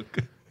nunšokk.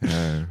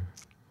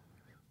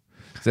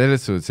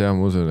 Selles suhtes jah,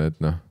 ma usun,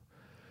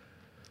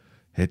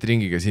 et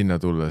ringiga sinna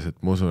tulles, et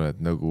ma usun, et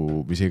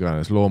nagu mis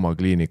iganes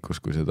loomakliinikus,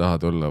 kui sa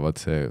tahad olla, vaat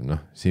see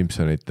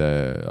Simpsonite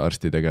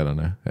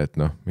arstitegelane, et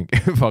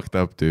mingi fucked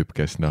up tüüp,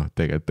 kes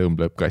tegelikult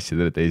tõmbleb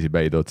kassidele teisi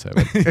päid otsa.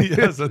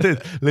 Ja sa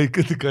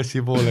lõikad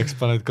kassi pooleks,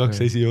 paned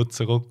 2 esi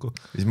otsa kokku.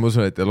 Siis ma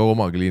usun, et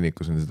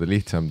kliinikus on seda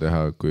lihtsam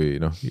teha kui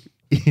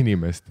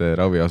inimeste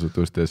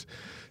raviasutustes,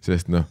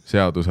 sest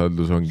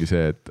seadusaldus ongi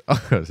see, et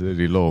see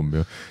oli loom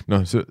ju.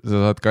 Sa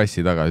saad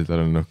kassi tagasi,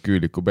 tal on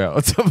küüliku pea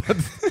otsa,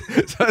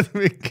 saad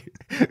mingi,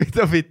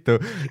 mida vittu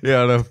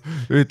ja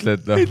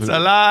ütled It's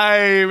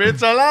alive,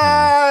 it's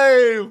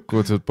alive!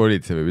 Kutsud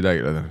politsei või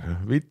midagi,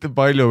 vittu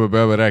palju me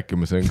peame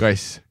rääkima, see on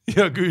kass.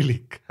 Ja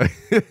küülik.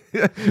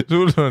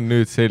 Sul on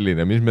nüüd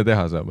selline, mis me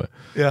teha saame?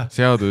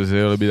 Seaduses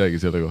ei ole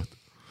midagi selle kohta.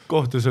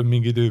 Kohtus on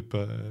mingi tüüp,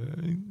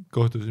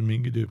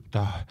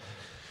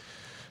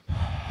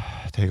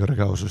 tee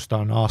korraga ausust, ta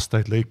on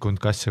aastaid lõikunud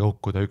kasse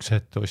kokku, ta üks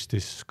hetk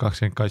ostis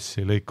 20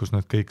 kassi, lõikus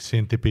nad kõik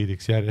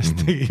sentipiidiks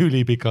järjest, tegi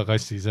ülipika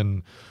kassi, see on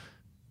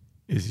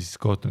ja siis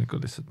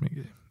kohtunikul lihtsalt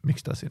mingi,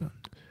 miks ta siin on?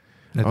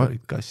 Need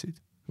olid kassid.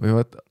 Või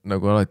vaata,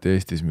 nagu alati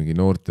Eestis mingi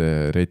noorte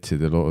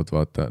retside lood,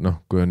 vaata,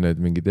 kui on need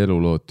mingid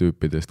elulood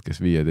tüüpidest, kes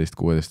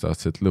 15-16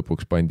 aastaselt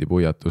lõpuks pandi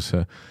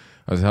puiatusse,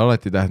 aga see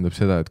alati tähendab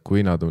seda, et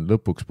kui nad on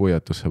lõpuks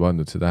puiatusse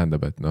pandud, see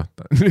tähendab, et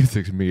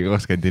nüüdseks mingi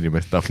 20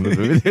 inimest tapnud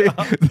või midagi.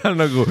 Ta on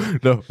nagu,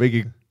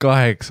 mingi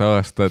 8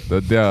 aastat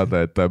on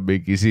teada, et ta on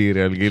mingi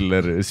serial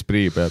killer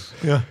spree peal.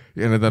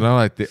 Ja need on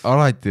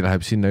alati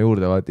läheb sinna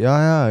juurde, vaat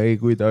ei,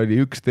 kui ta oli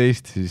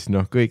 11, siis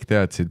kõik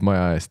teadsid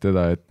maja eest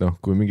teda, et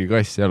kui mingi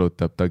kass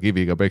jalutab, ta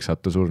kiviga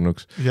peksata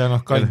surnuks. Ja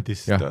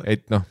kandis.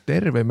 Et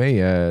terve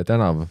meie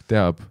tänav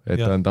teab,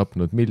 et ta on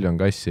tapnud 1 000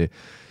 000 kassi.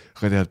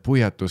 Aga tead,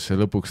 puiatusse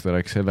lõpuks ta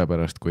läks selle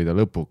pärast, kui ta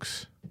lõpuks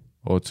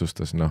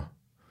otsustas,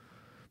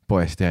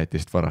 poest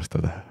jäätist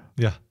varastada.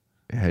 Ja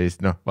siis,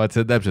 vaat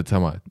see on täpselt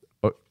sama,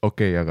 et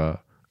okei, aga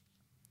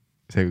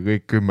see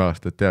kõik 10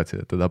 aastat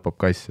teadsid, et ta tapab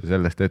kasse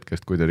sellest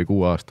hetkest, kui ta oli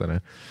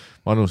 6-aastane.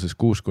 Vanuses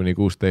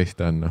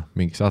 6-16 on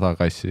mingi 100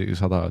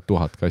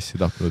 000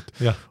 kassi tapnud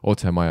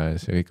otse maja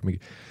ees ja kõik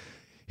mingi.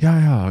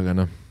 Aga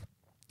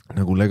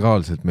nagu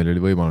legaalselt meil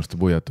oli võimalust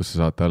puiatusse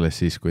saata alles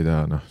siis, kui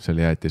ta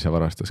selle jäätise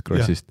varastas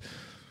krossist.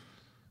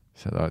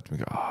 Sa tahad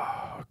mingi,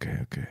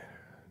 okei.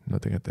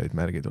 Tegelikult jäid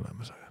märgid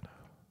olemas.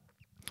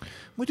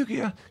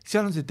 Muidugi jah,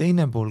 seal on see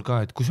teine pool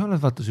ka, et kui sa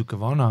oled vaata siuke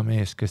vana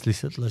mees, kes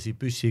lihtsalt lasi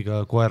püssiga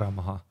koera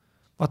maha.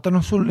 Vaata,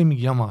 sul oli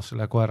mingi jama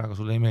selle koeraga,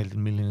 sulle ei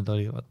meeldinud, milline ta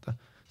oli, vaata.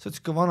 Sa oled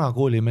siuke vana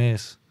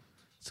koolimees,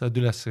 sa oled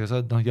üles ja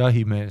sa oled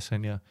jahimees,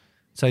 ja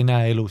sa ei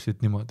näe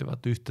elusid niimoodi,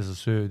 vaata, ühte sa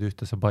sööd,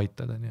 ühte sa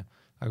paitad,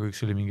 aga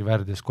üks oli mingi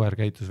värdjas koer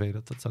käitus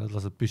veidrat, et sa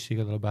lased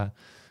püssiga talle pähe.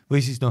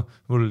 Või siis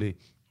mul oli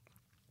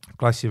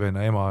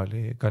klassivenna ema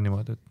oli ka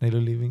niimoodi, et neil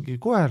oli mingi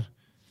koer,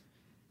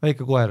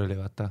 väike koer oli,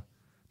 vaata.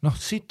 noh,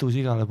 situs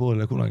igale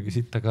poole, kunagi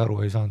sittagi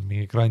aru ei saanud,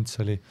 mingi krants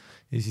oli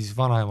ja siis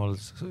vanaemal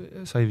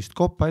sai vist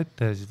kopa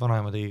ette ja siis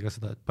vanaema tegi ka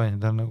seda, et pani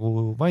ta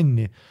nagu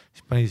vanni,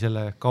 siis pani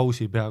selle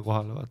kausi pea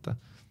kohale,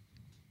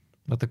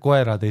 vaata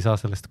koerad ei saa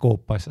sellest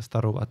koopa asjast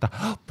aru, vaata,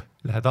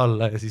 lähed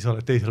alla ja siis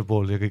oled teisel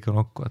pool ja kõik on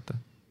okku, vaata.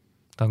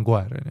 Ta on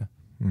koer, on ju.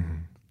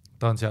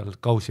 Ta on seal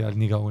kausi all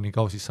nii kaua, nii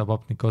kausis saab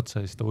hapnik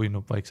otsa ja siis ta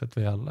uinub vaikselt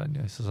vee alla, on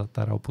ju, ja siis sa saad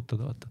ta ära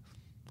uputada, vaata.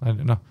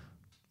 Noh,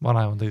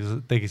 vanaema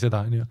tegi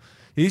seda, on ju.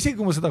 Ja isegi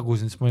kui ma seda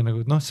kuulsin, siis ma olin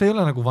nagu, noh, see ei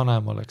ole nagu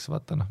vanaema oleks,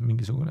 vaata, noh,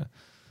 mingisugune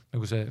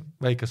nagu see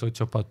väike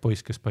sotsiopaat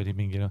poiss, kes pani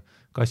mingi, noh,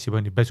 kassi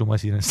pani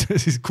pesumasinasse ja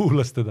siis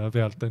kuulas teda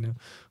pealt, on ju.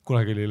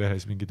 Kunagi oli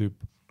lehes mingi tüüp.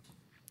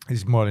 Ja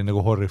siis ma olin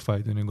nagu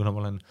horrified, kuna ma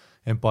olen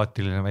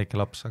empaatiline väike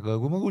laps, aga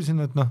kui ma kuulsin,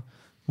 et noh,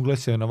 mu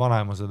klassiõnne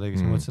vanaema seda tegi,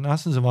 siis ma mõtlesin,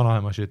 see on see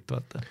vanaema shit,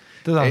 vaata.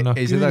 Teda on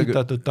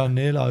küüditatud, ta on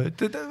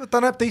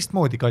ta näeb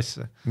teistmoodi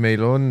kasse.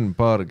 Meil on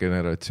paar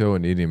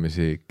generatsiooni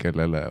inimesi,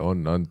 kellele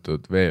on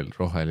antud veel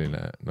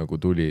roheline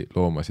nagu tuli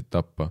loomasid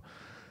tappa.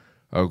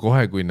 Aga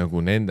kohe, kui nagu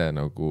nende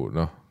nagu,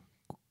 noh,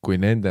 kui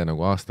nende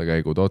nagu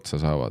aastakäigud otsa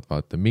saavad,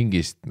 vaata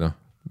mingist, noh,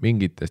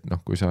 mingitest, noh,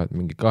 kui sa oled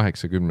mingi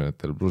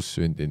 80-ndatel pluss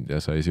sündinud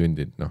ja sa ei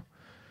sündinud, noh,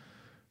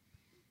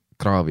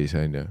 kraavis,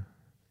 on ju,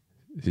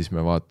 siis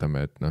me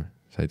vaatame, et noh,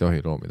 sa ei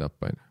tohi loomi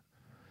tappa, on ju.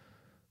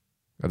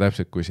 Aga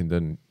täpselt, kui sind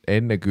on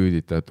enne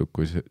küüditatud,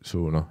 kui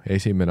su, noh,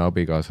 esimene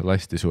abigaasa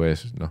lasti su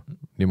ees, noh,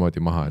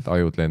 niimoodi maha, et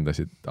ajud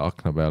lendasid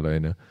akna peale,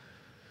 on ju,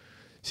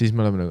 siis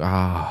me oleme nagu,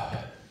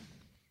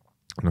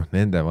 noh,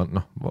 nende,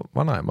 noh,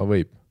 vanaema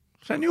võib.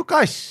 See on ju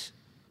kass.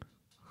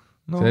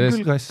 No,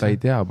 sellest ta ei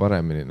tea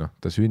paremini, noh,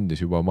 ta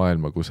sündis juba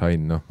maailma, kus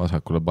ain, noh,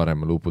 vasakule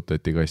paremale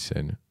uputati kassi,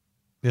 on ju.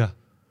 Jah.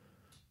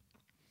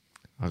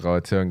 Aga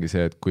see ongi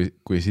see, et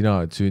kui sina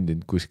oled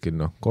sündinud kuskil,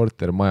 noh,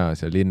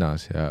 kortermajas ja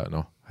linnas ja,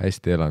 noh,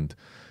 hästi elanud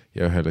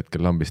ja ühel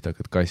hetkel lambist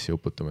hakkad kassi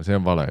uputama, see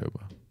on vale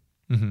juba.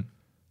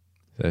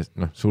 Sest,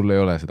 noh, sul ei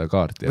ole seda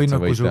kaarti, et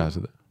sa võid teha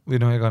seda. Või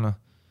noh, ega noh,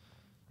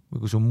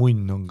 või kui su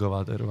munn on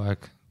kõva terve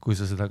aeg, kui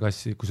sa seda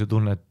kassi, kui sa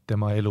tunned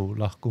tema elu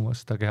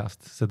lahkumas ta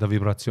kehast, seda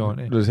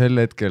vibratsiooni. No sel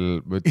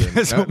hetkel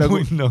nagu,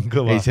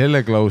 ei,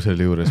 selle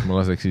klauseli juures ma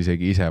laseks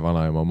isegi ise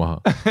vanaema maha.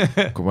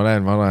 Kui ma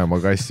lähen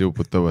vanaema kassi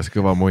uputamas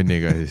kõva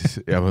munniga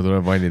siis, ja ma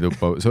tulen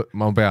vannituppa,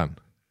 ma pean.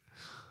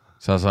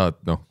 Sa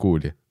saad, noh,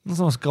 kuuli. No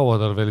samas kaua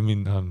tal veel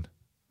minna on.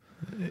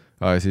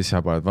 Siis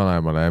sa paned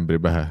vanaemale ämbri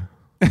pähe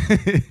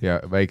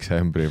ja väikse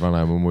ämbri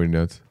vanaema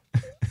munni ots.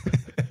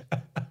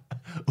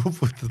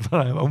 Uputad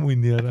vanaema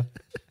munni ära.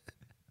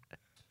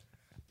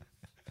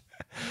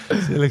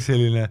 See oleks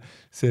selline,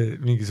 see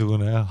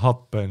mingisugune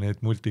happe, need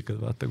multikad,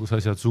 vaata, kus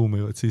asjad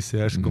zoomivad sisse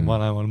ja järsku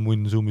vanaemal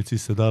munn zoomid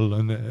sisse, tal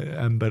on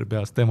ämber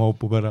peast, tema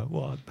upub ära.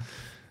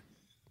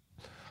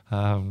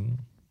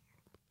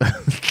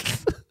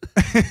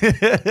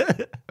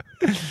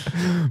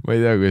 Ma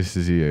ei tea, kuidas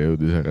see siia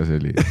jõudis, aga see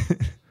oli.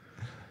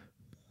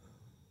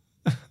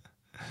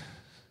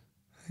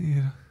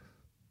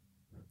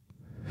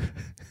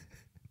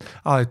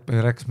 Et me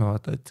rääkisime,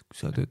 vaata, et kui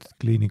sa töötad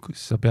kliinikus,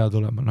 siis sa pead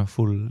olema, noh,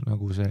 full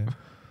nagu see,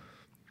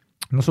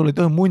 no sul ei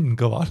tõhe munn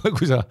kõvala,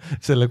 kui sa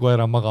selle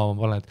koera magama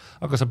paned,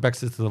 aga sa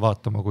peaksid seda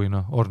vaatama kui,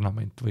 noh,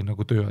 ornament või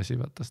nagu tööasi,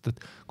 vaata, sest et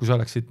kui sa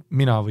oleksid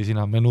mina või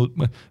sina, me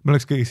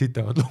oleks kõige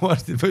sitavad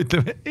loomarstid, me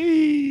ütleme,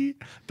 ei,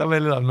 ta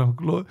veel elab, noh,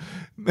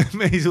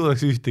 me ei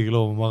suudaks ühtegi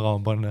looma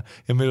magama panna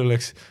ja meil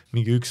oleks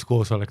mingi üks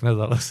koosolek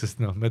nädalas,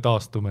 sest noh, me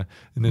taastume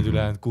need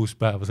ülejäänud 6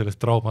 päeva sellest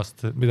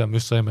traumast, mida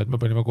me just saime, et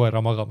me panime koera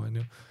magama,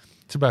 on ju.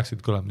 See peaksid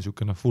kõlema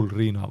niisugune full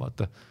riina,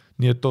 vaata.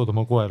 Nii et tood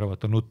oma koera,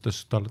 vaata,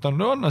 nuttes talle. Ta on,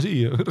 no anna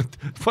siia,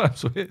 paneb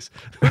su ees.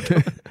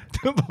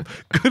 Tõmbab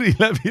kõri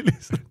läbi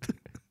lihtsalt.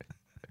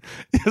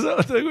 Ja sa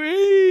oled nagu,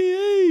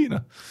 ei,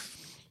 noh.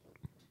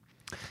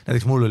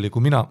 Näiteks mul oli,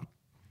 kui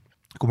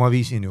ma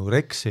viisin ju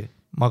Rexi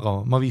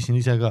magama, ma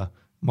viisin ise ka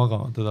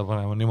magama teda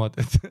panema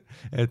niimoodi,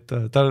 et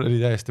tal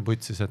oli täiesti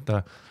putsis, et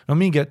no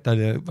mingi ette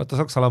oli,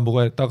 vaata saksa lambu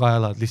koer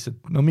tagajalad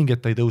lihtsalt, no mingi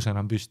ette ei tõuse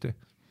enam püsti.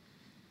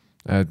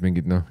 Et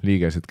mingid, noh,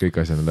 liigesed kõik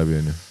asjad on läbi,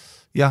 on ju.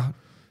 Jah,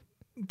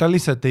 ta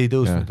lihtsalt ei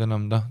tõusnud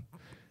enam, noh.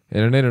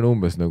 Ei, no neil on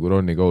umbes nagu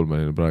Ronnie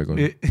Colemanil praegu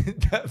on.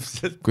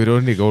 Täpselt. Kui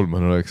Ronnie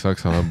Coleman oleks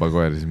saksa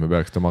lambakoer, siis me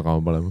peaks ta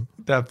magama panema.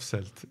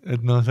 Täpselt,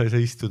 et noh, sa ei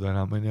saa istuda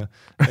enam, on ju.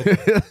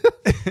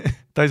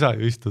 Ta ei saa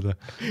ju istuda.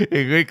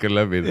 Ei, kõik on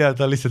läbi. Ja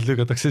ta lihtsalt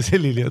lükatakse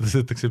selili ja ta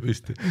sõtakse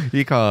püsti.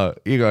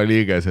 Iga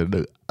liiges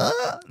on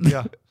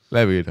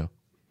läbi, noh.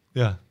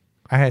 Jah,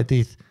 I had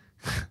this.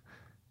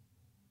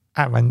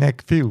 I have a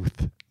neck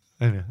fused.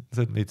 See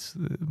on veits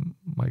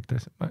Mike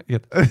Tyson. Ma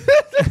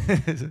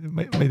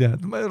ei tea,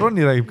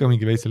 Ronni räägib ka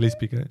mingi veitsa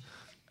lesbiga.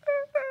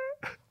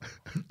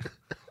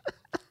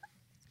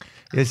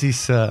 Ja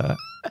siis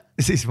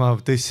ma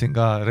tõstsin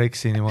ka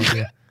Rexi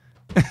niimoodi.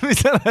 Mis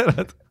sa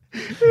lähed?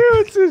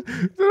 See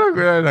nagu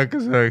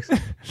naljakas oleks.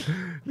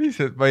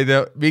 Lihtsalt, ma ei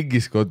tea,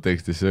 mingis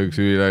kontekstis see oleks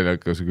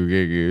ülinaljakas, kui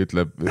keegi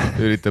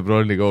üritab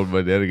Ronnie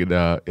Colemani järgi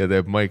teha ja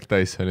teeb Mike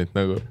Tysonit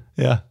nagu.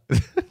 Jah.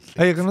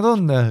 Ei, aga nad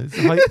on,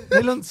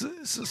 neil on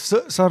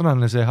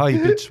sarnane see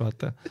high pitch,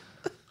 vaata.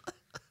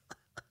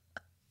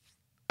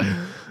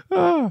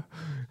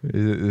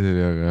 see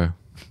oli aga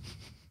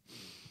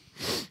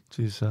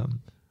siis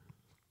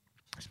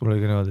mul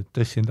oli ka niimoodi, et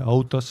tõssin ta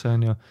autosse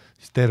on ju,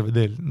 siis terve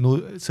teel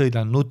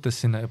sõidan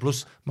nuttes sinna ja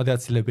pluss ma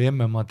teadsin läbi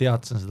emme, ma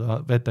teadsin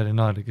seda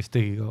veterinaari, kes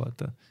tegi ka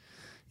vaata.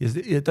 Ja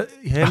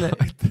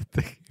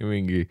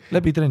mingi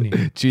läbi trenni.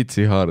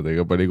 Jitsi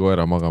haardega pani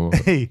koera magama.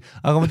 Ei,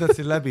 aga ma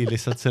teadsin läbi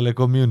lihtsalt selle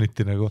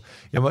community nagu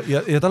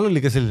ja tal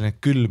oli ka selline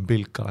külm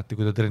pilk alati,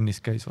 kui ta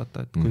trennis käis,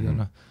 vaata, et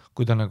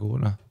kui ta nagu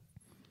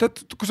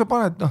tead, kui sa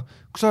paned,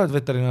 kui sa oled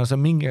veterinaar, sa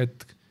mingi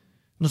hetk,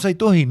 sa ei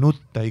tohi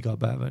nutta iga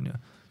päev, on ju.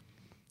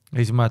 Ja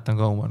siis mäletan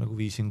ka oma nagu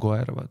viisin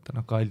koera,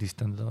 vaata,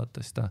 kaldistan teda,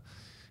 vaata, siis ta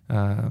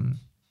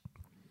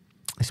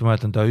siis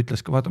mäletan, ta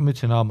ütles ka, vaata, ma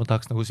ütlesin, ma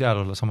tahaks nagu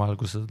seal olla samal,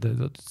 kui seda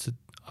teed, ütles, et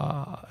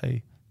ei.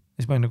 Ja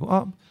siis ma olin nagu,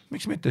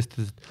 miks mitte,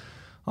 siis et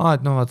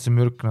vaata see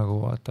mürk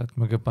nagu, vaata, et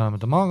me paneme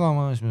ta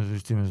magama, siis me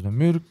süstime seda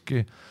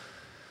mürki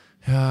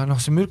ja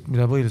see mürk,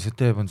 mida põhiliselt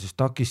teeb, on siis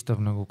takistab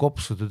nagu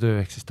kopsude töö,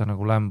 ehk siis ta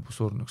nagu lämbu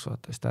surnuks,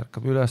 vaata, siis ta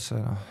ärkab üles,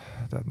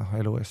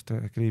 elu eest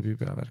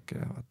kriibib ja värki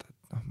ja vaata,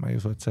 ma ei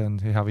usu, et see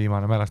on hea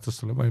viimane mälestus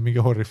sulle, ma olin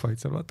mingi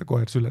horrified seal, vaata,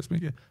 koer süles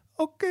mingi,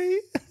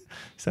 okei.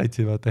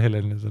 Saitsi, vaata,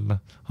 Heleni seal,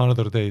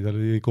 Hanador Day, tal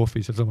oli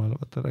kohvi seal samal,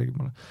 vaata, räägib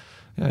mulle.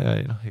 Ja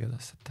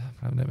igatahes, et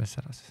läheme teeme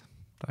ära siis.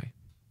 Tai.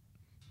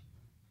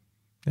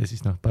 Ja siis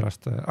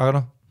pärast,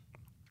 aga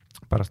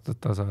pärast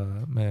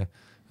me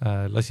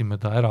lasime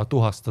ta ära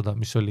tuhastada,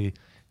 mis oli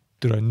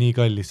türa nii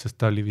kallis, sest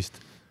ta oli vist,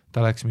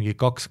 ta läks mingi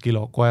 2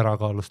 kilo koera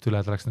kaalust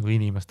üle, ta läks nagu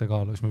inimeste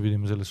kaalu, siis me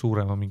pidime selle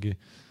suurema mingi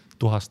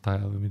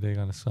tuhastaja või mida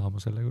iganes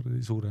saama selle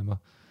kuradi suurema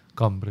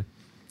kambri,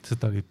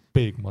 sest ta oli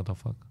big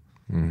motherfucker.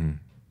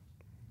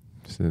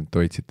 See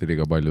toitsite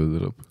liiga palju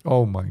tuleb.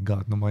 Oh my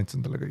god, ma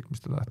andsin talle kõik,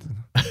 mis ta tahtis.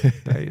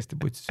 Täiesti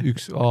putsis.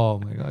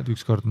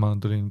 Üks kord ma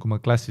tulin, kui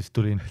ma klassist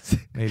tulin,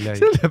 meil jäi.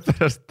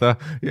 Sellepärast ta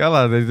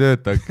jalad ei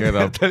töötake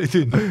enam. Ta oli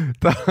tünn.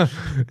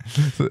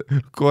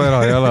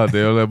 Koera jalad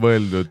ei ole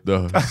mõeldud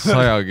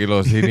 100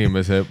 kilos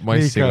inimese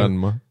massi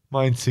kandma.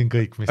 Ma andsin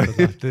kõik, mis ta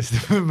tahtis.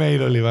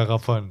 Meil oli väga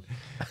fun.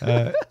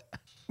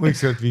 Ma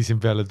ükskord viisin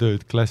peale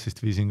tööd, klassist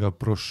viisin ka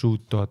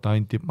prosciutto,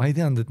 ma ei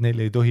teadnud, et neil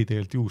ei tohi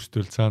tegelikult juust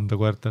üldse anda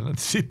koertele, nad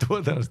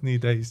situvad ennast nii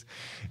täis.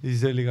 Ja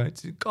siis oli ka,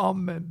 et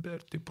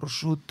Camemberti,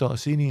 prosciutto,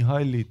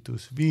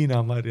 sinihallitus,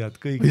 viinamarjad,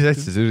 kõik. Mis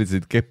asja sa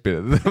üritasid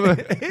keppida?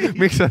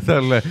 Miks sa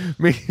talle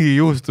mingi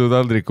juustu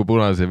taldriku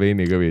punase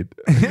veini kõvid?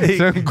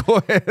 See on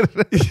koer.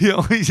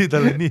 Ja hoisi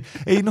talle nii.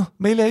 Ei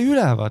meil jäi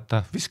üle,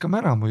 vaata, viskame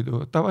ära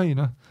muidu, tavai,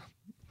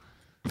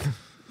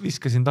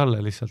 Viskasin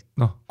talle lihtsalt,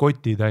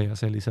 koti täia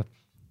sellise.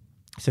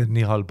 See on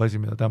nii halb asi,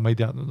 mida ma ei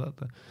teadnud.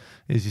 Vaata.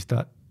 Ja siis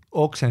ta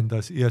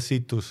oksendas ja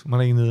situs. Ma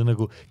nägin teda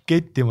nagu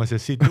kettimas ja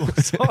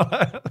situmas.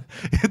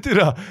 Ja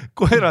türa,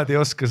 koerad ei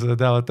oska seda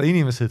teha. Vaata,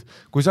 inimesed,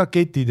 kui sa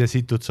ketid ja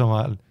situd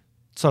sama ajal,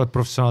 sa oled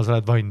professionaal, sa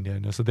oled vanni,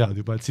 ja sa tead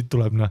juba, et siit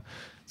tuleb,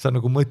 sa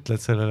nagu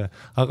mõtled sellele.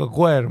 Aga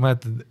koer, ma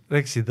jätan,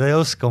 Reksi, ta ei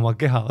oska oma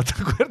keha. Vaata,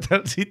 koer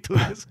tal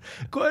situdes.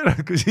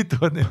 Koerad, kui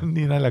situvad, neil on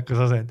nii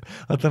näljakas asend.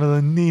 Vaata, nad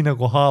on nii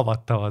nagu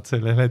haavatavad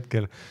sellel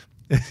hetkel.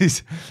 Ja siis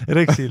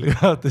Reksil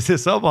see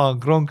sama on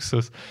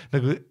kronksus,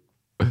 nagu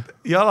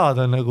jalad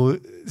on nagu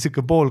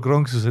siuke pool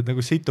kronksused nagu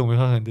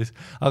situmisasendis,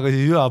 aga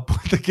siis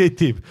ülalpool ta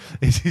ketib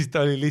ja siis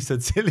ta oli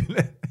lihtsalt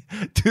selline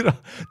türa,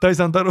 ta ei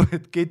saanud aru,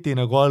 et keti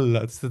nagu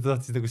alla, et ta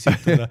tahtis nagu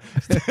situda,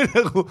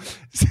 nagu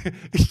see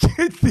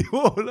keti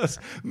voolas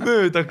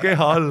mööda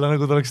keha alla,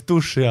 nagu ta oleks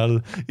duši all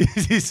ja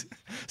siis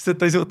sest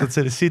ta ei suutnud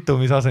sellist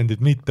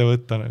situmisasendit mitte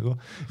võtta nagu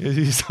ja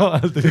siis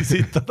samal tuli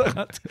sitta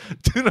tagant,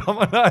 türa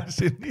ma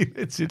naersin nii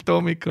vetsilt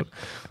hommikul,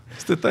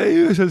 sest et ta ei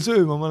öösel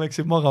sööma, ma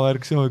läksin magama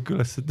ärksin hommikul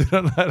üles,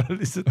 türa naeran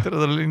lihtsalt,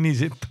 türa tal oli nii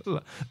sitt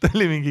olla, ta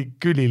oli mingi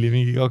külili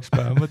mingi 2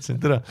 päeva,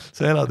 mõtlesin, türa,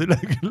 sa elad üle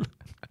küll.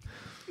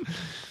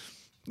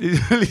 Ja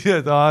siis oli see,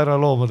 et ära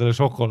loomadele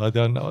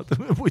šokolaadi anna, vaata,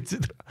 me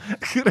putsid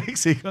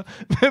Reksiga,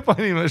 me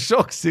panime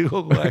šoksi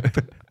kogu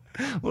aeg.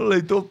 Mul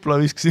oli tupla,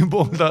 viskasin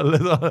pool talle,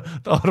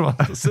 ta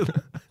arvatas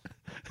seda.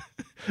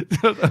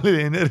 Tal oli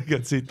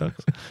energiat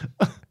sitaks.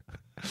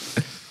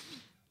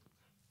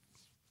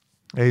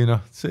 Ei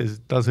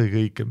ta sõi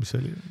kõike, mis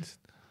oli.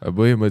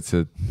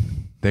 Põhimõtteliselt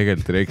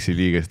tegelikult Reksi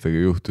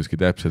liigestega juhtuski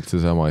täpselt see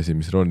sama asi,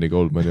 mis Ronnie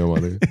Goldmani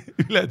omadega.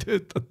 Üle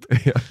töötatud.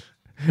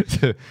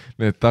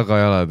 Need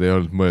tagajalad ei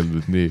olnud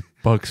mõeldud nii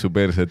paksu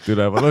perset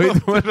üleval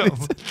hoidma.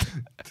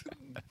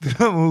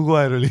 Mu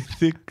koer oli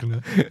tükk.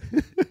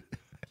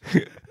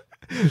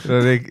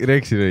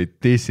 Reksil olid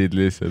tissid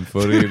lihtsalt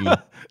for real.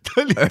 Ta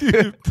oli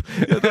tüüp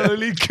ja ta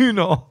oli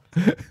küno.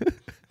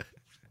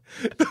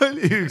 Ta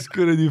oli üks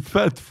kuradi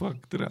fat fuck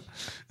täna.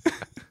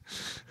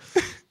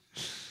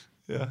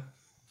 Jah.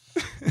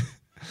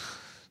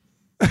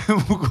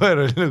 Mu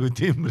koer oli nagu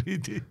Tim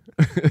Reedi.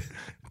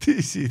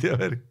 Tissid ja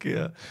värki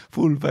ja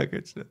full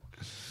package.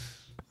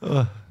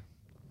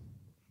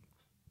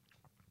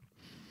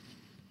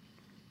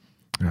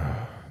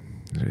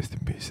 Rest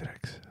in peace,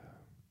 Reks.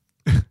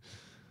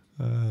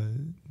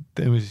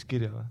 Teeme siis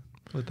kirja või?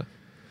 Võta.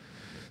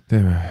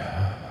 Teeme.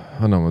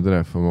 Anna ma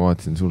telefon, ma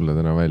vaatasin sulle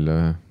täna välja.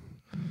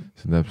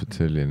 See on täpselt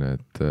selline,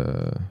 et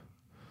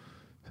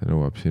see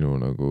nõuab sinu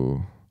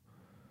nagu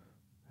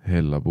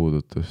hella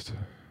puudutust.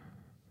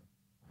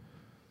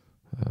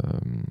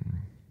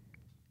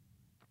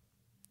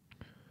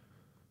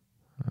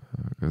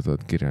 Kas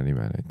tahad kirja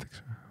nime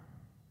näiteks?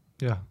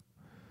 Jah.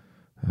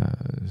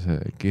 See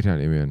kirja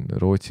nimi on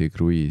Rootsi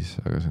kruiis,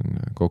 aga see on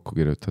kokku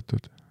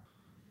kirjutatud.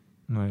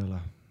 No ei ole.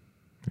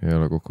 Ei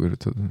ole kokku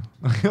kirjutatud.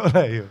 Ei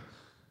ole ju.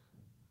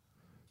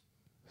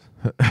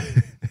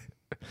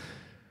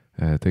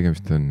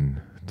 Tegemist on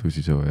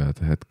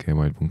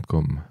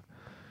tusisoojad@gmail.com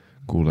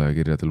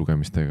kuulajakirjade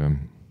lugemistega.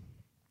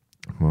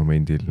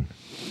 Momendil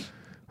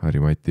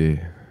Harri-Mati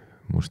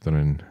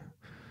Mustonen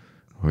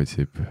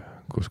otsib,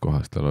 kus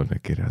kohas tal on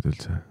need kirjad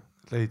üldse.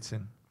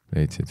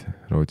 Leidsid,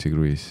 Rootsi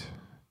kruiis.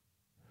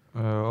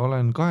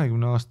 Olen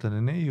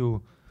 20-aastane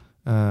neiu.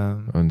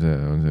 On see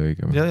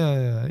õige? Ja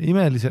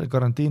imelisel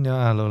karantiini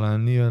ajal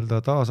olen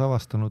nii-öelda taas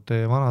avastanud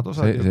teie vanad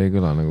osad. See ei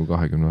kõla nagu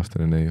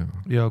 20-aastane neiu.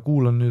 Ja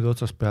kuulan nüüd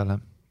otsast peale.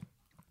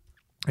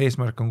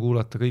 Eesmärk on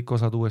kuulata kõik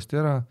osad uuesti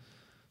ära.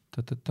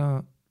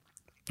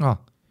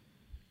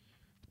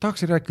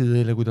 Tahaksin rääkida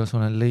teile, kuidas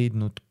olen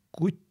leidnud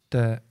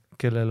kutte,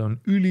 kellel on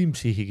ülim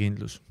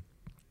sihikindlus.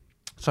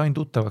 Sain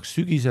tuttavaks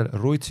sügisel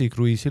Rootsi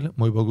kruiisil,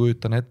 ma juba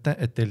kujutan ette,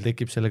 et teil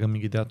tekib sellega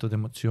mingi teatud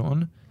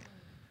emotsioon.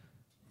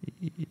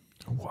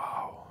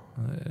 Wow.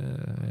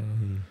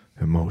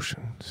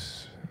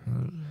 Emotions.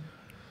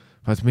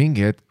 Vaat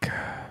mingi hetk,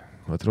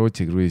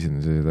 Rootsi kruiisil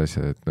on sellised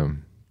asjad, et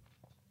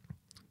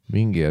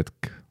mingi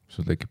hetk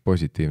sul tekib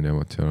positiivne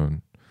emotsioon,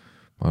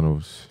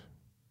 vanus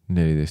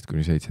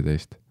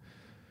 14-17,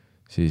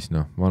 siis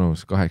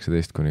vanus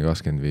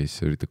 18-25,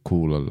 sa üritad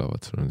cool olla,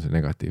 vaat sul on see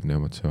negatiivne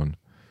emotsioon.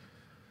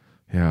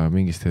 Ja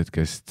mingist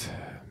hetkest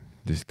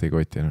lihtsalt ei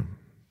koti enam.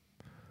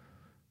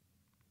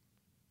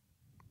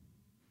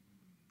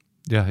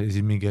 Jah, ja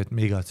siis mingi hetk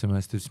me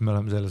igatseme, siis me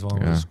oleme selles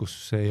vanuses, kus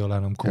see ei ole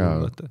enam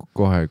cool.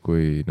 Kohe,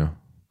 kui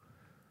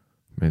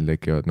meil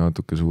tekivad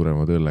natuke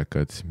suuremad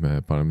õllekad, siis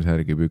me paneme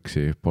särgi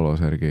püksi,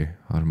 polosärgi,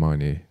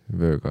 Armani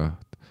vööga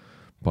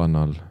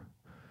pannal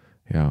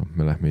ja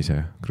me lähme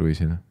ise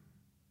kruiisile.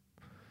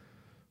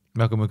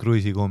 Me hakkame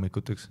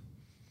kruiisikoomikuteks.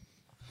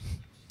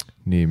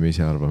 Nii me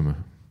ise arvame.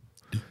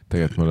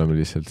 Tegelikult me oleme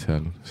lihtsalt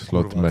seal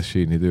slot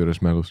machine'ide juures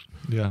mälus.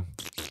 Jah.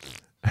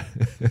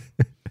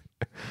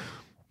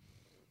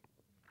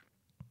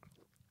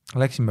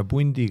 Läksime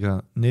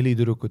pundiga 4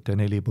 tüdrukut ja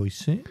 4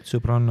 poissi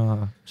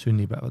sõbranna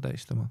sünnipäeva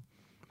tähistama.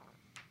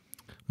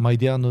 Ma ei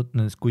teadnud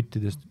nendest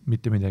kuttidest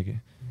mitte midagi.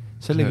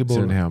 See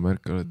on hea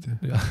märk alati.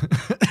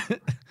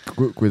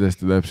 Kuidas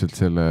te täpselt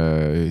selle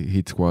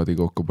hitsquadi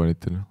kokku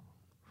panite?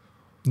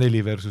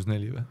 4 versus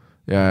 4 või?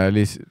 Ja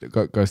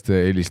kas te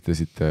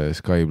helistasite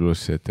Sky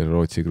Plussi, et teil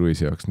Rootsi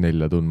kruiisi jaoks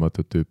 4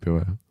 tundmatut tüüpi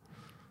vaja?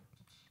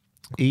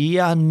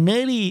 Ja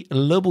 4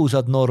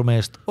 lõbusad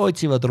noormeest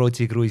otsivad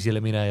Rootsi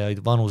kruiisile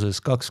minejaid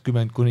vanuses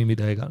 20 kuni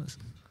mida iganes.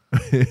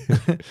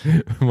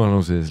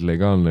 Vanuses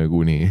legaalne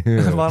kuni.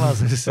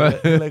 Vanuses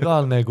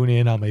legaalne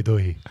kuni enam ei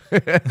tohi.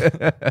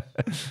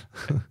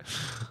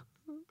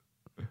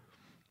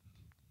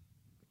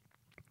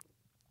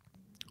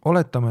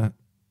 Oletame,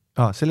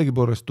 sellegi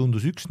poolest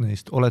tundus üks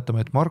neist,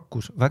 oletame, et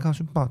Markus väga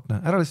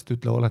sümpaatne. Ära lihtsalt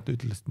ütle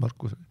lihtsalt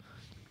Markus.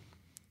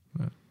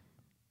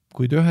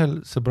 Kuid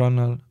ühel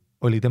sõbrannal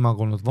oli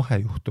temaga olnud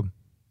vahejuhtum.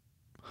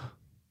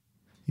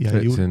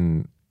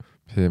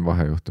 See on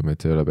vahejuhtum, et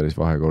see ei ole päris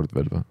vahekord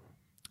veel või?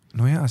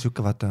 No jaa,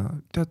 siuke vaata,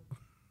 tead,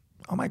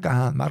 oh my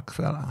god,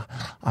 Markus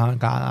on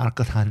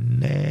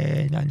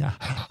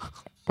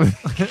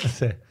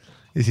see.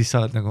 Ja siis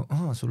sa oled nagu,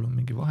 sul on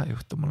mingi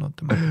vahejuhtum olnud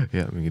tema.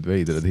 Ja mingid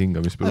veidrad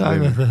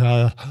hingamisprobleemid.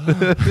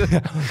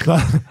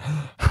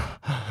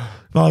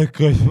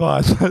 Markus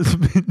vaatas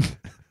mind.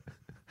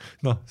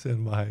 See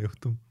on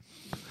vahejuhtum.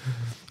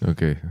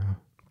 Okei.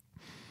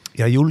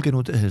 Ja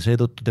julgenud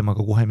seetõttu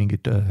temaga kohe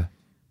mingit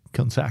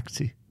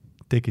kontaktsi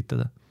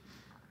tekitada.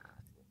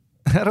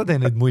 Ära tee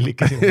neid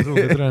mullikesi,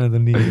 need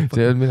on nii.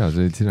 See on mina,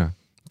 see olid sina.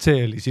 See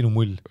oli sinu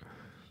mull.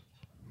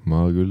 Ma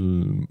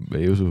küll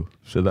ei usu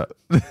seda.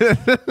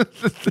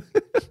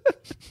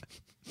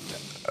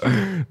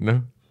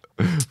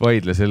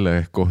 Vaidle selle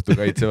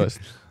kohtukaitse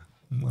vast.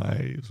 Ma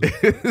ei usu.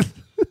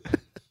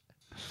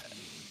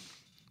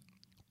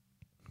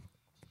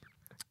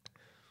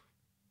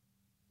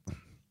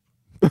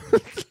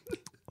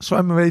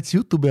 Saime veits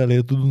jutu peale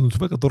ja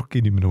tundus väga tork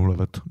inimene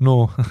olevat.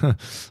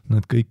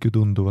 Nad kõik ju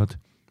tunduvad.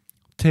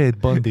 Ted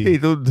Bundy. Ei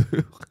tundu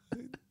ju.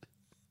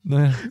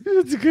 Nojah.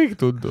 Kõik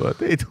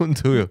tunduvad, ei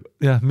tundu ju.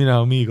 Jah, mina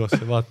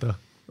Amigosse, vaata.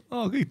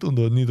 Kõik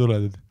tunduvad nii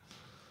toredad.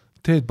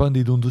 Ted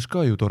Bundy tundus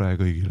ka ju tore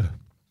kõigile.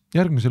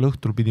 Järgmisel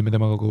õhtul pidime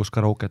temaga koos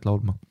karaoket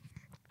laulma.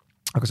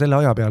 Aga selle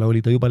aja peale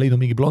oli ta juba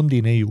leidnud mingi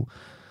blondi neiu.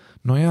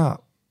 No ja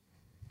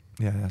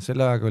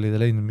selle ajaga oli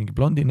ta leidnud mingi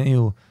blondi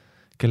neiu,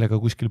 kellega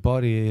kuskil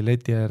baari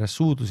leti ääres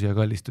suudlusi ja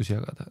kallistusi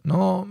jagada.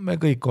 No me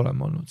kõik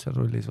oleme olnud seal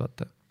rollis,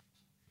 vaata.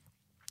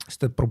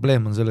 Sest et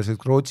probleem on selles,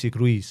 et Rootsi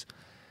kruiis,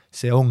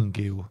 see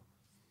ongi ju.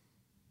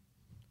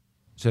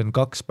 See on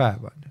 2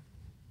 päeva.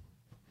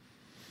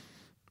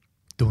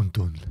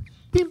 Tund.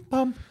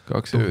 Pim-pam.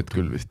 2 ööd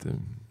küll vist.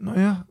 No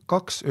jah,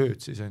 2 ööd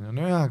siis on ju,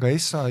 no jaa, aga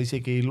Essa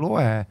isegi ei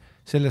loe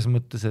selles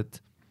mõttes,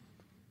 et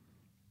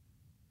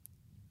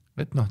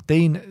noh,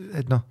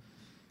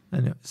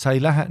 sa ei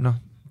lähe, noh,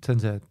 see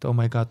on see, et oh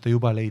my god, ta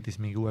juba leidis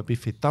mingi uue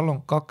Biffi, tal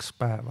on 2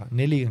 päeva,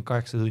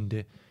 48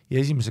 tundi ja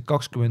esimesed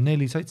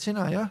 24 said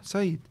sina, jah,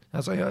 said,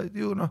 ja sa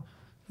ju noh,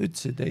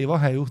 ütlesid, ei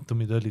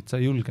vahejuhtumid olid, sa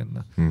ei julgenud,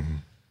 noh.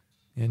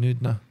 Ja nüüd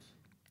noh.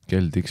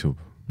 Kell tiksub.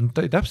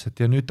 Ta täpselt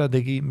ja nüüd ta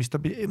tegi, mis ta,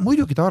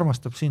 muidugi ta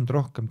armastab sind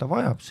rohkem, ta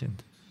vajab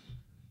sind,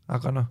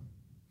 aga noh,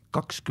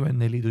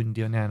 24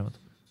 tundi on jäänud.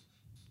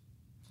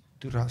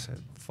 Türa see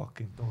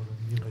fucking tool on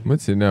nii.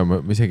 Mõtlesin, ma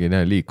isegi ei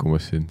näe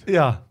liikumas sind.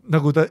 Jaa,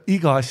 nagu ta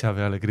iga asja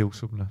peale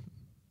kriuksub. No.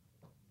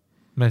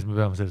 Mees, me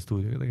peame selle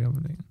stuudioga tegema.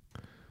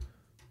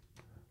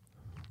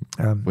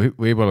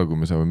 Võib-olla, kui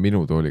me saame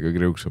minu tooliga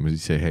kriuksuma,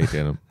 siis ei häidi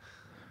enam.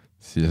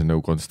 Siis on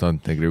nagu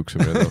konstantne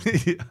kriuksumine.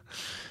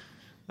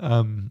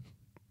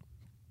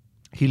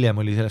 Hiljem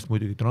oli sellest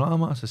muidugi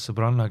draama, sest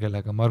sõbranna,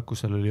 kellega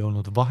Markusel oli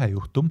olnud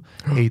vahejuhtum,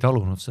 ei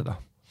talunud seda.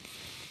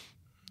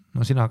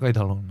 No sina ka ei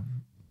talunud.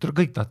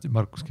 Kõik tahtsid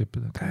Markus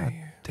keppida.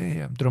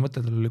 Tule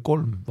mõtle, tal oli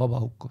 3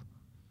 vabahukku.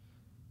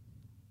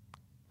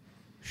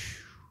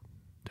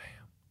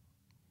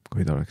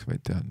 Kui ta oleks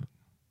vaid teadnud.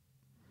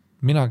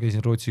 Mina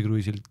käisin Rootsi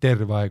kruiisil,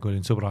 terve aeg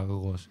olin sõbraga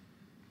koos.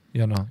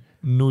 Ja noh,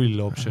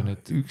 0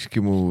 optionit.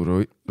 Ükski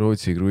muu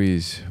Rootsi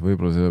kruiis,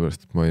 võib-olla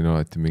sellepärast, et ma olin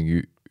alati mingi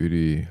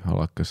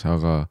ülihalakas,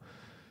 aga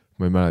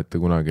ma ei mäleta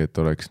kunagi,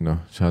 et oleks, noh,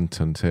 šants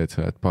on see, et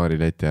sa lähed paari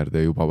leti äärde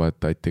ja juba vahet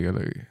tatti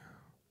kellegi.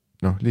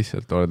 Noh,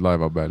 lihtsalt oled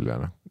laeva peal ja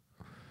noh.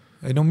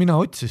 Ei no mina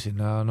otsisin,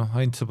 noh,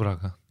 ainult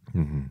sõbraga.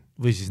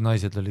 Või siis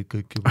naised olid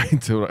kõik juba.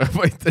 Ainult sõbraga,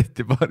 vaid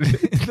tatti paari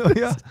leti. No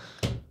jah.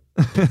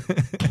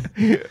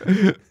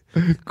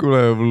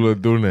 Kuule, mul on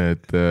tunne,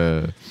 et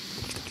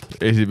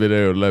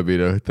esimene on läbi,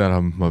 noh,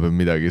 täna ma pean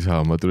midagi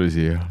saama, tule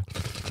siia.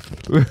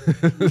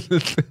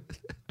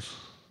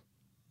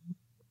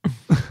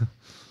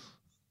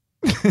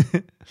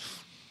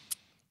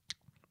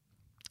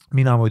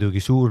 Mina muidugi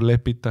suur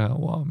lepitaja,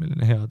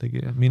 milline hea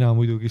tegija, mina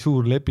muidugi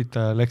suur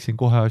lepitaja, läksin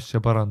kohe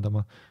asja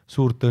parandama,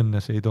 suurt õnne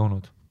see ei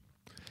toonud.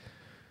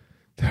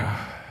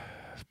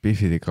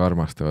 Biffid ikka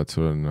armastavad,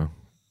 sul on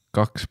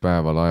 2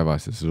 päeva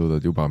laevas ja sa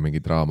suudad juba mingi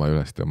draama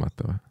üles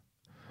tõmmata või?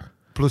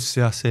 Pluss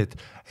jah see, et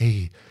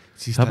ei,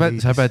 siis sa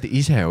pead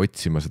ise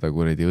otsima seda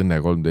kuradi Õnne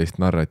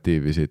 13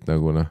 narratiivi siit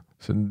nagu noh,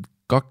 see on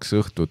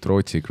 2 õhtut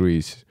Rootsi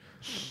kruiis.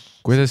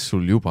 Kuidas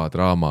sul juba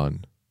draama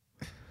on?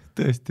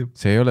 Tõesti.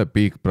 See ei ole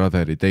Big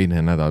Brotheri 2.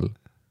 nädal.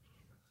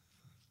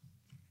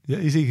 Ja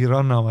isegi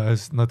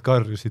Rannamajas nad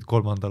karjusid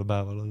 3.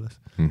 päeval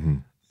olles.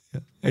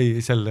 Ja,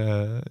 ei, selle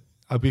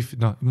Biff,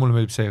 noh, mulle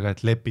meeldib see ka,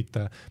 et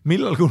lepita.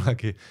 Millal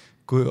kunagi,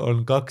 kui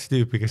on 2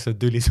 tüüpi, kes on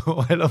tülis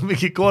vahel, on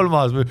mingi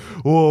 3.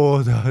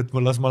 et ma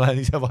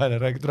lähen ise vahele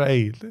räägida.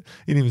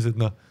 Inimesed,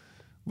 noh,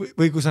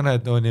 või kui sa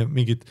näed, on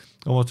mingid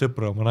oma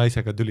sõpra oma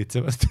naisega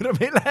tülitsemast,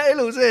 meil läheb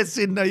elu sees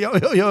sinna,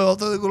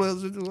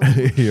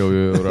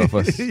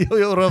 rahvas.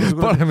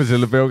 Paneme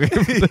selle peo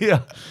käima.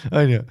 Jah,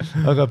 on ju,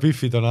 aga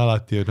Biffid on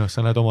alati, noh,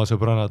 sa näed oma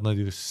sõbranad, nad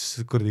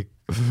just kurdi.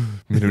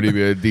 Minu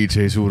nimi on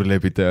DJ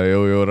Suurlepitaja,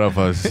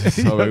 rahvas,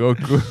 saame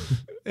kokku.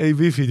 Ei,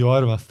 Biffid ju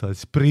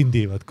armastavad,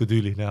 sprindivad, kui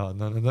tüli näevad,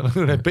 no nad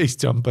on need base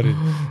jumperid,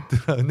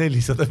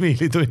 400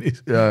 miili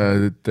tunnis. Ja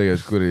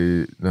tegelikult kuri,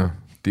 noh,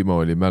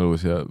 Timo oli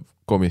mälus ja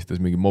komistas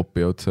mingi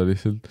mopi otsa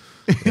lihtsalt.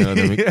 Ja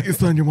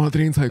ta on jumal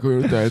triin, sa ei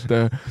kujuta, et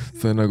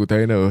see on nagu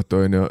teine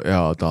õhtu on ja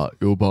ta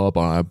juba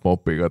paneb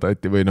mopiga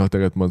tatti või noh,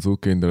 tegelikult ma olen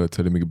suht kindel, et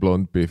see oli mingi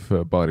blond Biff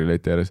baari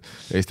leti ääres.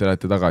 Ja siis te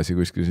lähete tagasi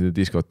kuskil sinna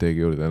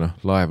diskoteegi juurde, noh,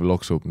 laev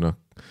loksub, noh,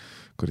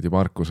 kurdi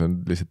Markus on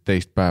lihtsalt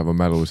 2 päeva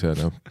mälus ja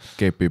noh,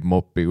 kepib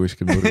moppi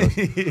kuskil nurgas.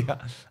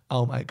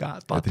 Oh my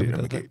god,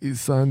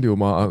 issand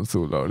jumal,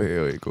 sul oli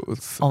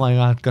õigus. Oh my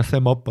god, kas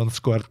see mopp on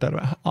squirter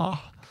või?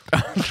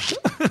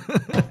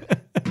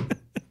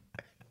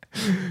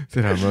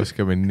 Seda me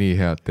oskame nii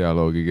head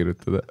dialoogi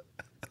kirjutada.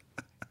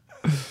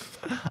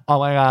 Oh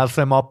my god,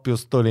 see mopp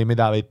just tuli,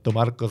 mida vittu,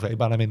 Markus ei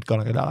pane mind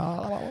kunagi.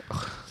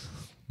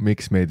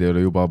 Miks meid ei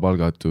ole juba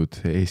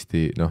palgatud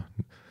Eesti, noh,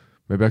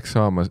 me peaks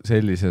saama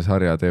sellise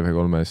sarja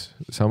TV3-s,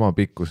 sama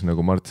pikkus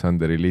nagu Mart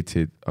Sanderi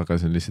litsid, aga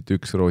see on lihtsalt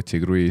 1 Rootsi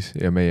kruiis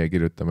ja meie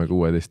kirjutame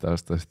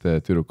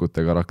 16-aastaste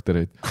tüdrukute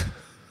karaktereid.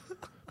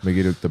 Me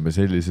kirjutame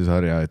sellise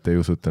sarja, et ei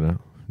usuta, noh.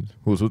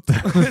 Usuta.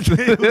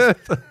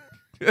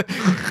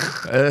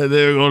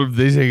 TV3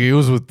 te isegi ei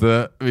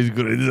usuta, mis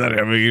kuradi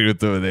sarja me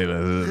kirjutame teile.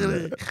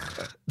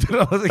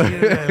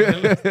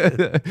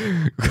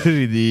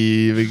 Kuradi,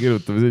 me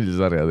kirjutame sellise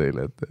sarja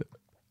teile, et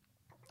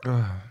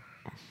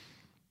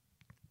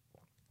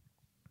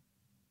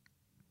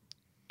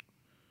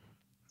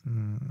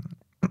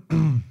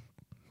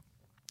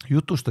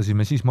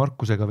jutustasime siis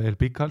Markusega veel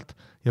pikalt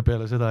ja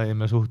peale seda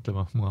jäime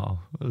suhtlema.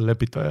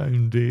 Lepitaja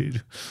indeed.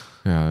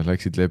 Ja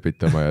läksid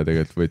lepitama ja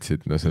tegelikult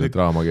võtsid selle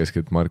draama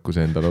keskelt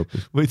Markuse enda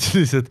loopis. Võtsid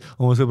lihtsalt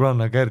oma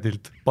sõbranna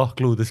Kärdilt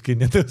pahkluudes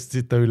kinni ja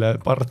tõstsid ta üle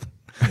pard.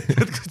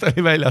 Kus ta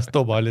oli väljas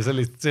tobal ja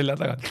sellist selja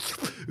taga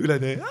üle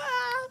tee.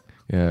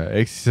 ja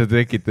eks sa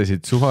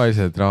tekitasid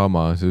suvalise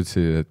draama, sa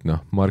ütlesid, et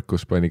noh,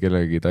 Markus pani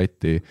kellegi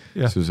tatti,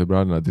 su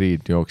sõbranna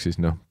Triin jooksis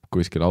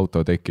kuskil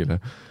autotekile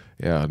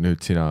ja nüüd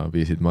sina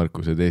viisid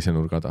Markuse teise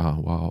nurga taha.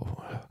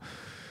 Wow.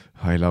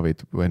 I love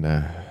it, vene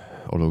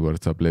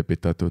olukord saab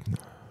lepitatud.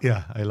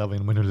 Jah, I love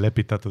it, mõni on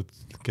lepitatud,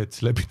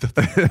 kets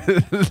lepitatud.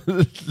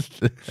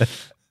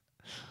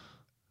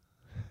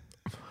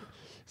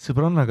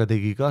 Sõbrannaga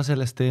tegi ka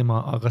sellest teema,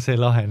 aga see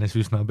lahenes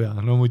üsna pea.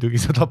 No muidugi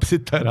sa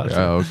tapsid ta ära.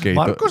 Ja, okay,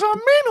 Markus on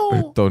minu!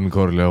 Don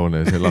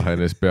Corleone, see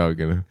lahenes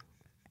peagi.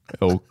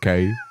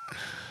 Okay.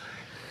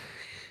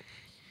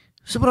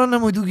 Sõbranna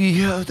muidugi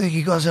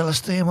tegi ka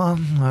sellest teema,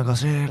 aga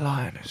see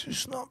lahenes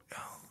üsna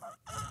pea.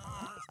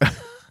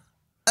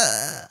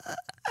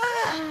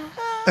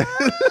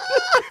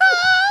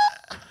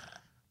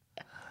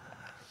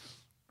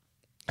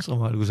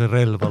 Samal kui see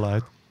relvala,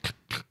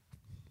 et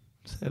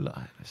see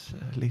lahenes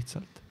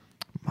lihtsalt.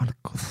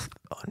 Markus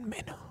on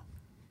minu.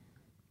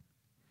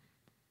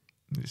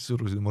 Siis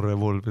surusid mu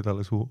revolvri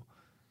talle suhu.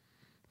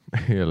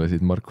 Ja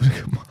lasid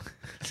Markusega maha.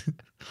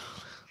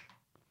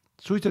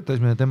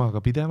 Suitsetasime temaga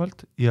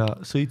pidevalt ja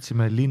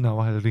sõitsime linna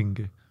vahel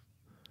ringi.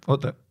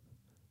 Oota.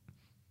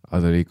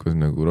 Aga ta liikus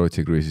nagu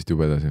Rootsi kruiisist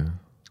jube edasi.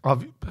 Ma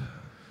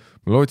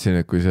lootsin,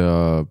 et kui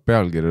sa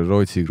pealkirja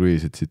Rootsi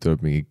kruiis, et siit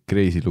tuleb mingi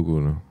crazy lugu.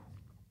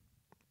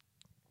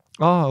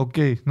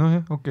 Okei. No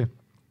jah, okei.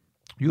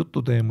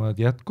 Jututeemad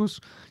jätkus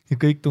ja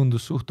kõik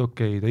tundus suht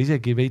okei. Ta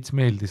isegi veits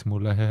meeldis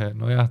mulle.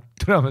 No jah,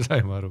 täna me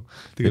saime aru.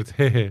 Tegelikult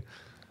hehe.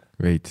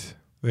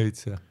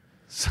 Veits jah.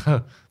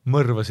 Sa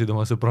mõrvasid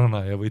oma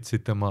sõbrana ja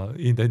võtsid tema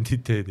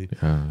identiteedi.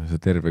 Ja, sa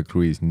terve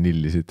kruiis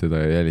nillisid teda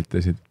ja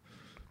jälitasid.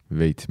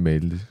 Veits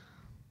meeldis.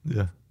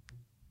 Jah.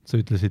 Sa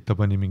ütlesid, ta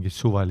pani mingi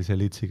suvalise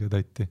litsiga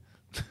tatti.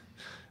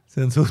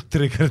 See on suht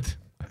triggered.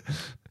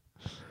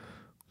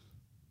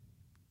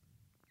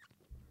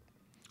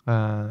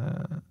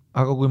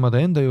 Aga kui ma ta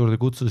enda juurde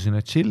kutsusin,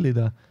 et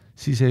chillida,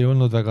 siis ei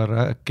olnud väga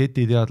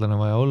raketiteadlane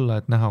vaja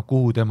olla, et näha,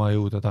 kuhu tema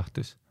jõuda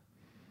tahtis.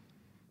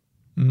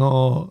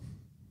 No,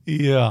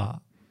 jaa.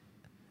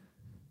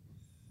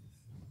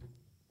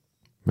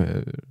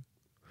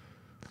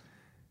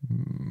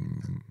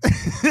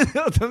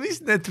 Oota,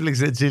 mis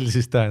Netflixi chill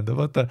siis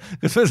tähendab? Oota,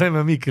 kas me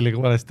saime Mikiliga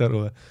valesti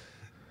aru?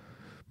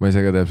 Ma ei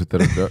saa ka täpselt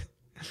aru.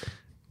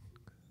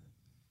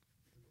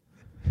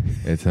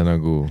 Et sa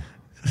nagu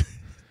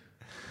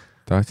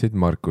tahtsid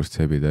Markust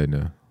sebida, on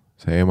ju.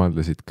 Sa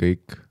eemaldasid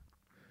kõik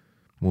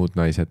muud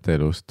naised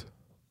elust.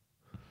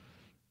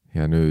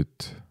 Ja nüüd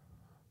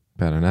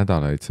peale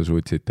nädalaid sa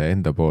suutsid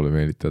enda poole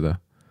meelitada.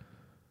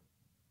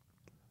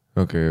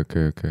 Okei.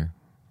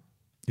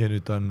 Ja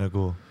nüüd ta on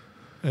nagu,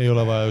 ei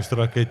ole vaja just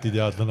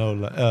raketiteadlane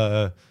olla.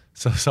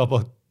 See on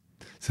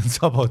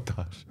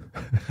sabotaaž.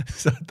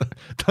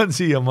 Ta on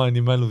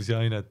siiamaani mälus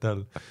ja ainet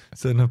all.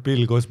 See on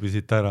Bill Cosby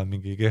siit ära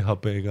mingi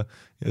GHP-ga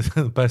ja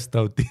see on passed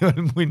out'i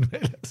veel munn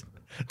väljas.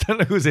 Ta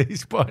on nagu see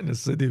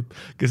Hispaanias see tüüp,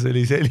 kes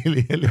oli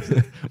selili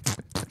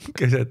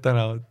keset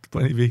tänavat,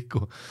 pani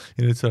vihku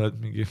ja nüüd sa oled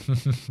mingi,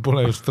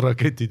 pole just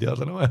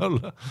raketiteadlane vaja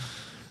olla.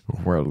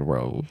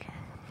 Well.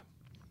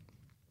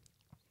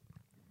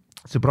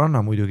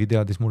 Sõbranna muidugi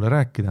teadis mulle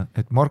rääkida,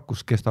 et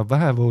Markus kestab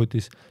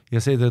vähevoodis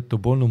ja seetõttu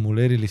polnud mul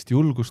erilist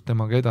julgust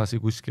temaga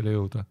edasi kuskile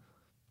jõuda.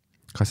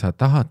 Kas sa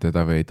tahad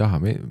teda või ei taha?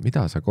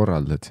 Mida sa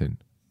korraldad siin?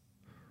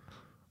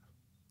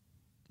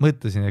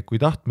 Mõtlesin, et kui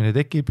tahtmine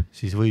tekib,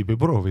 siis võib ju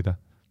proovida.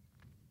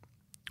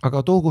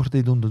 Aga tookord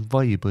ei tundunud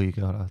vaib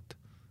õige alalt.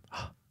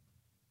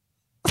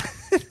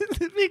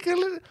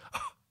 Mikkel...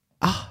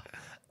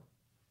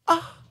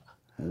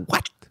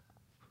 What?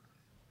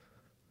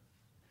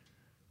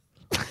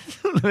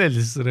 Mulle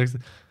meeldis,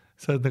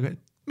 sa oled nagu,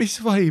 mis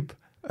vaib?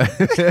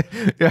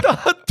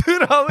 Tahad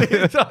türa või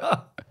ei taha?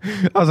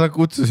 Aga sa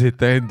kutsusid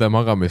ta enda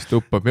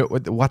magamistuppa.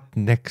 What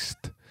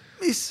next?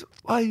 Mis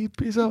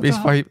vaibi sa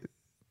tahad? Vaib?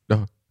 No.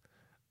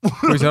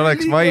 Kui sa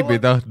oleks vaibi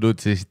tahtnud,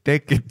 siis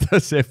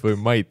tekita see või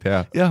ma ei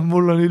tea. Jah,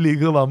 mul on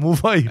ülikõva, mu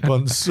vaib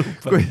on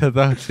super. Kui sa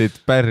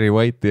tahtsid Barry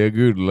White'i ja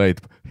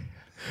Küünlaid,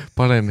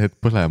 pane need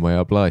põlema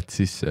ja plaat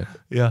sisse.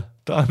 Jah,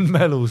 ta on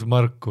mälus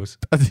Markus.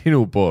 Ta on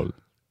sinu pool.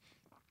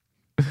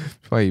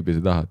 Mis vaibi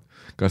sa tahad?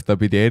 Kas ta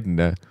pidi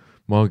enne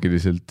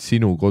maagiliselt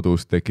sinu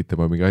kodus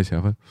tekitama mingi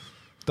asja või?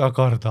 Ta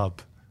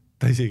kardab.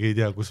 Ta isegi ei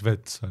tea, kus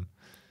vets on.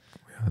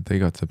 Ja, ta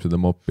igatseb seda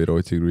moppi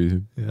Rootsi kruiisi.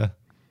 Jah.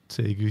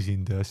 See ei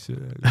küsinud asju.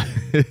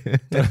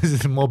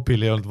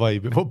 Mopil ei olnud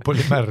vaibi, mopp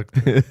oli märg.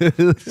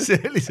 See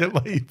oli see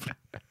vaib.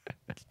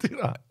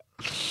 Türa.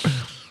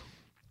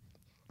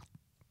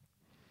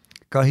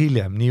 Ka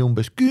hiljem, nii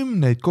umbes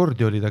 10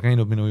 kordi oli ta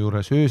käinud minu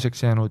juures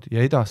ööseks jäänud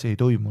ja edasi ei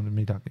toimunud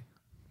midagi.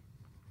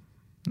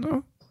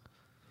 No,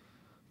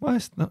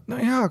 vahest, no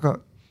jah, aga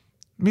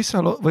mis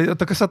sa, või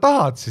oota, kas sa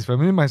tahad siis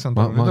või ma ei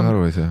saanud ma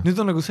aru ei saa. Nüüd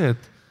on nagu see, et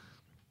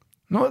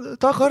no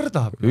ta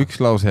kardab. Üks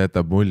lause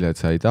jätab mulje,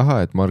 et sa ei taha,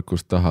 et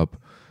Markus tahab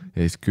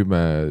ja siis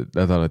 10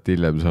 nädalat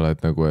hiljem sa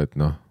oled nagu, et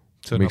noh.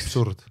 See on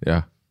absurd.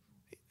 Jah.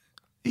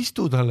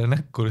 Istu talle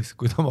näkku lihtsalt,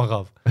 kui ta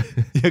magab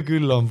ja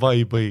küll on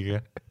vaib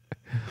õige.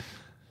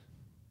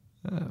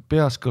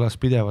 peas kõlas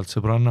pidevalt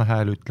sõbranna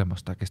hääl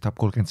ütlemas, ta kestab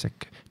 30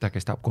 sekki, ta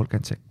kestab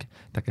 30 sekki,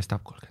 ta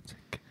kestab 30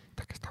 sekki,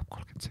 ta kestab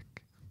 30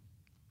 sekki.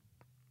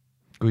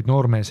 Kuid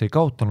noormees ei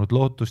kaotanud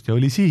lootust ja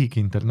oli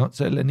sihikindel, no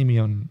selle nimi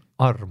on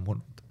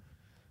armunud.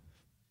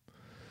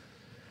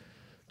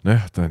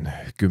 Nojah, ta on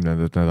 10.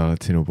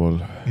 nädalat sinu pool.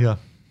 Jah.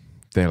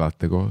 Te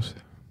elate koos.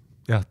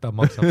 Jah, ta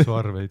maksab su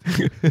arveid.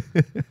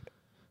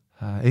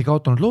 Ei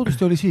kaotanud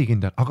lootust ja oli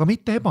sihikindel, aga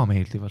mitte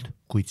ebameeldivalt,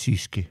 kuid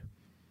siiski.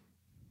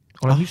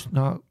 Olen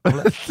üsna...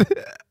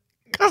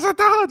 Kas sa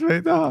tahad või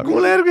ei taha?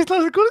 Kuule järgmist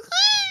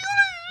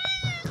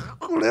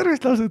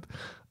lased.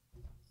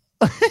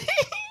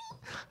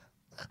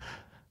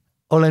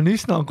 Olen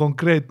üsna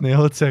konkreetne ja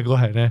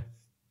otsekohene.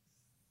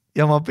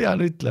 Ja ma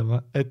pean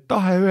ütlema, et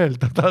tahe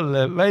öelda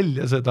talle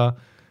välja seda,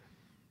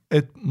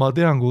 et ma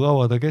tean, kui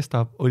kaua ta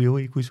kestab, oli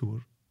oi kui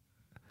suur.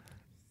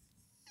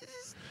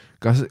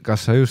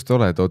 Kas sa just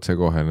oled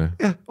otsekohene?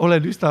 Jah,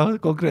 olen üsna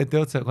konkreetne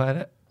ja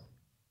otsekohene.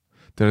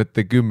 Te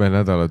olete 10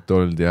 nädalat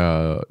olnud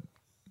ja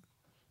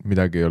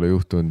midagi ei ole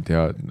juhtunud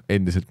ja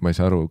endiselt ma ei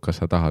saa aru, kas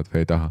sa tahad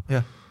või ei taha.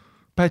 Jah,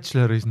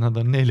 Bacheloris nad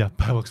on 4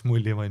 päevaks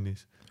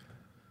mullivannis.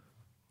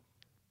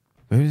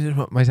 Ma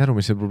ei saa aru,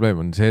 mis see probleem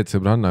on. See, et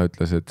sõbranna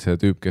ütles, et see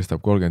tüüp kestab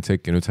 30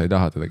 sekki, nüüd sa ei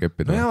taha teda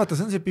keppida. No jaa, vaata,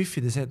 see on see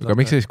piffide see, et... Aga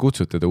miks sa siis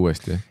kutsud teda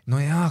uuesti? No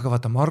jaa, aga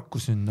vaata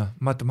Markus on,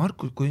 vaata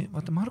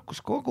Markus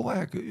kogu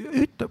aeg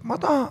ütleb,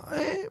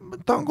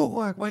 ta on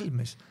kogu aeg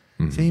valmis.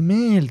 See ei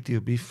meeldi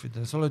ju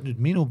piffida, sa oled nüüd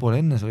minu pool,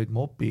 enne sa olid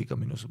mopiga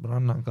minu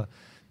sõbrannaga,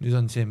 nüüd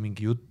on see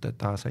mingi jutt, et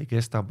sa ei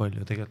kesta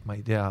palju, tegelikult ma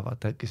ei tea,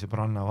 vaata äkki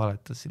sõbranna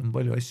valetas, siin on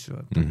palju asju,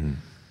 vaata.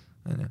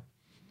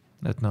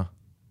 Et noh,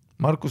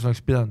 Markus oleks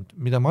pidanud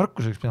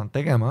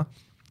tegema,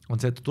 on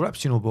see, et ta tuleb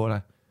sinu poole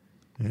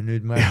ja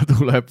nüüd ja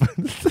tuleb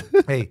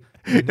ei.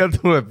 Ja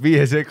tuleb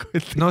 5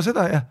 sekundit. No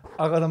seda jah,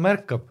 aga ta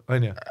märkab,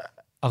 on ju.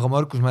 Aga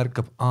Markus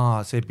märkab,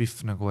 see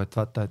piff nagu, et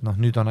vaata, et noh,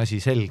 nüüd on asi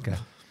selge.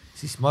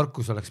 Siis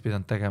Markus oleks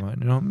pidanud tegema.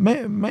 No,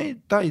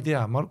 ta ei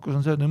tea, Markus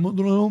on see, et ma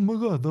tulen homme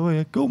ka,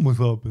 äkki homme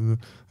saab.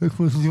 Eks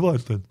ma siis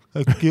vaatan,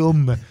 äkki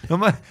homme. No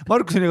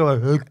Markus on iga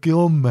päev, äkki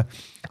homme.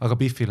 Aga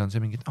Biffil on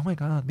see mingi, oh my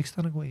god, miks ta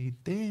nagu ei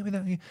tee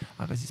midagi,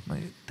 aga siis ma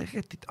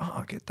tegelikult ei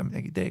tahagi, et ta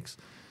midagi teeks.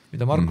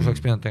 Mida Markus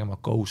oleks pidanud tegema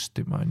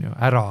ghostima, on ju,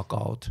 ära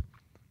kaod.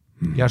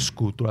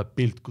 Järsku tuleb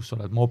pilt, kus sa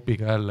oled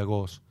mopiga jälle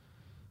koos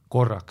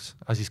korraks,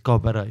 aga siis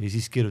kaob ära ja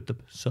siis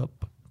kirjutab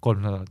sõp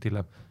 3 nädalat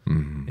hiljem.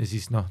 Ja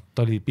siis noh,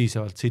 ta oli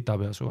piisavalt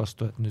sitapea su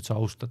vastu, et nüüd sa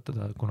austad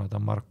teda, kuna ta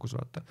on Markus,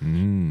 vaata.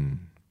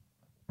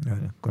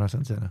 Kuna see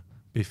on see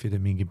Biffide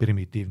mingi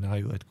primitiivne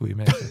aju, et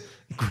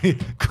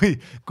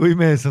kui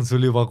mees on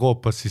sul juba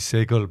koopas, siis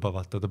see ei kõlba,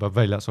 vaata, ta peab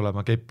väljas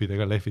olema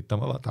keppidega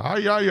lehvitama, vaata,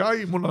 ai,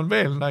 mul on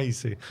veel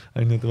naisi. Ta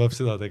peab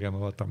seda tegema,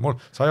 vaata,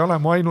 sa ei ole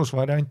mu ainus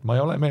variant, ma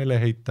ei ole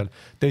meeleheitel,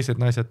 teised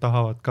naised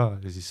tahavad ka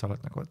ja siis sa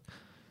oled nagu, et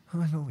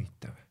väga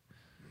huvitav.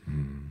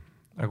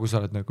 Aga kui sa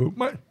oled nagu,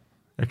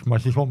 eks ma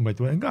siis homme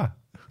tulen ka.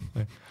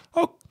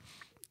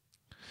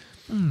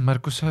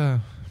 Markus,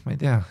 ma ei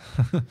tea.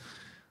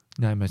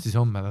 Näeme siis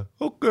homme või?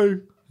 Okei.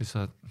 Siis sa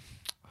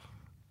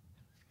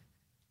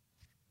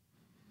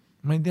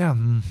ma ei tea.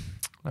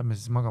 Lähme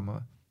siis magama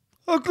või?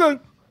 Okei.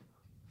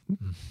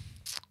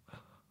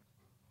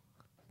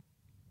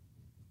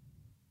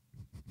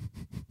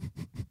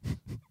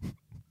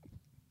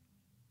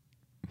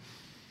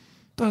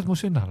 Tahad mu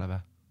sünnale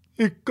või?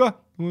 Ikka,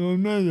 mul on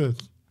meeles.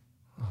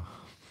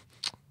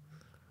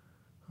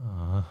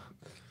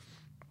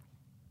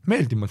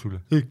 Meeldin ma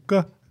sulle? Ikka.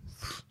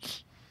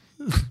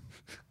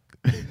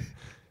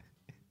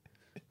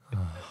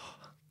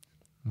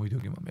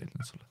 Muidugi ma meeldin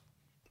sulle.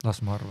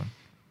 Las ma arvan.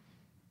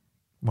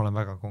 Ma olen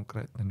väga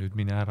konkreetne. Nüüd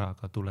mine ära,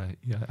 aga tule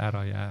ja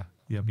ära jää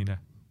ja mine.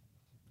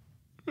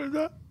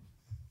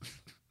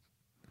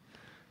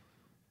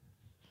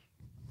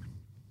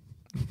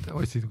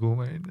 Otsid, kuhu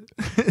ma jäin.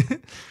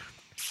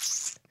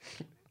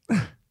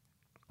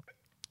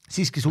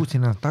 Siiski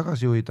suutsin ennast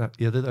tagasi juhida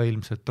ja teda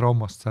ilmselt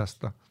traumast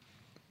säästa.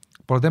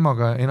 Pole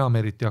temaga enam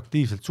eriti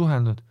aktiivselt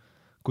suhelnud,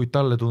 kuid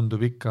talle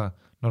tundub ikka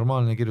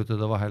normaalne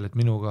kirjutada vahel, et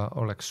minuga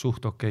oleks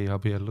suht okei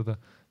abielluda.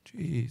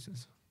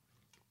 Jesus.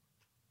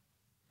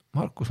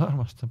 Markus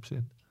armastab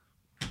sind.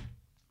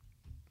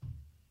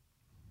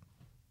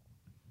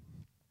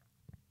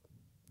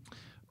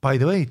 By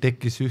the way,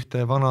 tekkis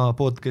ühte vana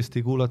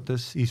podcasti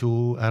kuulates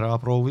isu ära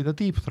proovida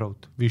Deep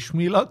Throat. Wish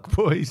me luck,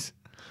 boys.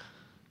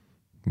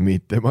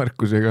 Mitte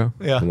Markusega.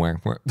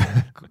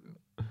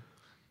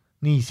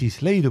 Nii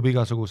siis leidub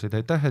igasuguseid.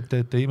 Aitäh, et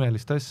teete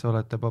imelist asja,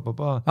 olete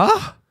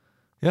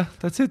Jah,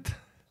 that's it.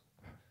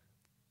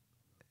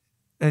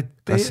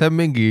 Kas see on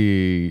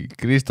mingi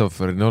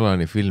Christopher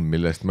Nolani film,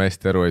 millest ma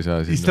hästi aru ei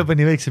saa? Siis ta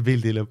pani väikse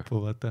pildi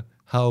lõppu, vaata.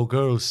 How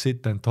girls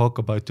sit and talk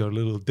about your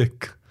little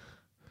dick.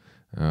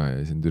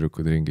 Ja siin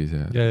tüdrukud ringis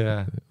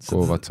ja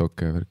koovad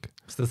sokke ja värk.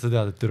 Seda sa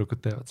tead, et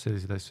tüdrukud teevad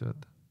selliseid asju,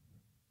 vaata.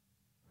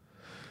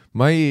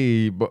 Ma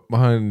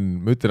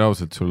ütlen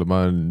ausalt sulle,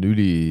 ma olen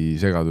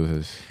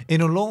ülisegaduses. Ei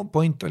no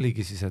point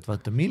oligi siis, et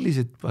vaata,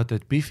 millised, vaata,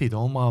 et Biffid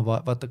oma,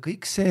 vaata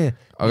kõik see,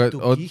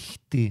 mitu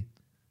kihti.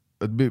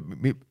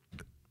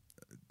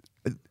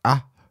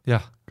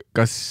 jah.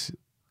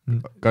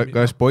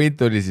 Kas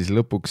point oli siis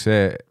lõpuks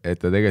see, et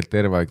ta tegelikult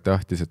terve aeg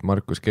tahtis, et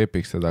Markus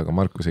kepiks teda, aga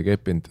Markus ei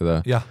kepinud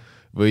teda? Jah.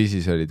 Või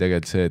siis oli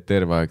tegelikult see, et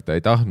terve aeg ta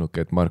ei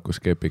tahtnudki, et Markus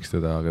kepiks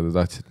teda, aga ta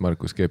tahtis, et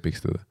Markus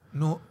kepiks teda?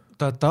 No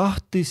ta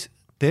tahtis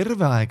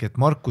terve aeg, et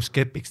Markus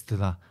kepiks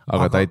teda.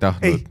 Aga ta ei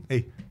tahtnud?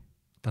 Ei.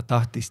 Ta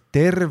tahtis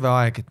terve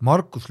aeg, et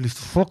Markus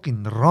lihtsalt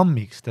fucking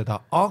rammiks teda,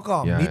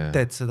 aga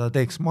mitte, et seda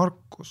teeks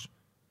Markus.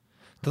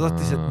 Ta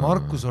tahtis, et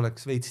Markus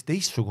oleks veits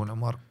teistsugune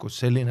Markus,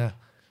 selline,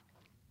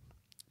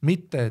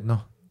 mitte, et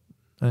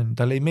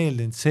tal ei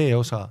meeldinud see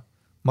osa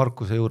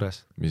Markuse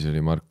juures. Mis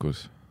oli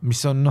Markus?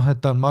 Mis on,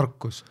 et ta on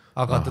Markus,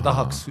 aga ta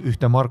tahaks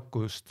ühte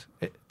Markust,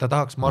 ta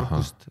tahaks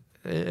Markust,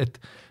 et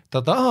ta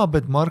tahab,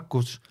 et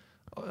Markus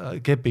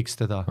kepiks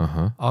teda,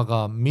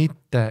 aga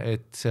mitte,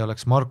 et see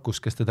oleks Markus,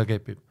 kes teda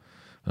kepib.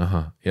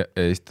 Ja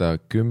siis ta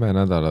 10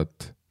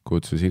 nädalat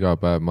kutsus iga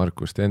päev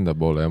Markust enda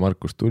poole ja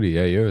Markus tuli,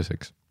 jäi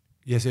ööseks.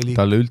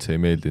 Talle üldse ei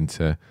meeldinud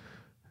see,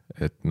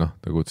 et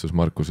ta kutsus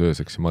Markus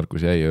ööseks ja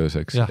Markus jäi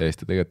ööseks ja siis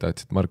ta tegelikult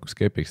tahtis, et Markus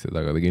kepiks teda,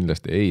 aga ta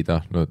kindlasti ei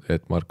tahtnud,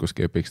 et Markus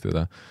kepiks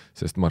teda,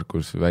 sest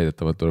Markus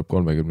väidetavalt tuleb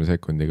 30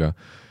 sekundiga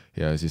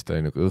ja siis ta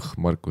oli nagu,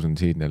 Markus on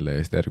siin jälle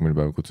ja siis järgmine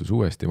päev kutsus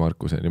uuesti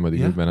Markuse niimoodi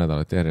 10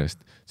 nädalat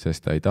järjest,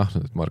 sest ta ei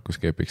tahtnud, et Markus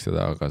kepiks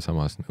teda, aga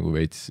samas nagu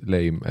veits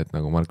leim, et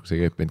nagu Markus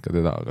ei kepinud ka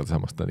teda, aga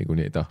samas ta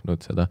niikuinii ei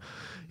tahtnud seda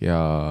ja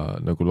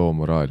nagu loo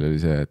moraal oli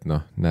see, et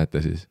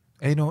näete siis.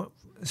 Ei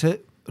see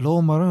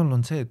loo moraal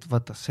on see, et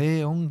vaata,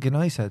 see ongi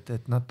naised,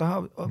 et nad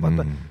tahavad,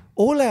 vaata,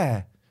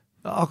 ole,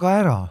 aga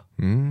ära.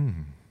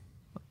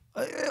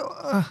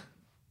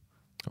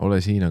 Ole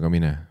siin, aga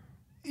mine.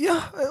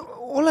 Jah,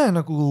 ole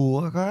nagu,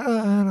 aga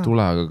ära.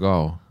 Tule, aga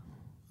kao.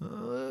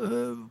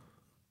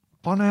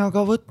 Pane,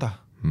 aga võta.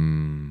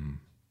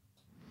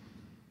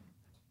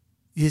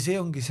 Ja see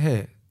ongi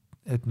see,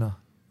 et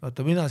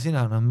vaata, mina,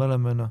 sina, me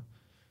oleme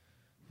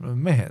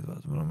mehed,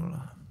 vaata, me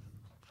oleme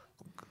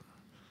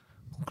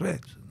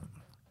konkreetsed.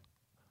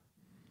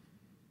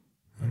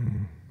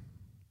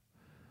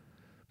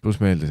 Plus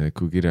meeldes, et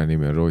kui kirja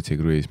nimi on Rootsi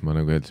Cruise, ma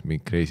nagu öeldes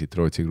mingi crazy't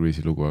Rootsi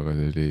Cruise'i lugu, aga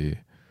see oli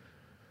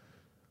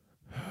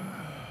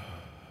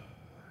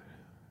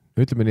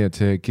ütleme nii, et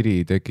see kiri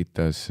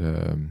tekitas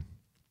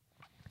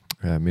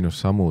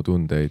minus samu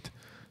tundeid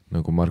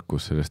nagu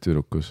Markus sellest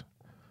tüdrukus.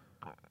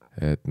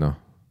 Et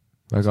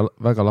väga,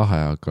 väga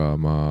lahe, aga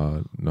ma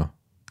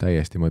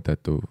täiesti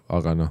mõttetu,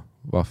 aga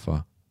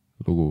vahva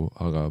lugu,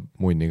 aga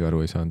munniga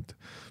aru ei saanud,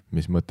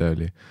 mis mõte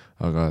oli.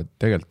 Aga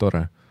tegelikult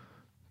tore,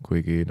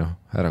 kuigi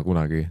ära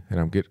kunagi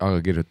enam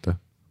aga kirjuta.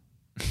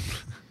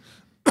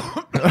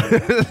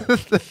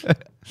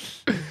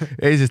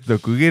 Ei, sest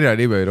kui kirja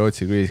nime oli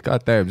Rootsi Cruise,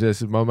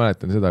 sest ma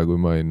mäletan seda, kui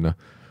ma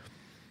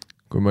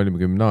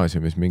olime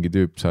gümnaasiumis, mingi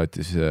tüüp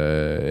saatis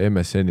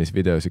MSN-is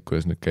videosid,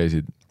 kuidas nad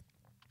käisid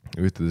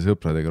ühtede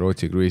sõpradega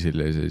Rootsi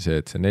Cruise'il ja see,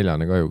 et see 4.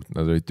 kaju,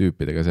 nad olid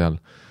tüüpidega seal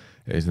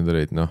ja siis nad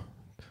olid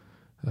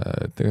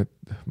tegelikult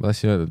ma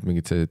tahtsin öelda, et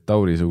mingid sellised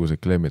Tauri-sugused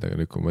klemmid, aga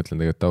nüüd kui ma mõtlen,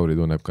 tegelikult Tauri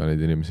tunneb ka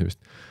neid inimesi vist.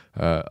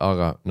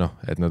 Aga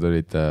et nad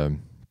olid,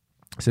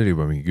 see oli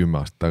juba mingi 10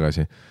 aastat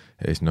tagasi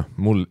ja siis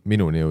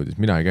minuni jõudis,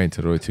 mina ei käinud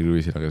seal Rootsi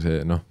Cruise'il, aga see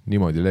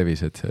niimoodi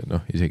levis, et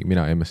see isegi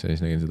mina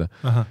MSN-is nägin seda,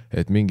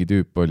 et mingi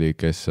tüüp oli,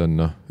 kes on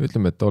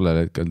ütleme, et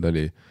tollel hetkel ta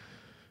oli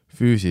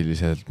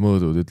füüsiliselt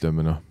mõõdud,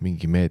 ütleme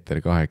mingi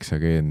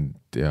 1,80 m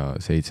ja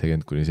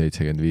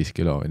 70-75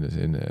 kilo on ju,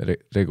 selline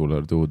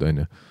regular dude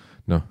on ju,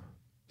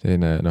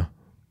 selline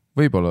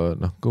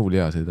võib-olla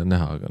kõhulihaseid on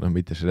näha, aga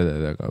mitte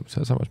shredded, aga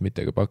samas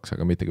mitte ka paks,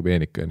 aga mitte ka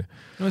peenik on ju.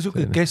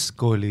 Selline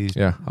keskkooli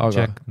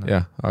check.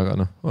 Jah,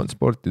 aga on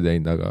sporti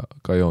teinud, aga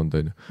ka joonud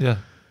on ju.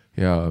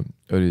 Ja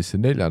oli see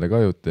 4.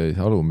 kajute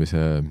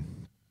alumise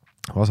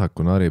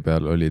vasaku nari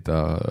peal oli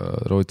ta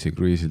Rootsi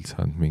Cruise'ilt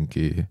saanud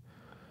mingi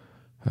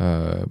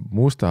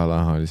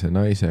mustalahalise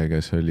naise,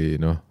 kes oli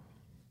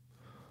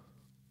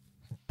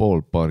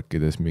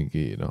poolparkides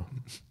mingi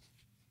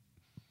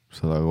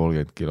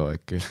 130 kilo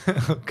äkki.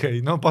 Okei,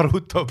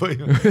 Baruto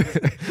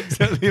põhimõtteliselt.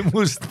 See oli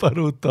must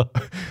Baruto.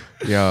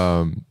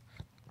 Ja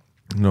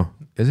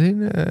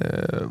selline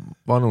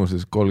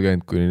vanuses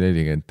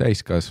 30-40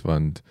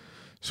 täiskasvanud,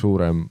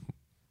 suurem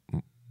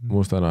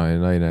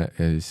mustanahaline naine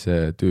ja siis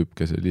see tüüp,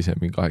 kes oli ise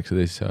mingi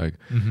 18 aeg.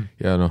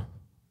 Ja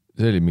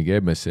see oli mingi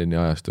MSN-i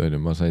ajastu,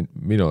 ma sain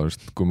minu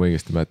arust, kui ma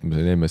õigesti mäletan, ma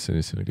sain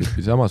MSN-isse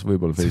klippi, samas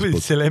võib-olla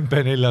Facebook. See oli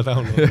MP4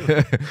 download.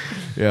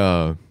 Ja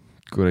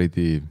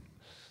kuradi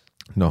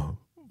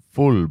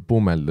full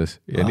pummeldas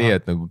ja nii,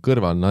 et nagu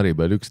kõrval nari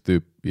peal üks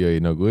tüüp jõi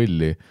nagu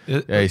õlli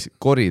ja siis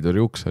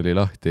koridori uks oli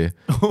lahti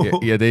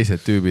ja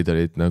teised tüübid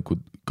olid nagu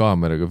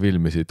kaameraga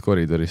filmisid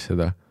koridoris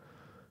seda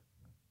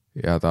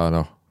ja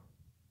ta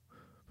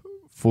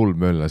full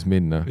möllas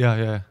minna. Ja.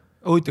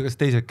 Huvitav, kas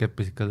teised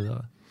keppisid ka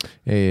teda?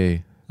 Ei.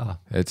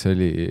 Et see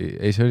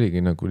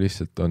oligi nagu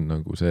lihtsalt on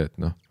nagu see, et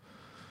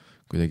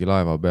kuidagi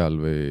laeva peal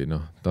või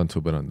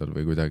tantsupõrandal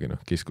või kuidagi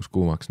kiskus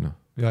kuumaks.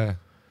 Ja.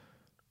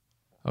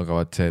 Aga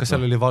vaat see, kas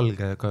seal oli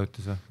valge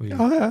kajutus või?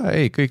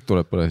 Ei, kõik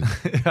tuleb põlesid.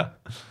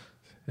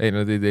 Ei,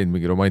 nad ei teinud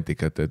mingi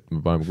romantikat, et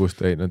me paneme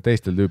kustu. Ei,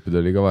 teistel tüüpid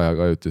oli ka vaja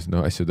kajutus,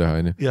 asju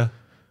teha. Ja.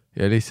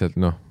 ja lihtsalt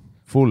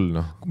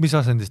full mis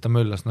asendis ta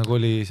möllas, nagu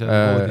oli seal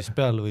voodis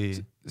peal või?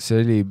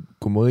 See oli,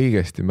 kui ma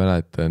õigesti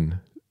mäletan,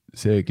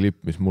 see klipp,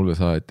 mis mulle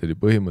saati, oli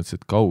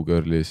põhimõtteliselt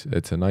Cowgirlis,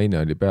 et see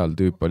naine oli peal,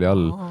 tüüp oli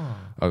all,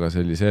 aga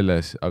see oli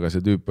aga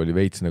see tüüp oli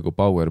veits nagu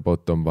power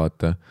bottom,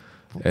 vaata,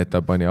 et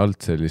ta pani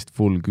alt sellist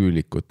full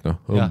küülikut,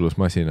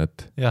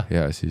 õmblusmasinat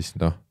ja siis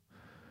ja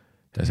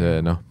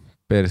see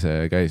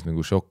perse käis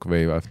nagu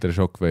shockwave after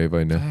shockwave,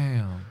 on ju.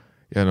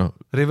 Ja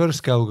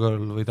reverse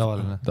cowgirl või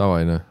tavaline?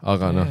 Tavaline,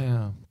 aga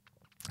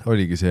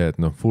oligi see, et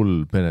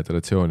full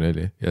penetratsiooni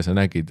oli ja sa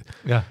nägid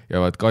ja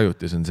vaat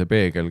kajutis on see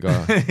peegel ka,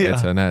 et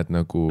sa näed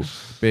nagu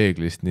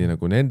peeglist nii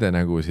nagu nende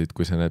nägusid,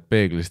 kui sa näed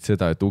peeglist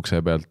seda, et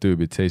ukse pealt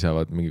tüübid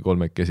seisavad mingi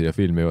kolmekesi ja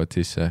filmivad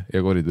sisse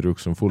ja koridori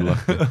uks on full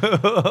lahti.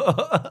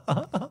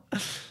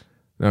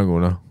 Nagu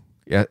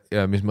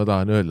ja mis ma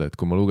tahan öelda, et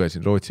kui ma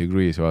lugesin Rootsi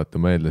Cruise, vaata,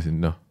 ma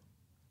eeldasin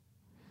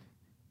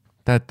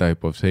that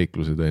type of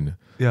seiklused, on ju.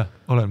 Jah,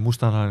 olen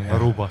mustanaline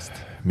Arubast.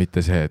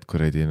 Mitte see, et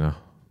kuradi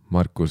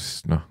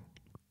Markus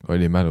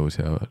oli mälus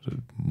ja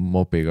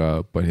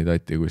mopiga pani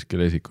tatti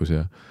kuskil esikus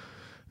ja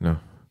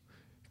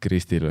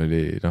Kristil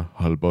oli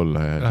halb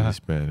olla ja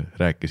siis me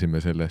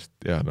rääkisime sellest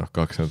ja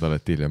 2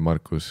 nädalat hiljem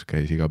Markus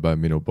käis iga päev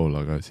minu pool,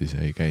 aga siis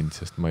ei käinud,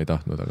 sest ma ei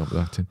tahtnud, aga ma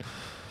tahtsin.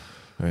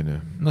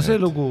 See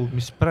lugu,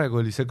 mis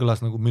praegu oli, see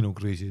kõlas nagu minu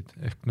kruiisid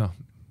ehk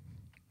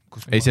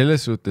ei,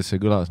 selles suhtes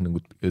see kõlas nagu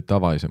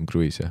tavalisem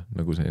kruiis,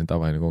 nagu selline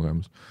tavaline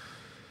kogemus.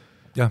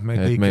 Jah, me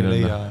kõik ei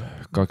leia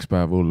 2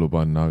 päeva hullu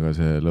panna, aga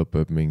see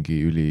lõpeb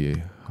mingi üli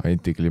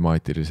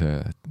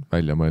antiklimaatilise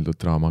väljamõeldud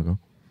draamaga.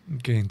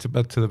 Okei, sa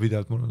pead seda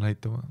videot mulle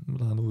näitama. Ma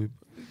tahan huvi.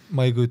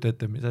 Ma ei kujuta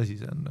ette, mis asi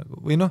see on.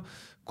 Või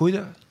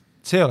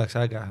see oleks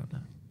äge,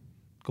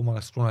 kui ma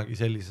oleks kunagi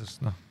sellises,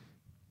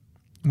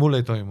 mul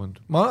ei toimunud.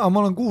 Ma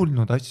olen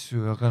kuulnud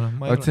asju, aga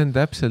see on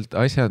täpselt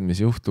asjad,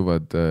 mis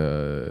juhtuvad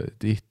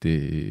tihti,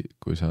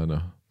 kui sa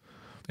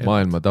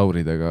maailma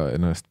tauridega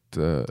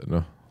ennast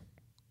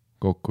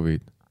kokku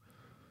viid.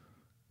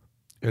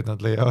 Et nad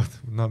leiavad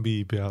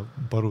Nabiib ja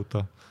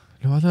Baruta.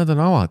 Nad on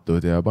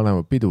avatud ja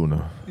panevad pidu.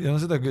 Ja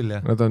seda küll,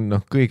 jah. Nad on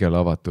kõigele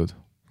avatud.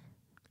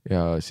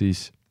 Ja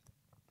siis,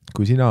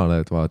 kui sina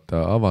oled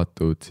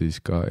avatud, siis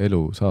ka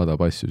elu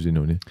saadab asju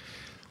sinuni.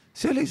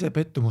 See oli see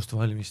pettumust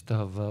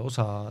valmistav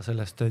osa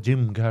sellest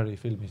Jim Carrey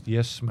filmist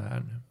Yes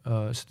Man.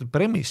 Seda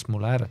premis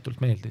mulle ääretult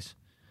meeldis.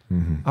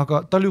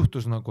 Aga tal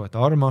juhtus et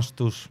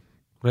armastus,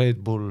 Red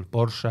Bull,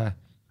 Porsche,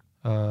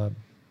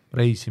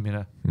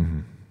 reisimine,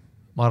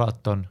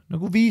 maraton,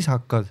 nagu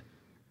viisakad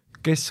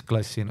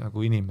keskklassi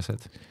nagu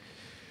inimesed.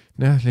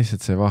 Jah,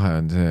 lihtsalt see vahe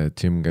on see,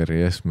 et Jim Carrey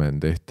Yes Man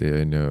tehti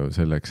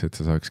selleks, et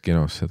sa saaks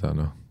kinos seda,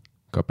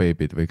 ka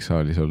beebid võiks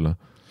saalis olla.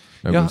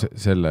 Nagu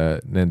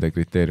nende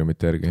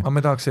kriteeriumite järgi. Aga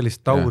me tahaks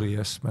sellist tauri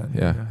Yes Man.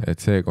 Jah, et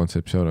see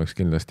kontseptsioon oleks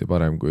kindlasti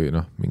parem, kui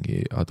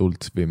mingi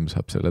Adult Swim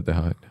saab selle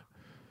teha.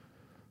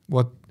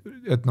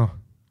 Et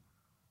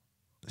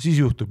siis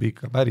juhtub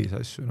ikka päris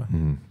asju.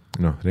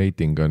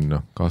 Rating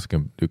on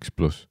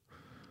 21+.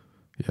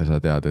 Ja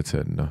sa tead, et see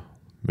on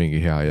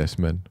mingi hea Yes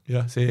Man.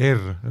 Jah, see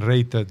R,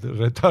 rated,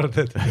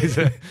 retarded.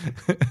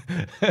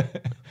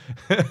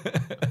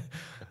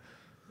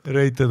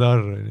 Rated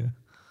R.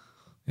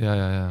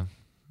 Ja.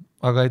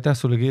 Aga aitäh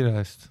sulle kirja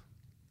eest.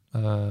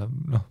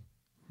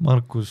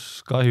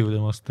 Markus, kahju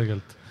temast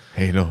tegelikult.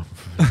 Ei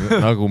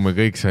nagu me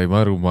kõik saime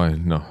aru,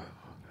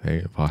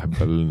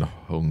 vahepeal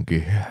ongi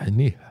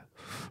nii.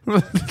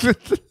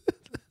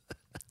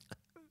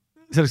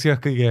 See oleks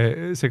kõige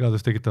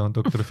segadust tekitavam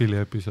Dr. Phil'i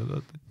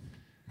episood.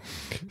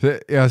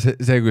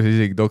 See kui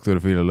isegi Dr.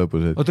 Phil on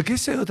lõpus. Oota,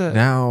 kes see õde?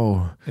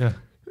 Now,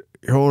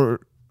 you're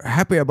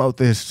happy about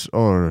this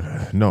or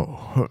no?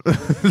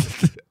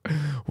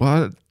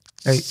 What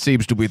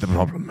seems to be the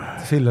problem?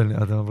 Phil on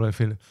ja, tema pole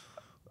Phil.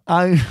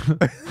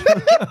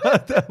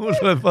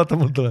 Vaata,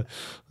 mul tuleb.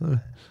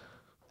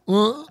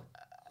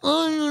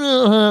 I'm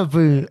not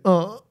happy.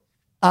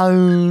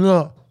 I'm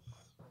not.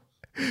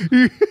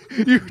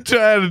 You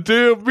trying to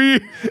tell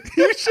me?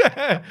 You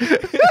trying.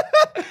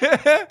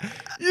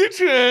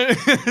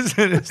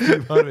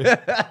 Steve Harvey.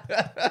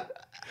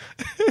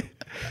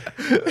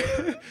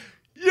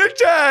 You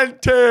trying to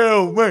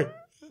tell me?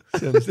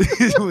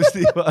 See on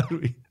Steve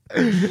Harvey.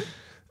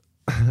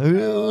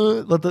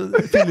 Vaata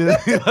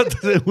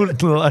see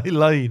hullult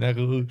lai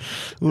nagu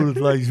hullult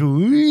lai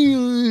suu.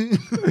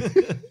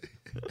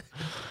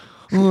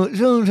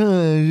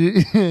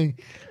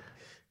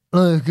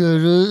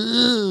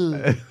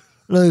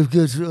 Life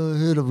gets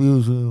ahead of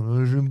you.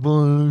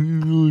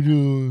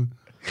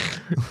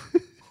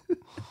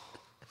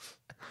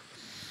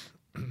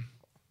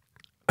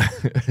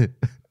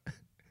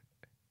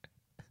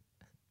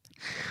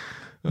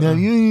 Now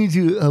you need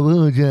to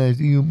apologize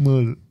to your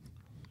mother.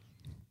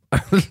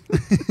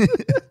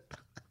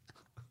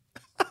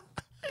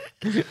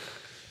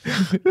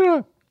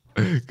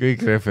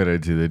 Kõik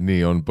referentsid on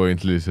nii on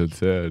point lihtsalt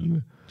see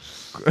on.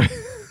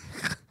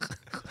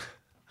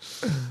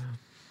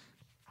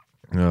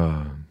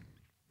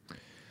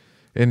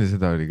 Enne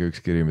seda oli ka üks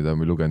kiri, mida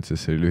ma lugenud,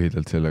 sest see oli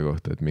lühidalt selle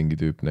kohta, et mingi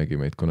tüüp nägi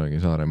meid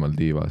kunagi Saaremaal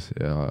tiivas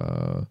ja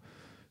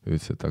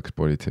ütles, et hakkas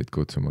politseid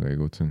kutsuma, aga ei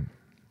kutsunud.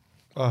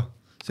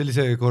 See oli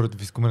see kord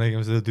vist, kui me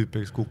nägime seda tüüpi,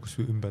 kes kukkus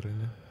ümber.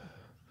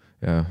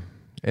 Jah.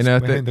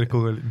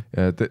 Tegelikult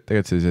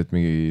see, et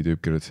mingi tüüp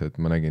kirjutas, et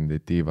ma nägin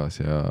teid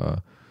tiivas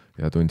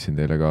ja tundsin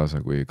teile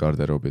kaasa, kui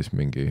garderoobis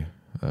mingi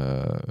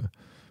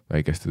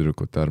väikeste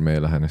tüdrukute armee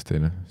lähenes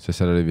teile. Sest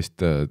seal oli vist,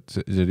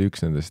 see oli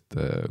üks nendest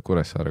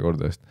Kuressaare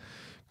kordadest,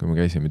 kui me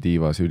käisime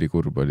tiivas,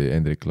 ülikurb oli,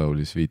 Hendrik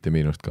laulis 5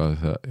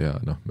 kaasa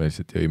ja me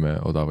lihtsalt jõime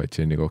odavaid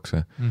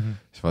džinnikokse.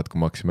 Siis vaat, kui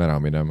me hakkasime ära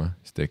minema,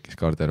 siis tekkis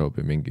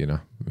garderoobi mingi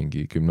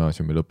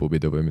gümnaasiumi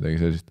lõpupidu või midagi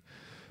sellist.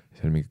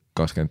 See oli mingi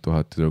 20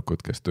 000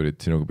 tüdrukut, kes tulid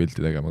sinuga pilti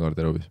tegema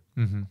garderoobis.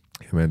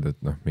 Ja meelde,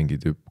 et mingi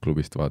tüüp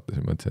klubist vaatas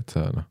ja mõtles, et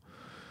sa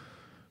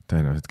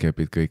tõenäoliselt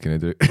kepid kõiki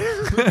neid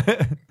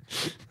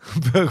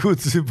pea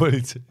kutsusin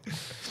politsei.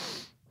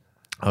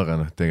 Aga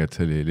tegelikult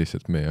see oli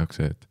lihtsalt meie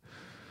jaoks see, et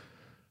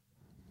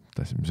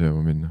tahtsime sööma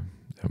minna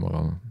ja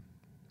magama.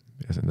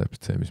 Ja see on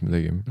täpselt see, mis me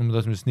tegime. No me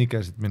tahtsime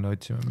sneakersit minna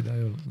otsima, mida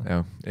ei olnud.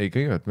 Jah, ei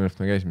kõigepealt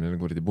me käisime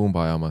kuradi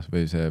Pumbajaamas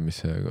või see, mis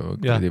see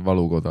kuradi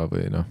valukoda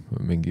või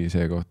mingi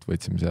see koht,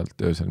 võtsime sealt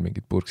öösel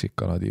mingid purksid,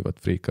 kanadiivad,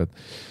 friikad,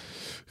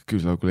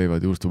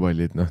 küüslauguleivad,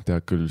 juustupallid,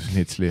 tead küll,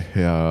 snitsli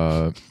ja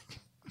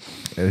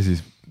siis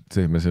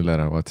sõime selle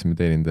ära, vaatasime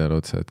teenindajale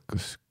otsa, et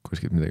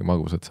kuskilt midagi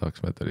magusat saaks,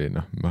 et oli,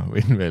 ma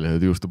võin veel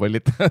ühed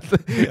juustupallid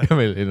ja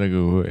meil oli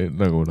nagu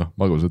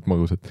magusat.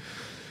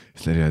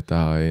 Siis oli, et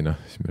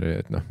siis meil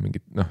oli, et mingid,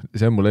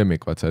 see on mu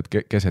lemmik, vaat sa, et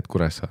keset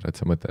Kuressaare, et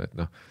sa mõtled, et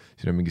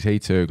siin on mingi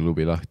 7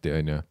 ööklubi lahti,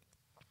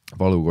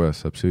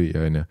 valukojas saab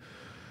süüa,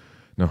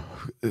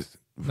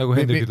 nagu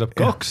Hendrik ütleb,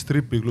 2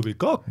 tripiklubi,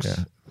 2.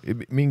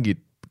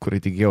 Mingid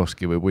kuradi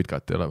kioski või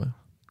putkat ei ole või?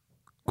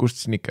 Kust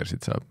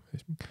snickersid saab?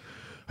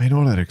 Ei,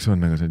 Oleriks on,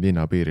 aga see on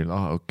linnapiiril.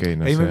 Okei.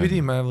 Ei, me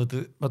pidime,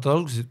 vaata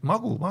alguses,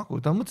 magu,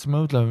 ta mõtles,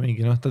 me mõtleme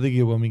mingi, ta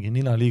tegi juba mingi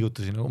nina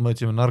liigutusi, me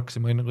mõtlesime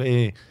narksi, ma olin nagu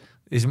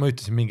ja siis ma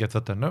ütlesin mingi, et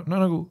vaata,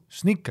 nagu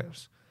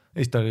Snickers.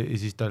 Ja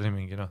siis ta oli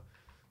mingi,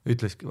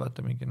 ütleski,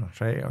 vaata mingi,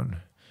 see on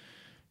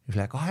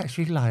üle 2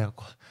 silla ja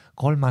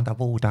 3.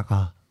 puu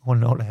taga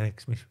on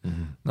Oleriks, mis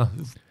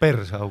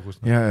perse august.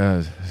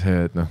 Ja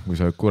see, et kui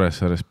sa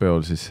Kuressaares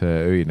peol, siis see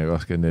öine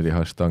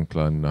 24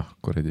 tankla on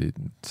kuradi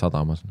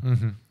sadamas.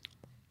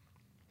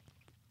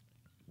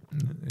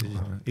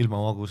 Ilma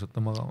magusata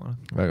magama.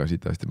 Väga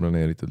sitasti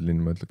planeeritud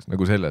linn, ma ütleks,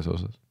 nagu selles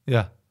osas.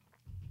 Jah.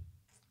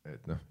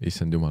 Et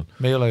issand jumal.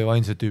 Me ei ole ju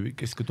ainsad tüübid,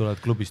 kes kui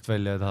tulevad klubist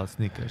välja ja tahad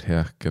sneakers.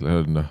 Jah,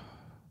 kellel on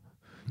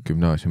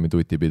gümnaasiumi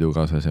tutipidu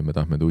kaasas ja me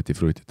tahme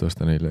tutifruitit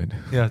osta neile.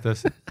 Jah,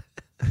 täpselt.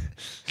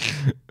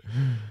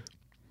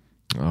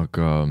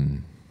 Aga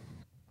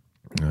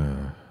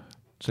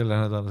selle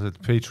nädalased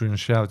Patreon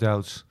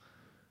shoutouts.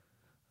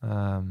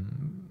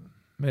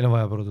 Meil on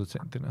vaja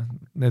produtsentina.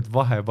 Need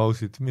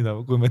vahepausid,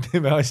 kui me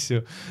teeme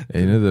asju.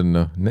 Ei,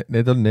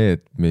 need on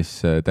need,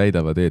 mis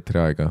täidavad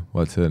eetriaega.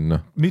 Vaat see on,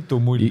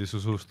 Mitu mulli su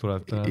suust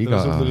tuleb täna?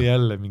 Sul tuli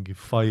jälle mingi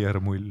fire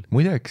mull.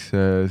 Muideks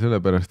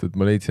sellepärast, et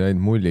ma leidsin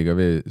ainult mulliga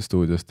vee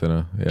stuudios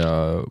täna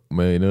ja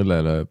ma jäin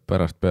õllele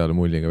pärast peale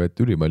mulliga vee,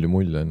 et ülipalju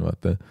mulle on,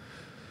 vaata.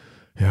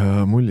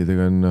 Ja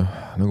mullidega on,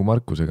 nagu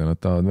Markusega, nad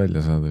tahavad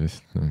välja saada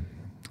lihtsalt.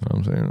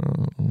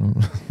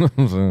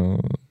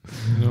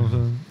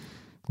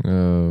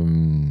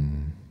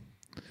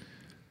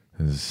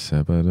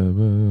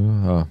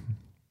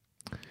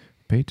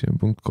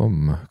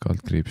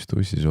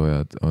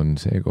 Patreon.com/tussisoojad on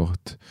see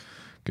koht,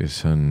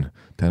 kes on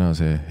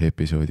tänase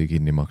episoodi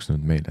kinni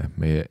maksnud meile,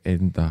 meie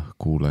enda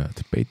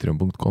kuulajad.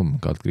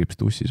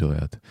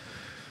 Patreon.com/tussisoojad.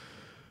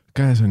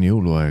 Käes on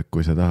jõuluaeg,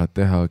 kui sa tahad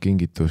teha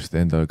kingitust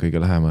endale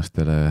kõige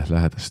lähemastele.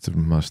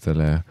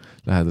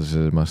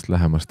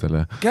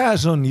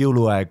 Käes on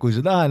jõuluaeg, kui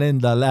sa tahad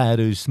enda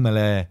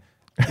läherüsmele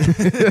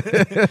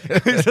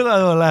kui sa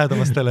tahad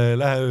lähedamastele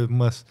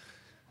läherühmas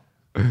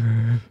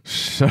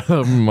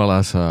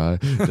Malasa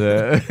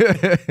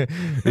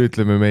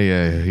ütleme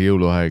meie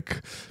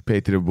jõuluaeg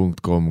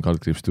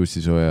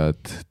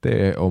Patreon.com/tussisoojad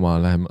tee oma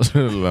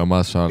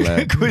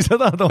lähemasale kui sa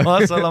tahad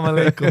oma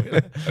assalamualaikum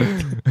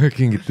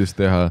kingitust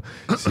teha,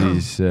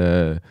 siis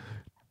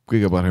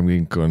kõige parem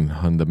kink on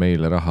anda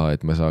meile raha,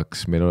 et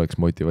meil oleks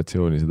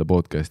motivatsiooni seda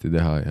podcasti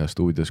teha ja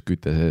stuudios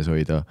kütte sees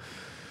hoida.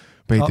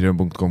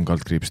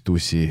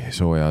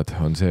 Patreon.com/tussisoojad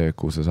on see,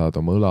 kuhu sa saad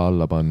oma õla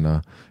alla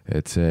panna,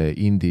 et see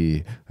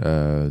indie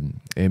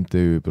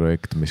MTÜ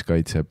projekt, mis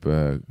kaitseb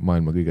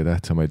maailma kõige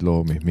tähtsamaid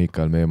loomi,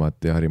 Mikael Meemat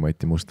ja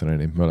Harimati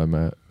Mustrani. Me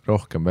oleme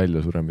rohkem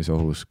väljasuremise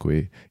ohus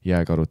kui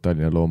jääkarud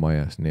Tallinna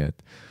loomaaias, nii et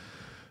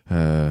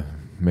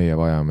meie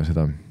vajame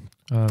seda.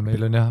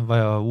 Meil on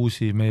vaja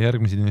meie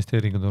järgmised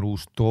investeeringud on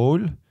uus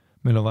tool.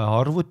 Meil on vaja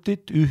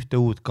arvutit, ühte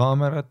uut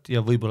kaamerat ja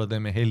võib-olla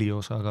teeme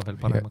heliosa ka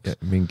veel paremaks.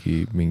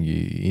 Mingi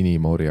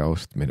inimorja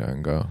ostmine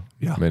on ka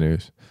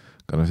menüüs.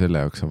 Aga selle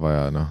jaoks on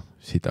vaja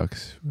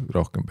sitaks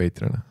rohkem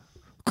Patreon.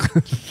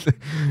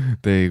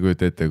 Te ei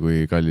kujuta ette,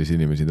 kui kallis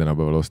inimesi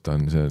tänapäeval osta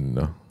on, see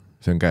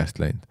on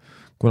käest läinud.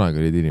 Kunagi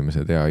olid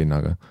inimesed hea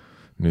hinnaga.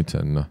 Nüüd see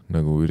on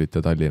nagu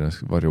ürita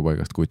Tallinnas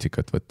varjupaigast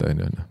kutsikat võtta.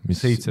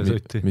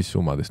 Mis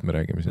summadest me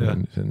räägime? See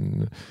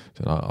on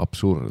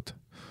absurd.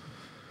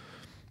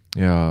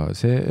 ja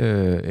see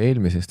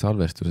eelmisest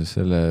salvestusest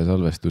selle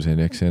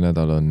salvestuseni, eks see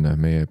nädal on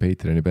meie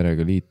Patreoni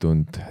perega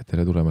liitunud.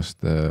 Tere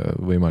tulemast,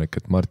 võimalik,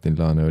 et Martin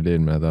Laane oli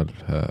eelmine nädal,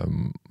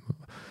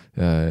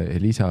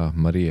 Elisa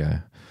Marie,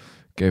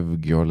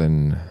 Kevgi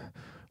olen,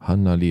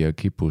 Hanna-Liia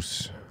Kipus,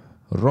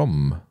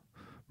 Rom,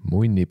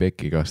 Munni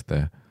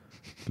Pekikaste,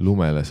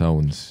 Lumele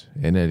Sounds,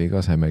 Eneli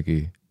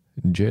Kasemägi,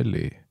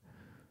 Jelly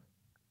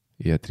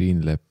ja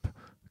Triin Lepp,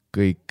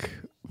 kõik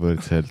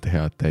võrdselt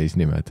head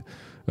täisnimed.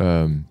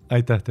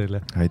 Aitäh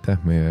teile. Aitäh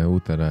meie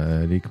uutele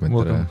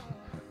liikmetele.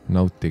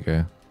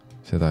 Nautige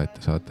seda, et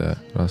te saate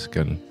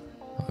raskel,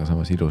 aga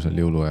samas ilusal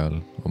jõuluajal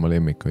oma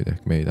lemmikuid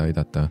ehk meid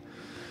aidata.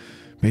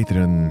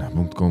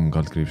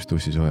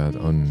 Patreon.com/tussisojad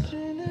on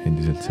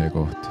endiselt see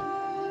koht.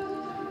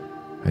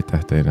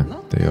 Aitäh teile.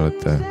 Teie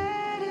olete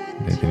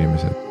need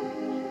inimesed,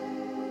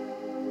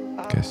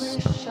 kes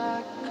on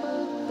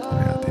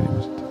head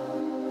inimesed.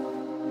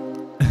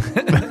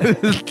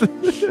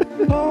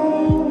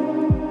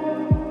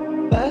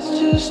 That's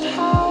just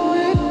how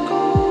it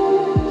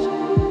goes.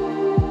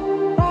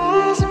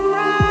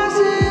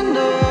 Rising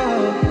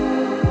up,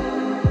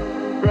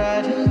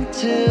 right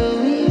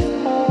until we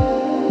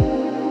fall.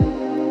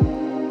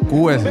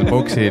 6.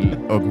 boksil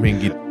on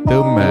mingi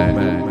tõmme.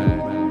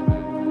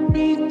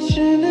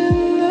 Reaching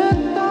in the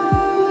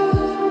dark,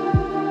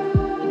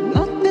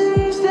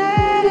 nothing's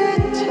there to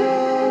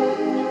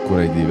touch.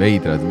 Kuradi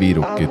veidrad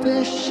viirukid. I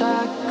wish I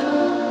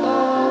could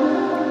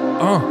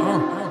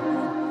love,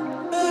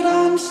 but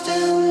I'm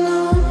still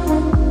numb.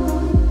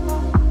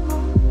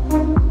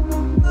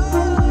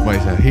 Ma ei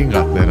saa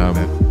hingata enam.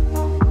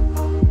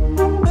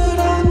 But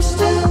I'm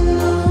still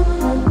numb.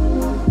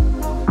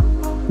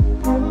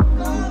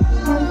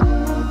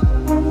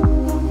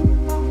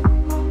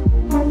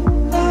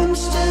 I'm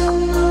still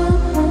numb.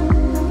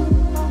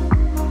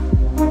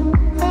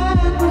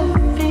 And the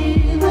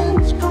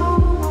feeling's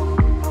gone.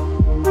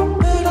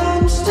 But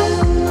I'm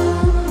still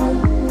numb.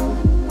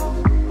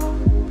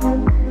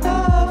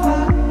 Love, I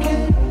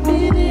can't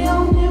be the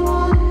only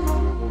one.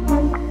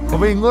 Ma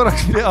võin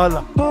korraks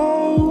alla.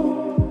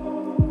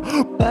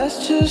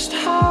 That's just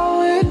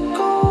how it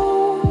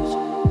goes.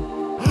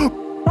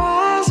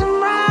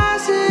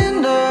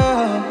 Rising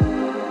up,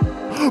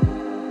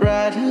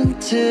 right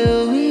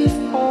until we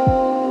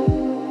fall.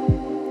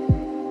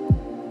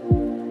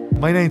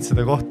 Ma ei näinud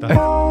seda kohta.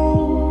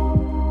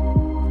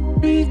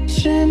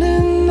 Reaching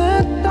in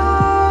the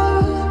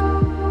dark,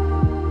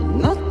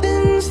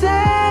 nothing's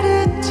there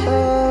to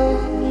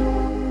touch.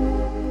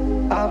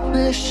 I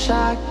wish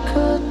I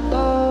could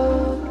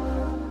love.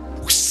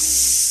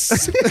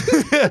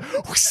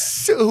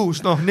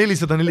 Õhus,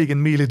 440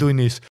 miili tunnis.